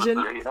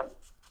 Imagine.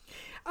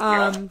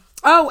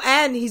 Oh,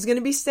 and he's going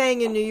to be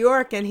staying in New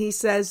York, and he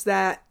says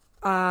that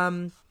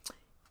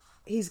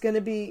he's going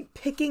to be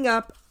picking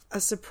up a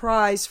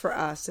surprise for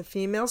us, a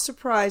female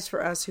surprise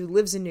for us who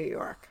lives in New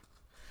York.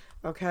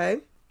 Okay?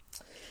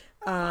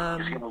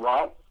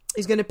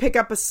 He's going to pick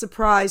up a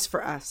surprise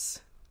for us.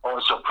 Oh,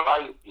 a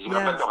surprise? He's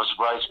going to pick up a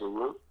surprise for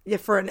you? Yeah,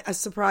 for a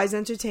surprise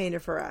entertainer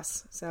for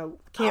us. So,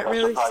 can't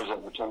really... surprise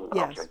entertainer,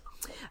 yes.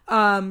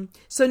 Okay.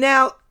 So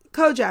now,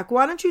 Kojak,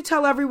 why don't you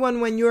tell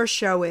everyone when your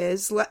show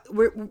is?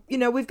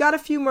 We've got a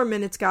few more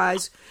minutes,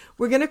 guys.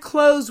 We're going to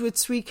close with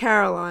Sweet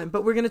Caroline,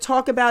 but we're going to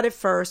talk about it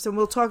first, and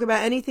we'll talk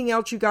about anything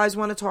else you guys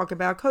want to talk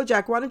about.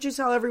 Kojak, why don't you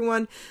tell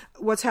everyone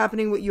what's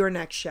happening with your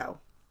next show?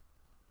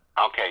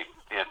 Okay.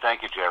 Yeah,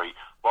 thank you, Jerry.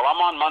 Well, I'm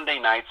on Monday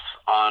nights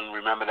on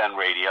Remember Then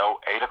Radio,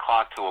 8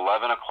 o'clock to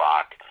 11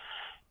 o'clock,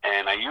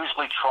 and I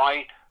usually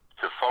try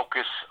to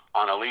focus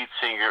on a lead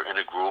singer in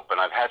a group, and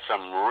I've had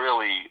some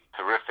really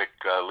terrific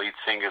lead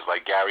singers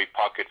like Gary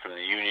Puckett from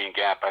the Union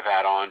Gap I've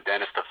had on,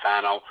 Dennis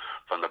Stefano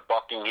from the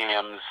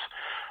Buckinghams,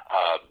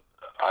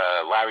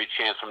 Larry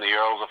Chance from the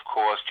Earls, of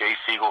course, Jay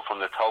Siegel from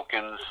the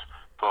Tokens,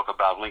 talk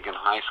about Lincoln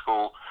High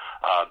School,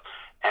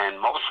 and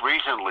most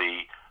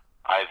recently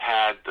I've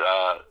had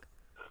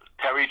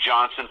Terry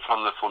Johnson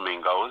from the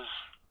Flamingos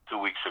 2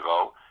 weeks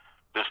ago.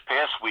 This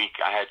past week,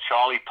 I had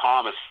Charlie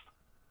Thomas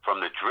from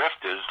the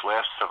Drifters,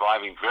 last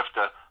surviving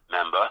Drifter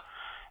member.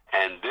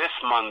 And this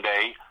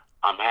Monday,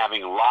 I'm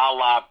having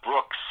Lala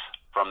Brooks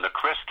from the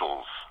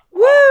Crystals.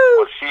 Woo!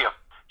 Well,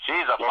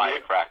 she's a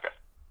firecracker.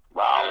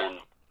 Wow. And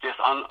just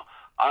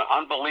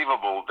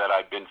unbelievable that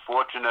I've been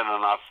fortunate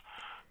enough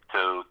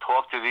to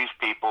talk to these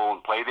people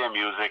and play their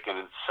music. And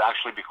it's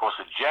actually because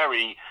of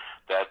Geri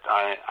that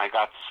I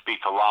got to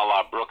speak to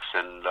Lala Brooks.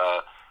 And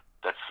I'm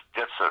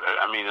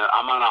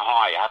on a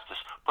high. I have to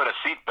put a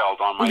seatbelt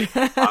on my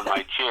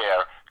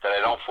chair that I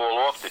don't fall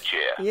off the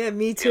chair. Yeah,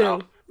 me too. You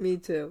know? Me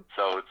too.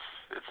 So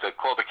it's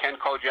called the Ken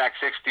Kojak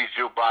 60s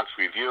Jukebox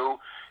Review.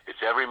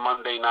 It's every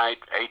Monday night,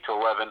 8 to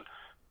 11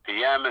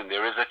 p.m., and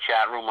there is a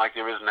chat room like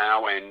there is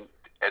now. And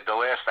at the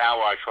last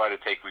hour, I try to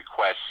take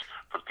requests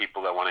from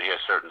people that want to hear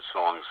certain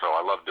songs. So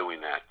I love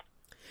doing that.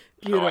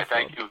 Beautiful. So I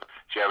thank you,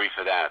 Geri,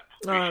 for that.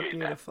 Appreciate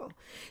beautiful. that.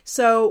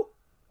 So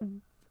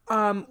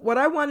what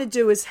I want to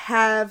do is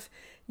have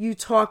you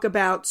talk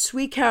about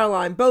Sweet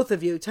Caroline, both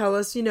of you. Tell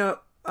us,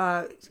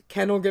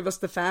 Ken will give us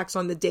the facts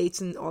on the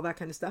dates and all that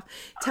kind of stuff.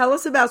 Tell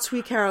us about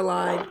Sweet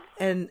Caroline,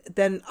 and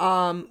then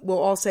we'll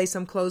all say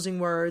some closing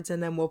words,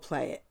 and then we'll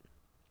play it.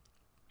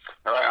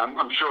 All right,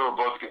 I'm sure we're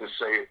both going to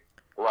say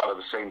a lot of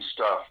the same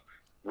stuff.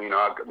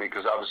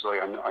 Because obviously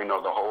I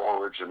know the whole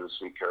origin of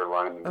Sweet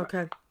Caroline.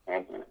 Okay.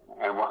 And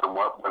what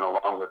went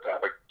along with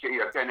that. But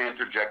you can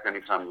interject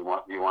anytime you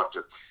want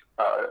to.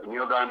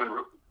 Neil Diamond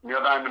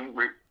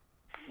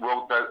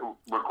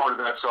recorded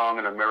that song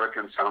in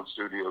American Sound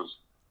Studios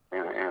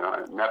in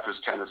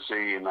Memphis,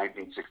 Tennessee in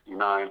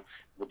 1969.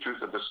 The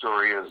truth of the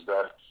story is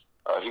that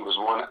he was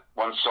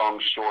one song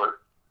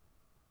short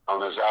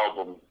on his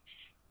album.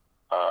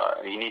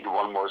 He needed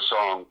one more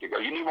song to go.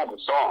 You need one more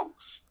song,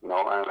 and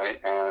all right,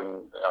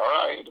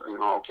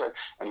 okay.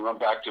 And he went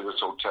back to this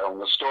hotel.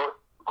 And the story,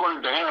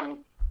 according to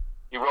him,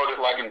 he wrote it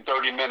like in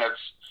 30 minutes.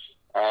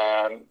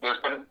 And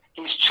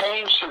he's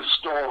changed his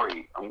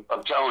story. I'm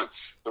telling you,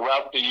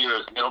 throughout the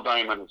years, Neil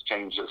Diamond has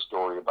changed his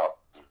story about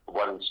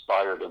what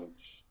inspired him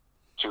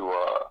to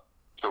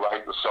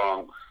write the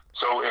song.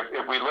 So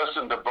if we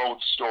listen to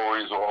both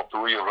stories, all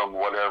three of them,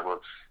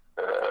 whatever,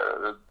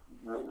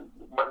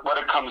 what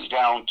it comes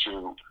down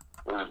to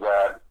is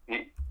that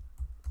he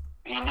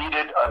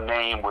needed a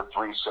name with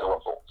 3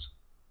 syllables.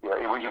 Yeah,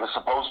 he was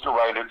supposed to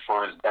write it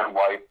for his then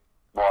wife,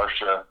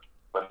 Marcia,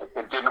 but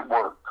it didn't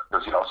work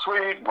because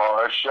Sweet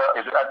Marcia,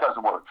 that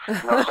doesn't work. And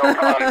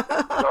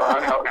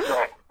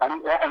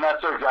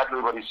that's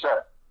exactly what he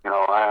said.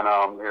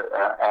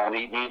 And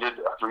he needed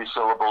a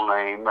 3-syllable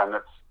name,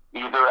 and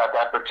either at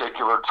that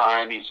particular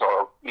time he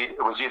saw it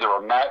was either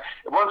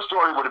one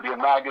story would be a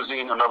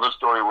magazine, another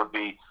story would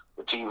be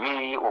the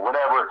TV or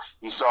whatever.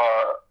 He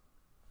saw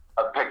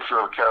a picture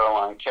of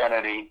Caroline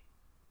Kennedy,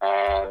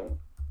 and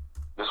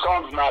the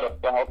song's not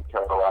about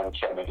Caroline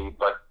Kennedy,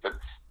 but the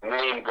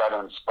name got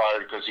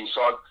inspired because he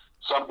saw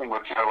something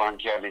with Caroline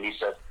Kennedy. He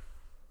said,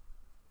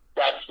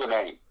 "That's the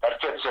name. That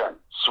fits in.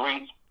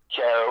 Sweet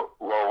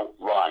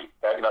Caroline.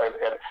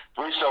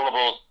 3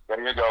 syllables.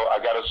 There you go. I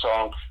got a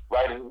song.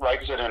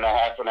 Writes it in a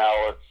half an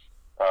hour.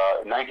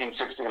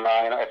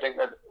 1969. I think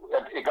that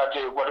it got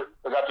to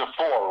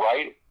 4,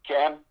 right,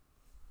 Ken?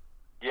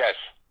 Yes.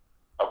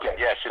 Okay.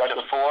 Yes, it's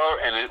a 4,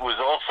 and it was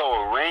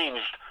also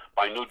arranged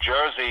by New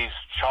Jersey's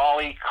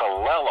Charlie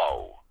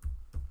Colello.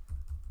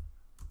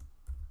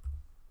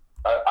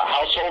 A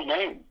household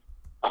name.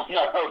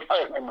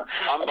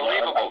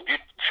 Unbelievable.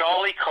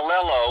 Charlie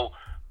Colello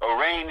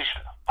arranged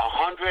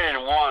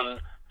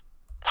 101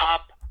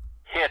 top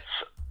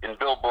hits in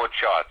Billboard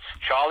charts.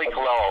 Charlie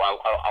Colello,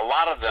 a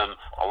lot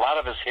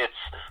of his hits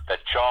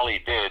that Charlie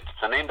did,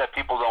 it's a name that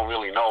people don't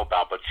really know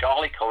about, but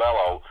Charlie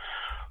Colello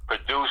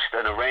produced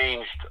and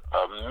arranged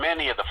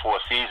many of the Four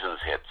Seasons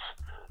hits.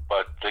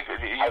 But you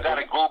got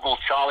to Google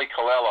Charlie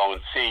Colello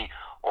and see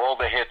all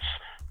the hits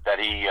that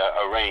he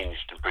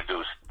arranged and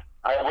produced.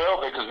 I will,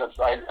 because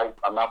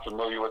I'm not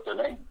familiar with the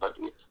name, but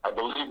I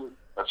believe it.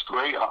 That's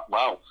great.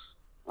 Wow.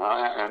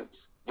 And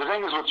the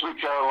thing is with Sweet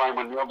Caroline,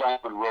 when Neil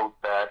Diamond wrote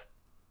that,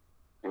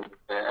 and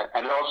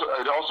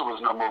it also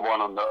was number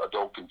 1 on the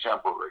adult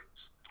contemporary.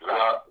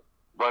 But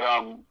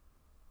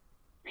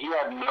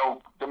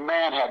the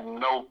man had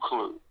no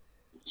clue,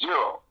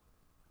 zero,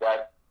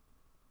 that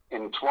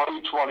in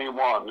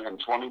 2021 and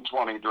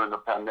 2020 during the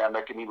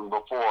pandemic and even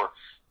before,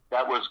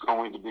 that was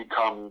going to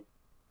become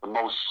the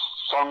most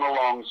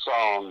sung-along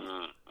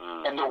song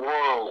in the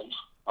world,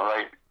 all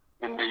right,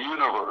 in the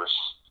universe.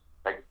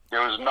 Like,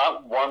 there is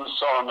not one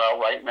song out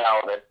right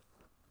now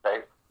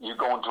that you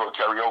go into a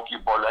karaoke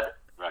bar that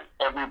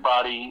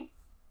everybody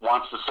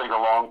wants to sing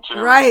along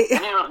to. Right.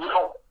 And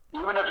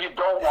even if you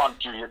don't want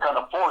to, you're kind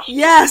of forced to.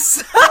 Yes.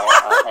 So good.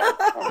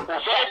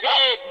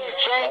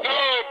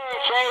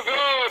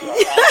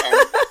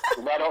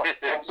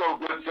 That's so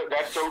good.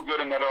 That's so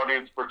good in that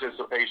audience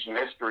participation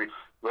history.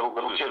 Little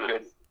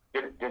tidbit.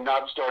 Did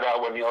not start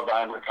out with Neil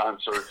Diamond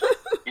concerts.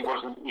 He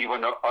wasn't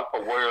even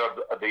aware of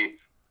the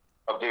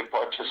the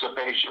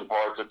participation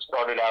part that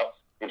started out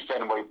in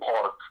Fenway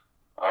Park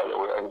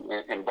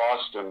in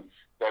Boston.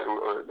 That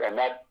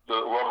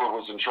whoever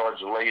was in charge,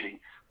 the lady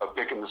of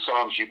picking the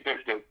songs, she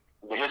picked it.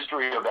 The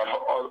history of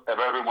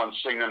everyone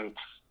singing,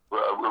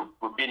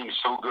 repeating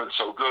 "so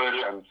good,"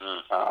 and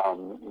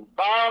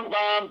 "bam,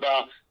 bam,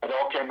 bam." It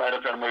all came out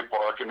of Fenway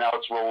Park, and now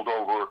it's rolled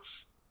over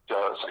to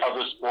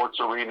other sports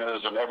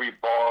arenas and every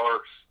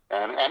bar.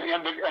 And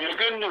the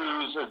good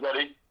news is that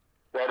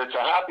it's a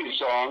happy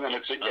song, and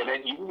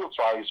it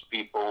unifies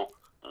people.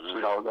 You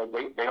know,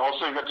 they all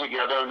sing it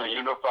together, and they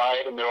unify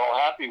it, and they're all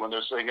happy when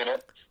they're singing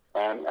it.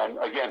 And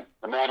again,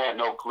 the man had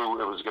no clue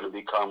it was going to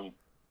become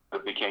what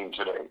it became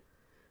today.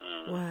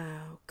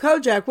 Wow.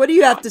 Kojak, what do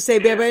you have to say,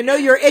 baby? I know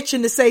you're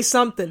itching to say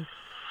something.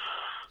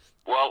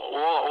 Well,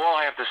 all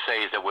I have to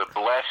say is that we're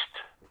blessed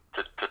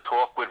to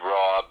talk with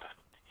Rob.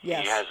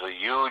 Yes. He has a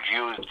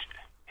huge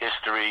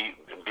history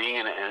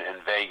being in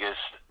Vegas,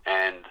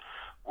 and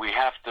we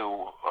have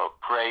to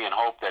pray and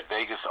hope that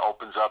Vegas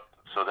opens up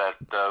so that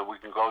we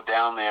can go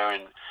down there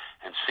and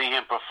see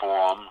him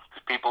perform.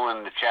 People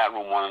in the chat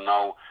room want to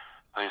know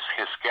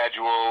his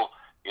schedule,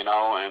 you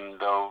know,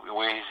 and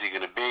where is he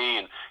going to be,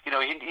 and you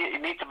know, he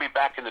needs to be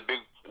back in the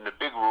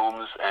big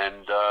rooms,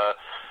 and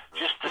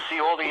just to see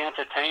all the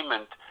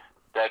entertainment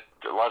that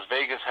Las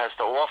Vegas has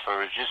to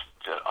offer is just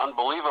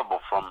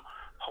unbelievable. From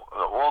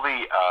all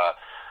the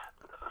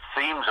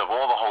themes of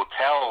all the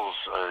hotels,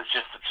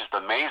 just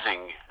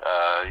amazing.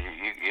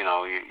 You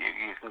know,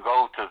 you can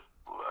go to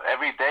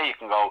every day. You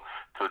can go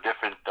to a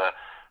different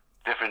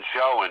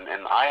show,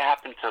 and I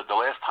happened to, the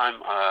last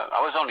time I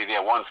was only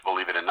there once,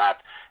 believe it or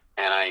not,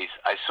 and I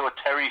saw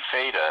Terry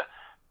Fader,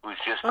 who's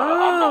just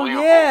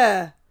unbelievable.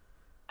 Yeah.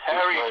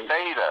 Terry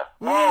Fader.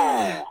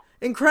 Yeah. Whoa.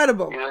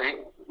 Incredible. You know,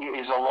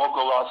 he's a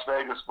local Las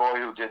Vegas boy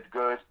who did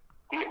good.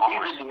 He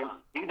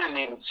didn't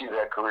even see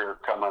that career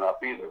coming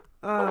up either.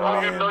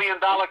 $100 million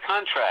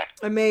contract.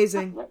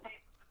 Amazing.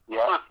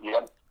 Yep.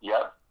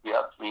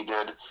 He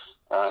did,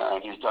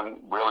 and he's done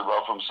really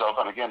well for himself.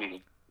 And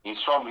again,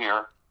 he's from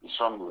here. He's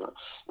from here.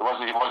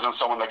 He wasn't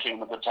someone that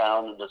came into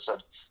town and just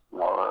said, you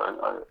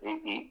know,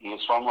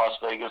 he's from Las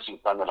Vegas. He's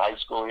done at high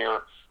school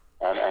here,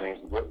 and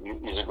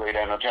he's a great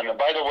entertainer.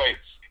 By the way,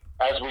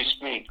 as we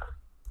speak,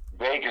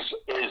 Vegas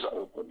is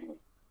opening.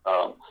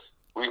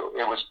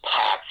 It was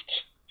packed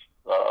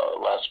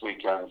last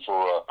weekend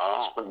for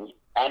spring,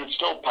 and it's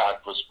still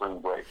packed for spring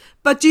break.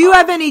 But do you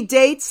have any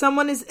dates?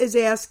 Someone is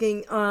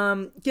asking.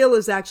 Gil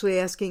is actually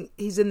asking.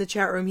 He's in the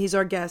chat room. He's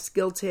our guest,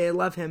 Gil T. I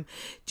love him.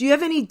 Do you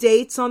have any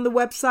dates on the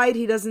website?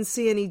 He doesn't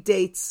see any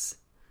dates.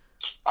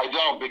 I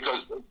don't,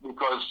 because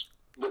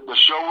the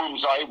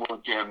showrooms I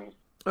work in,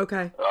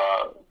 okay,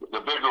 the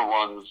bigger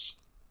ones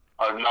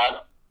are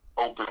not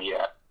open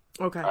yet.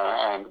 Okay,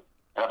 and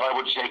if I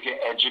would take an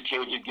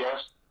educated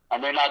guess,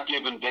 and they're not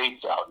giving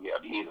dates out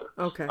yet either.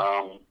 Okay.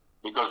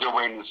 Because they're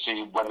waiting to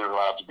see when they're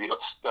allowed to be.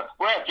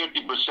 We're at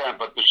 50%,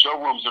 but the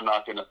showrooms are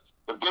not going to.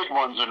 The big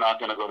ones are not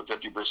going to go to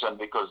 50%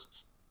 because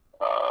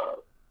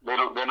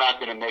they're not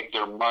going to make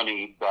their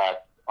money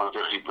back on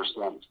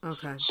 50%.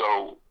 Okay.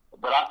 So,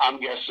 but I'm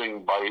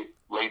guessing by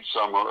late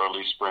summer,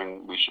 early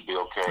spring, we should be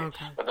okay.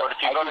 But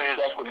if you go to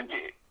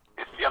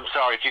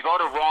if you go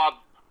to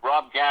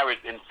Rob Garrett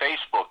in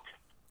Facebook,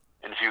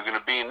 and if you're going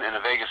to be in the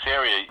Vegas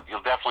area,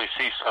 you'll definitely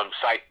see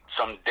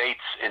some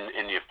dates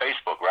in your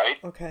Facebook, right?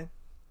 Okay.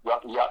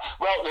 Yeah.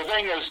 Well, the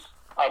thing is,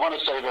 I want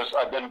to say this: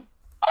 I've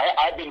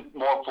been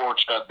more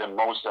fortunate than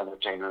most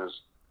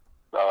entertainers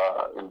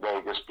in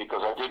Vegas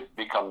because I did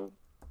become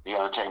the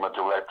entertainment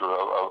director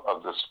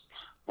of this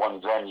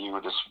one venue,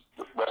 this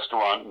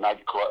restaurant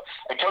nightclub.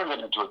 I turned it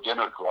into a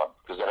dinner club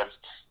because it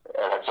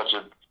had such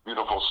a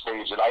beautiful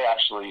stage that I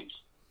actually,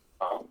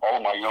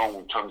 all my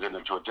own, turned it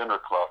into a dinner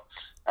club.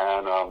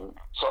 And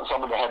so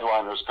some of the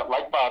headliners,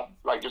 like Bob,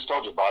 like I just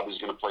told you, Bob is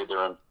going to play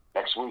there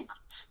next week,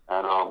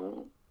 and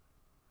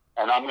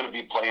I'm going to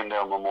be playing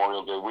there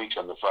Memorial Day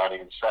weekend, the Friday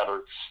and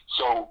Saturday.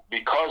 So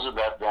because of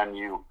that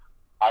venue,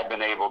 I've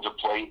been able to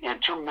play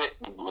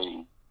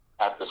intermittently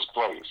at this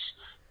place,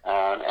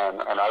 and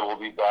I will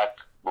be back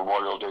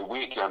Memorial Day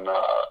weekend.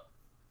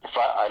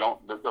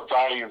 The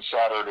Friday and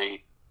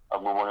Saturday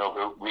of Memorial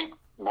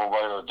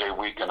Day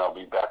weekend, I'll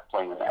be back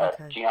playing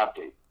at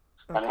Chianti.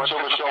 And what's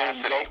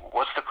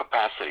the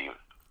capacity?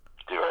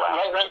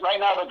 Right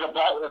now,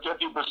 the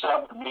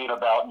 50% would be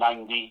about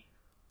 90.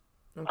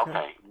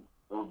 Okay.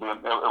 It would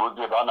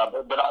be about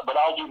that, but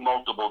I'll do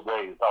multiple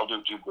days. I'll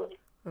do 2 days.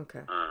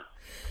 Okay.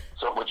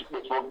 So which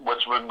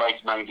would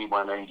make 90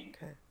 180.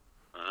 Okay.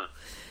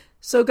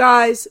 So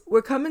guys,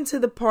 we're coming to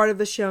the part of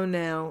the show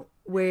now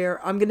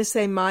where I'm going to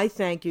say my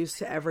thank yous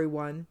to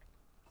everyone.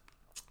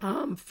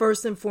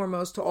 First and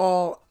foremost to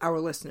all our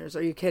listeners.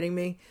 Are you kidding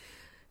me?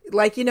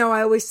 Like, you know,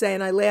 I always say,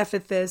 and I laugh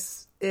at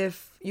this,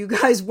 if you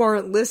guys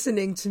weren't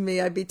listening to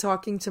me, I'd be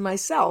talking to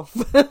myself.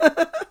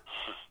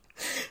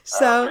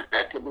 So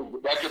that could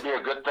be a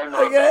good thing.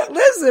 Okay,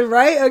 listen,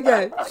 right?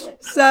 Okay.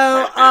 So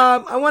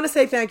I want to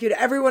say thank you to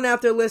everyone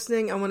out there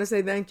listening. I want to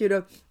say thank you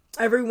to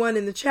everyone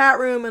in the chat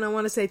room, and I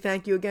want to say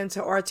thank you again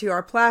to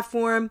RTR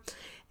Platform.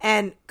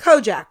 And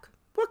Kojak,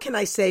 what can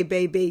I say,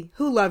 baby?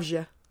 Who loves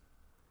you?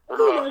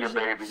 Who loves you,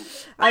 baby?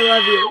 I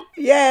love you.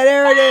 Yeah,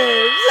 there it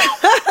is.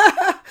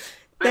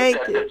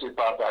 Thank you. That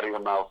pop out of your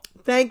mouth.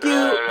 Thank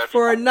you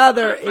for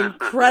another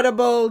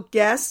incredible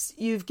guest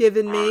you've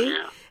given me,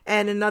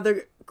 and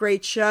another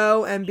great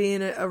show, and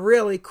being a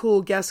really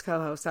cool guest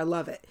co-host. I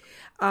love it.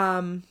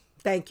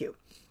 Thank you.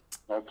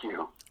 Thank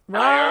you.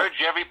 I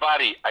urge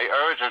everybody,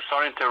 I'm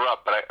sorry to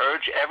interrupt, but I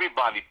urge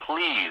everybody,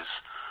 please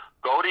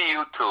go to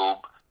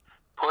YouTube,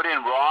 put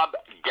in Rob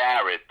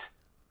Garrett,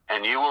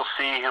 and you will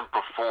see him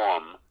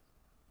perform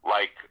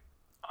like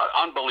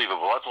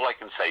unbelievable. That's all I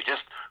can say.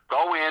 Just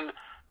go in,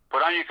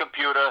 put on your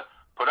computer,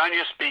 put on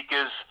your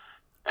speakers,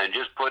 and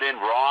just put in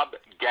Rob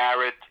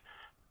Garrett,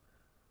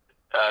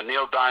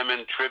 Neil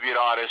Diamond, tribute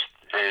artist,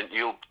 and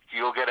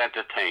you'll get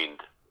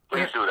entertained.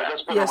 Please do that.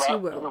 Yes, you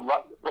will.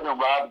 Put in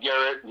Rob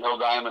Garrett, Neil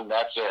Diamond,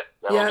 that's it.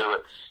 That'll do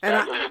it.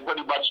 And you'll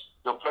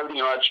pretty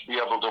much be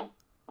able to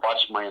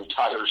watch my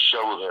entire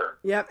show there.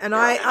 Yep, and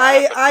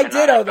I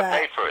ditto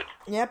that. Pay for it.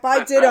 Yep,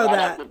 I ditto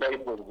that.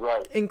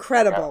 Right.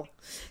 Incredible.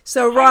 Yeah.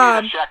 So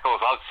Rob,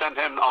 shekels. I'll send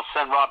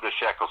Rob the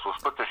shekels. We'll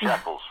split the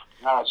shekels.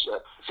 No,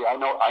 see, I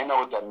know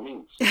what that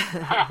means.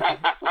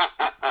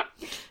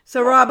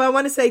 So Rob, I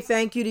want to say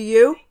thank you to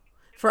you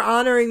for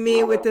honoring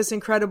me with this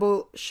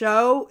incredible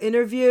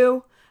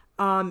interview.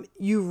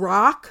 You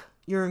rock.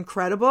 You're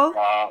incredible.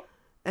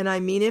 And I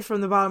mean it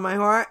from the bottom of my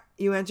heart.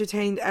 You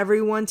entertained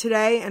everyone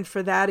today, and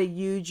for that, a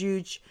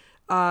huge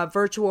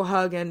virtual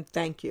hug and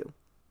thank you.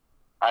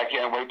 I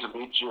can't wait to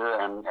meet you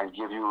and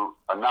give you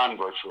a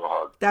non-virtual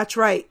hug. That's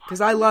right,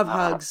 because I love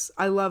hugs.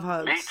 I love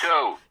hugs. Me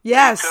too.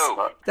 Yes, Me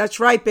too. That's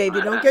right,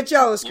 baby. Don't get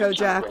jealous,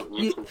 Kojak.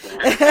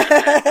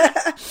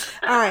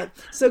 All right.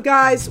 So,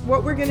 guys,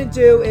 what we're going to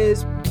do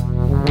is...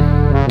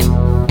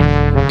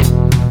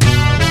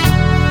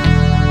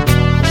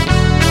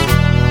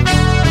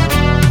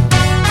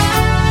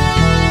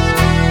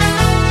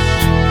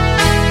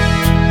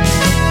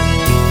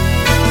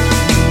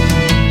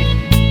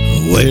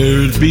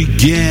 Where it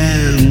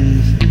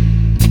began,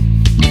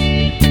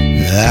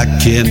 I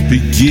can't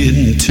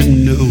begin to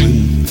know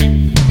him,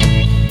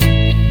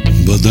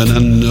 but then I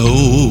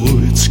know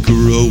it's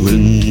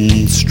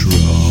growing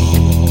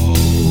strong.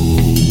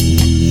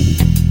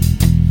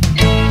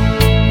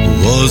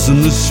 Was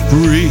in the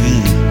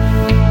spring,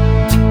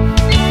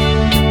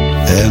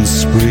 and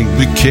spring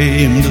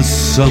became the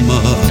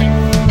summer.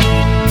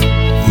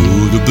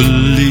 Who'd have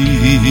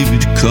believed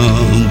it'd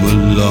come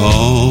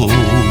along?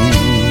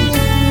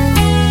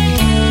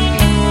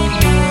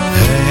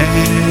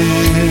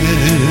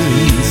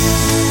 Hands,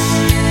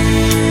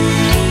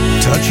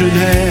 touching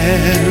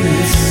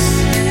hands,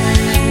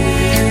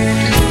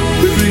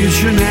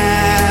 reaching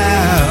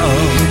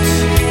out,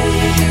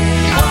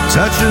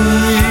 touching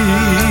me,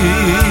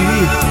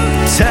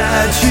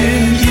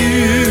 touching you.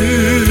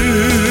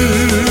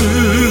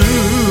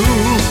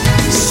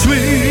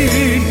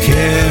 Sweet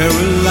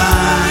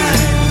Caroline,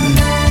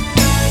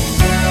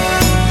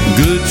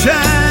 good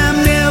time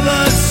never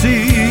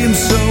seems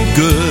so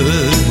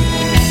good.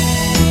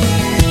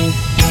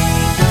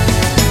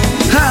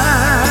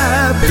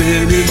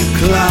 Been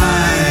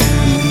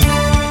inclined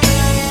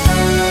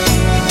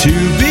to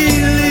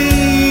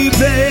believe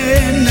they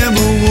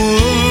never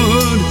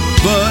would,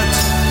 but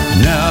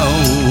now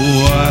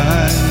I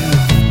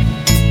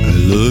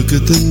look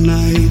at the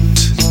night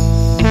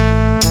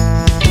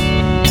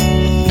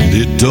and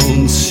it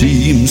don't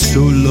seem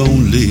so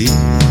lonely.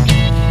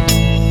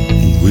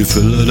 We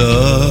fill it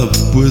up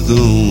with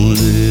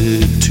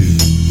only two.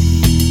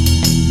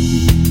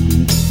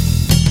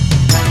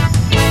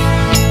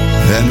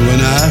 And when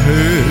I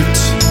hurt,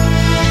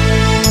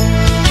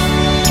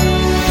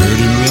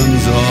 hurting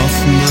runs off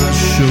my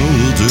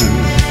shoulder.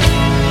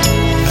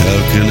 How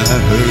can I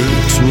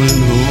hurt when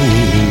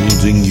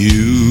holding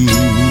you?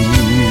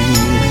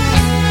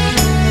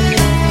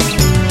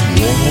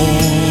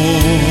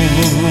 Warm,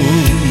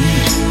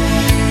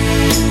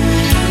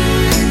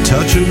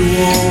 touching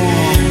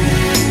warm,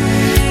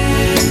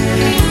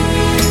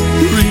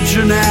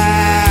 reaching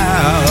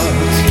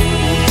out,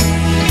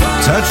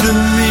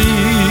 touching me,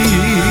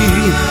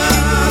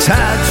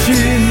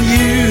 touching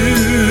you.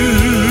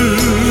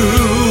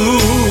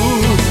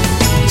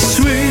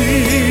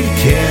 Sweet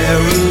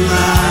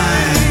Caroline,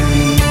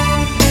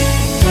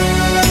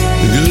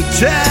 good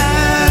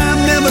time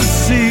never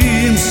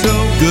seems so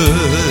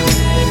good.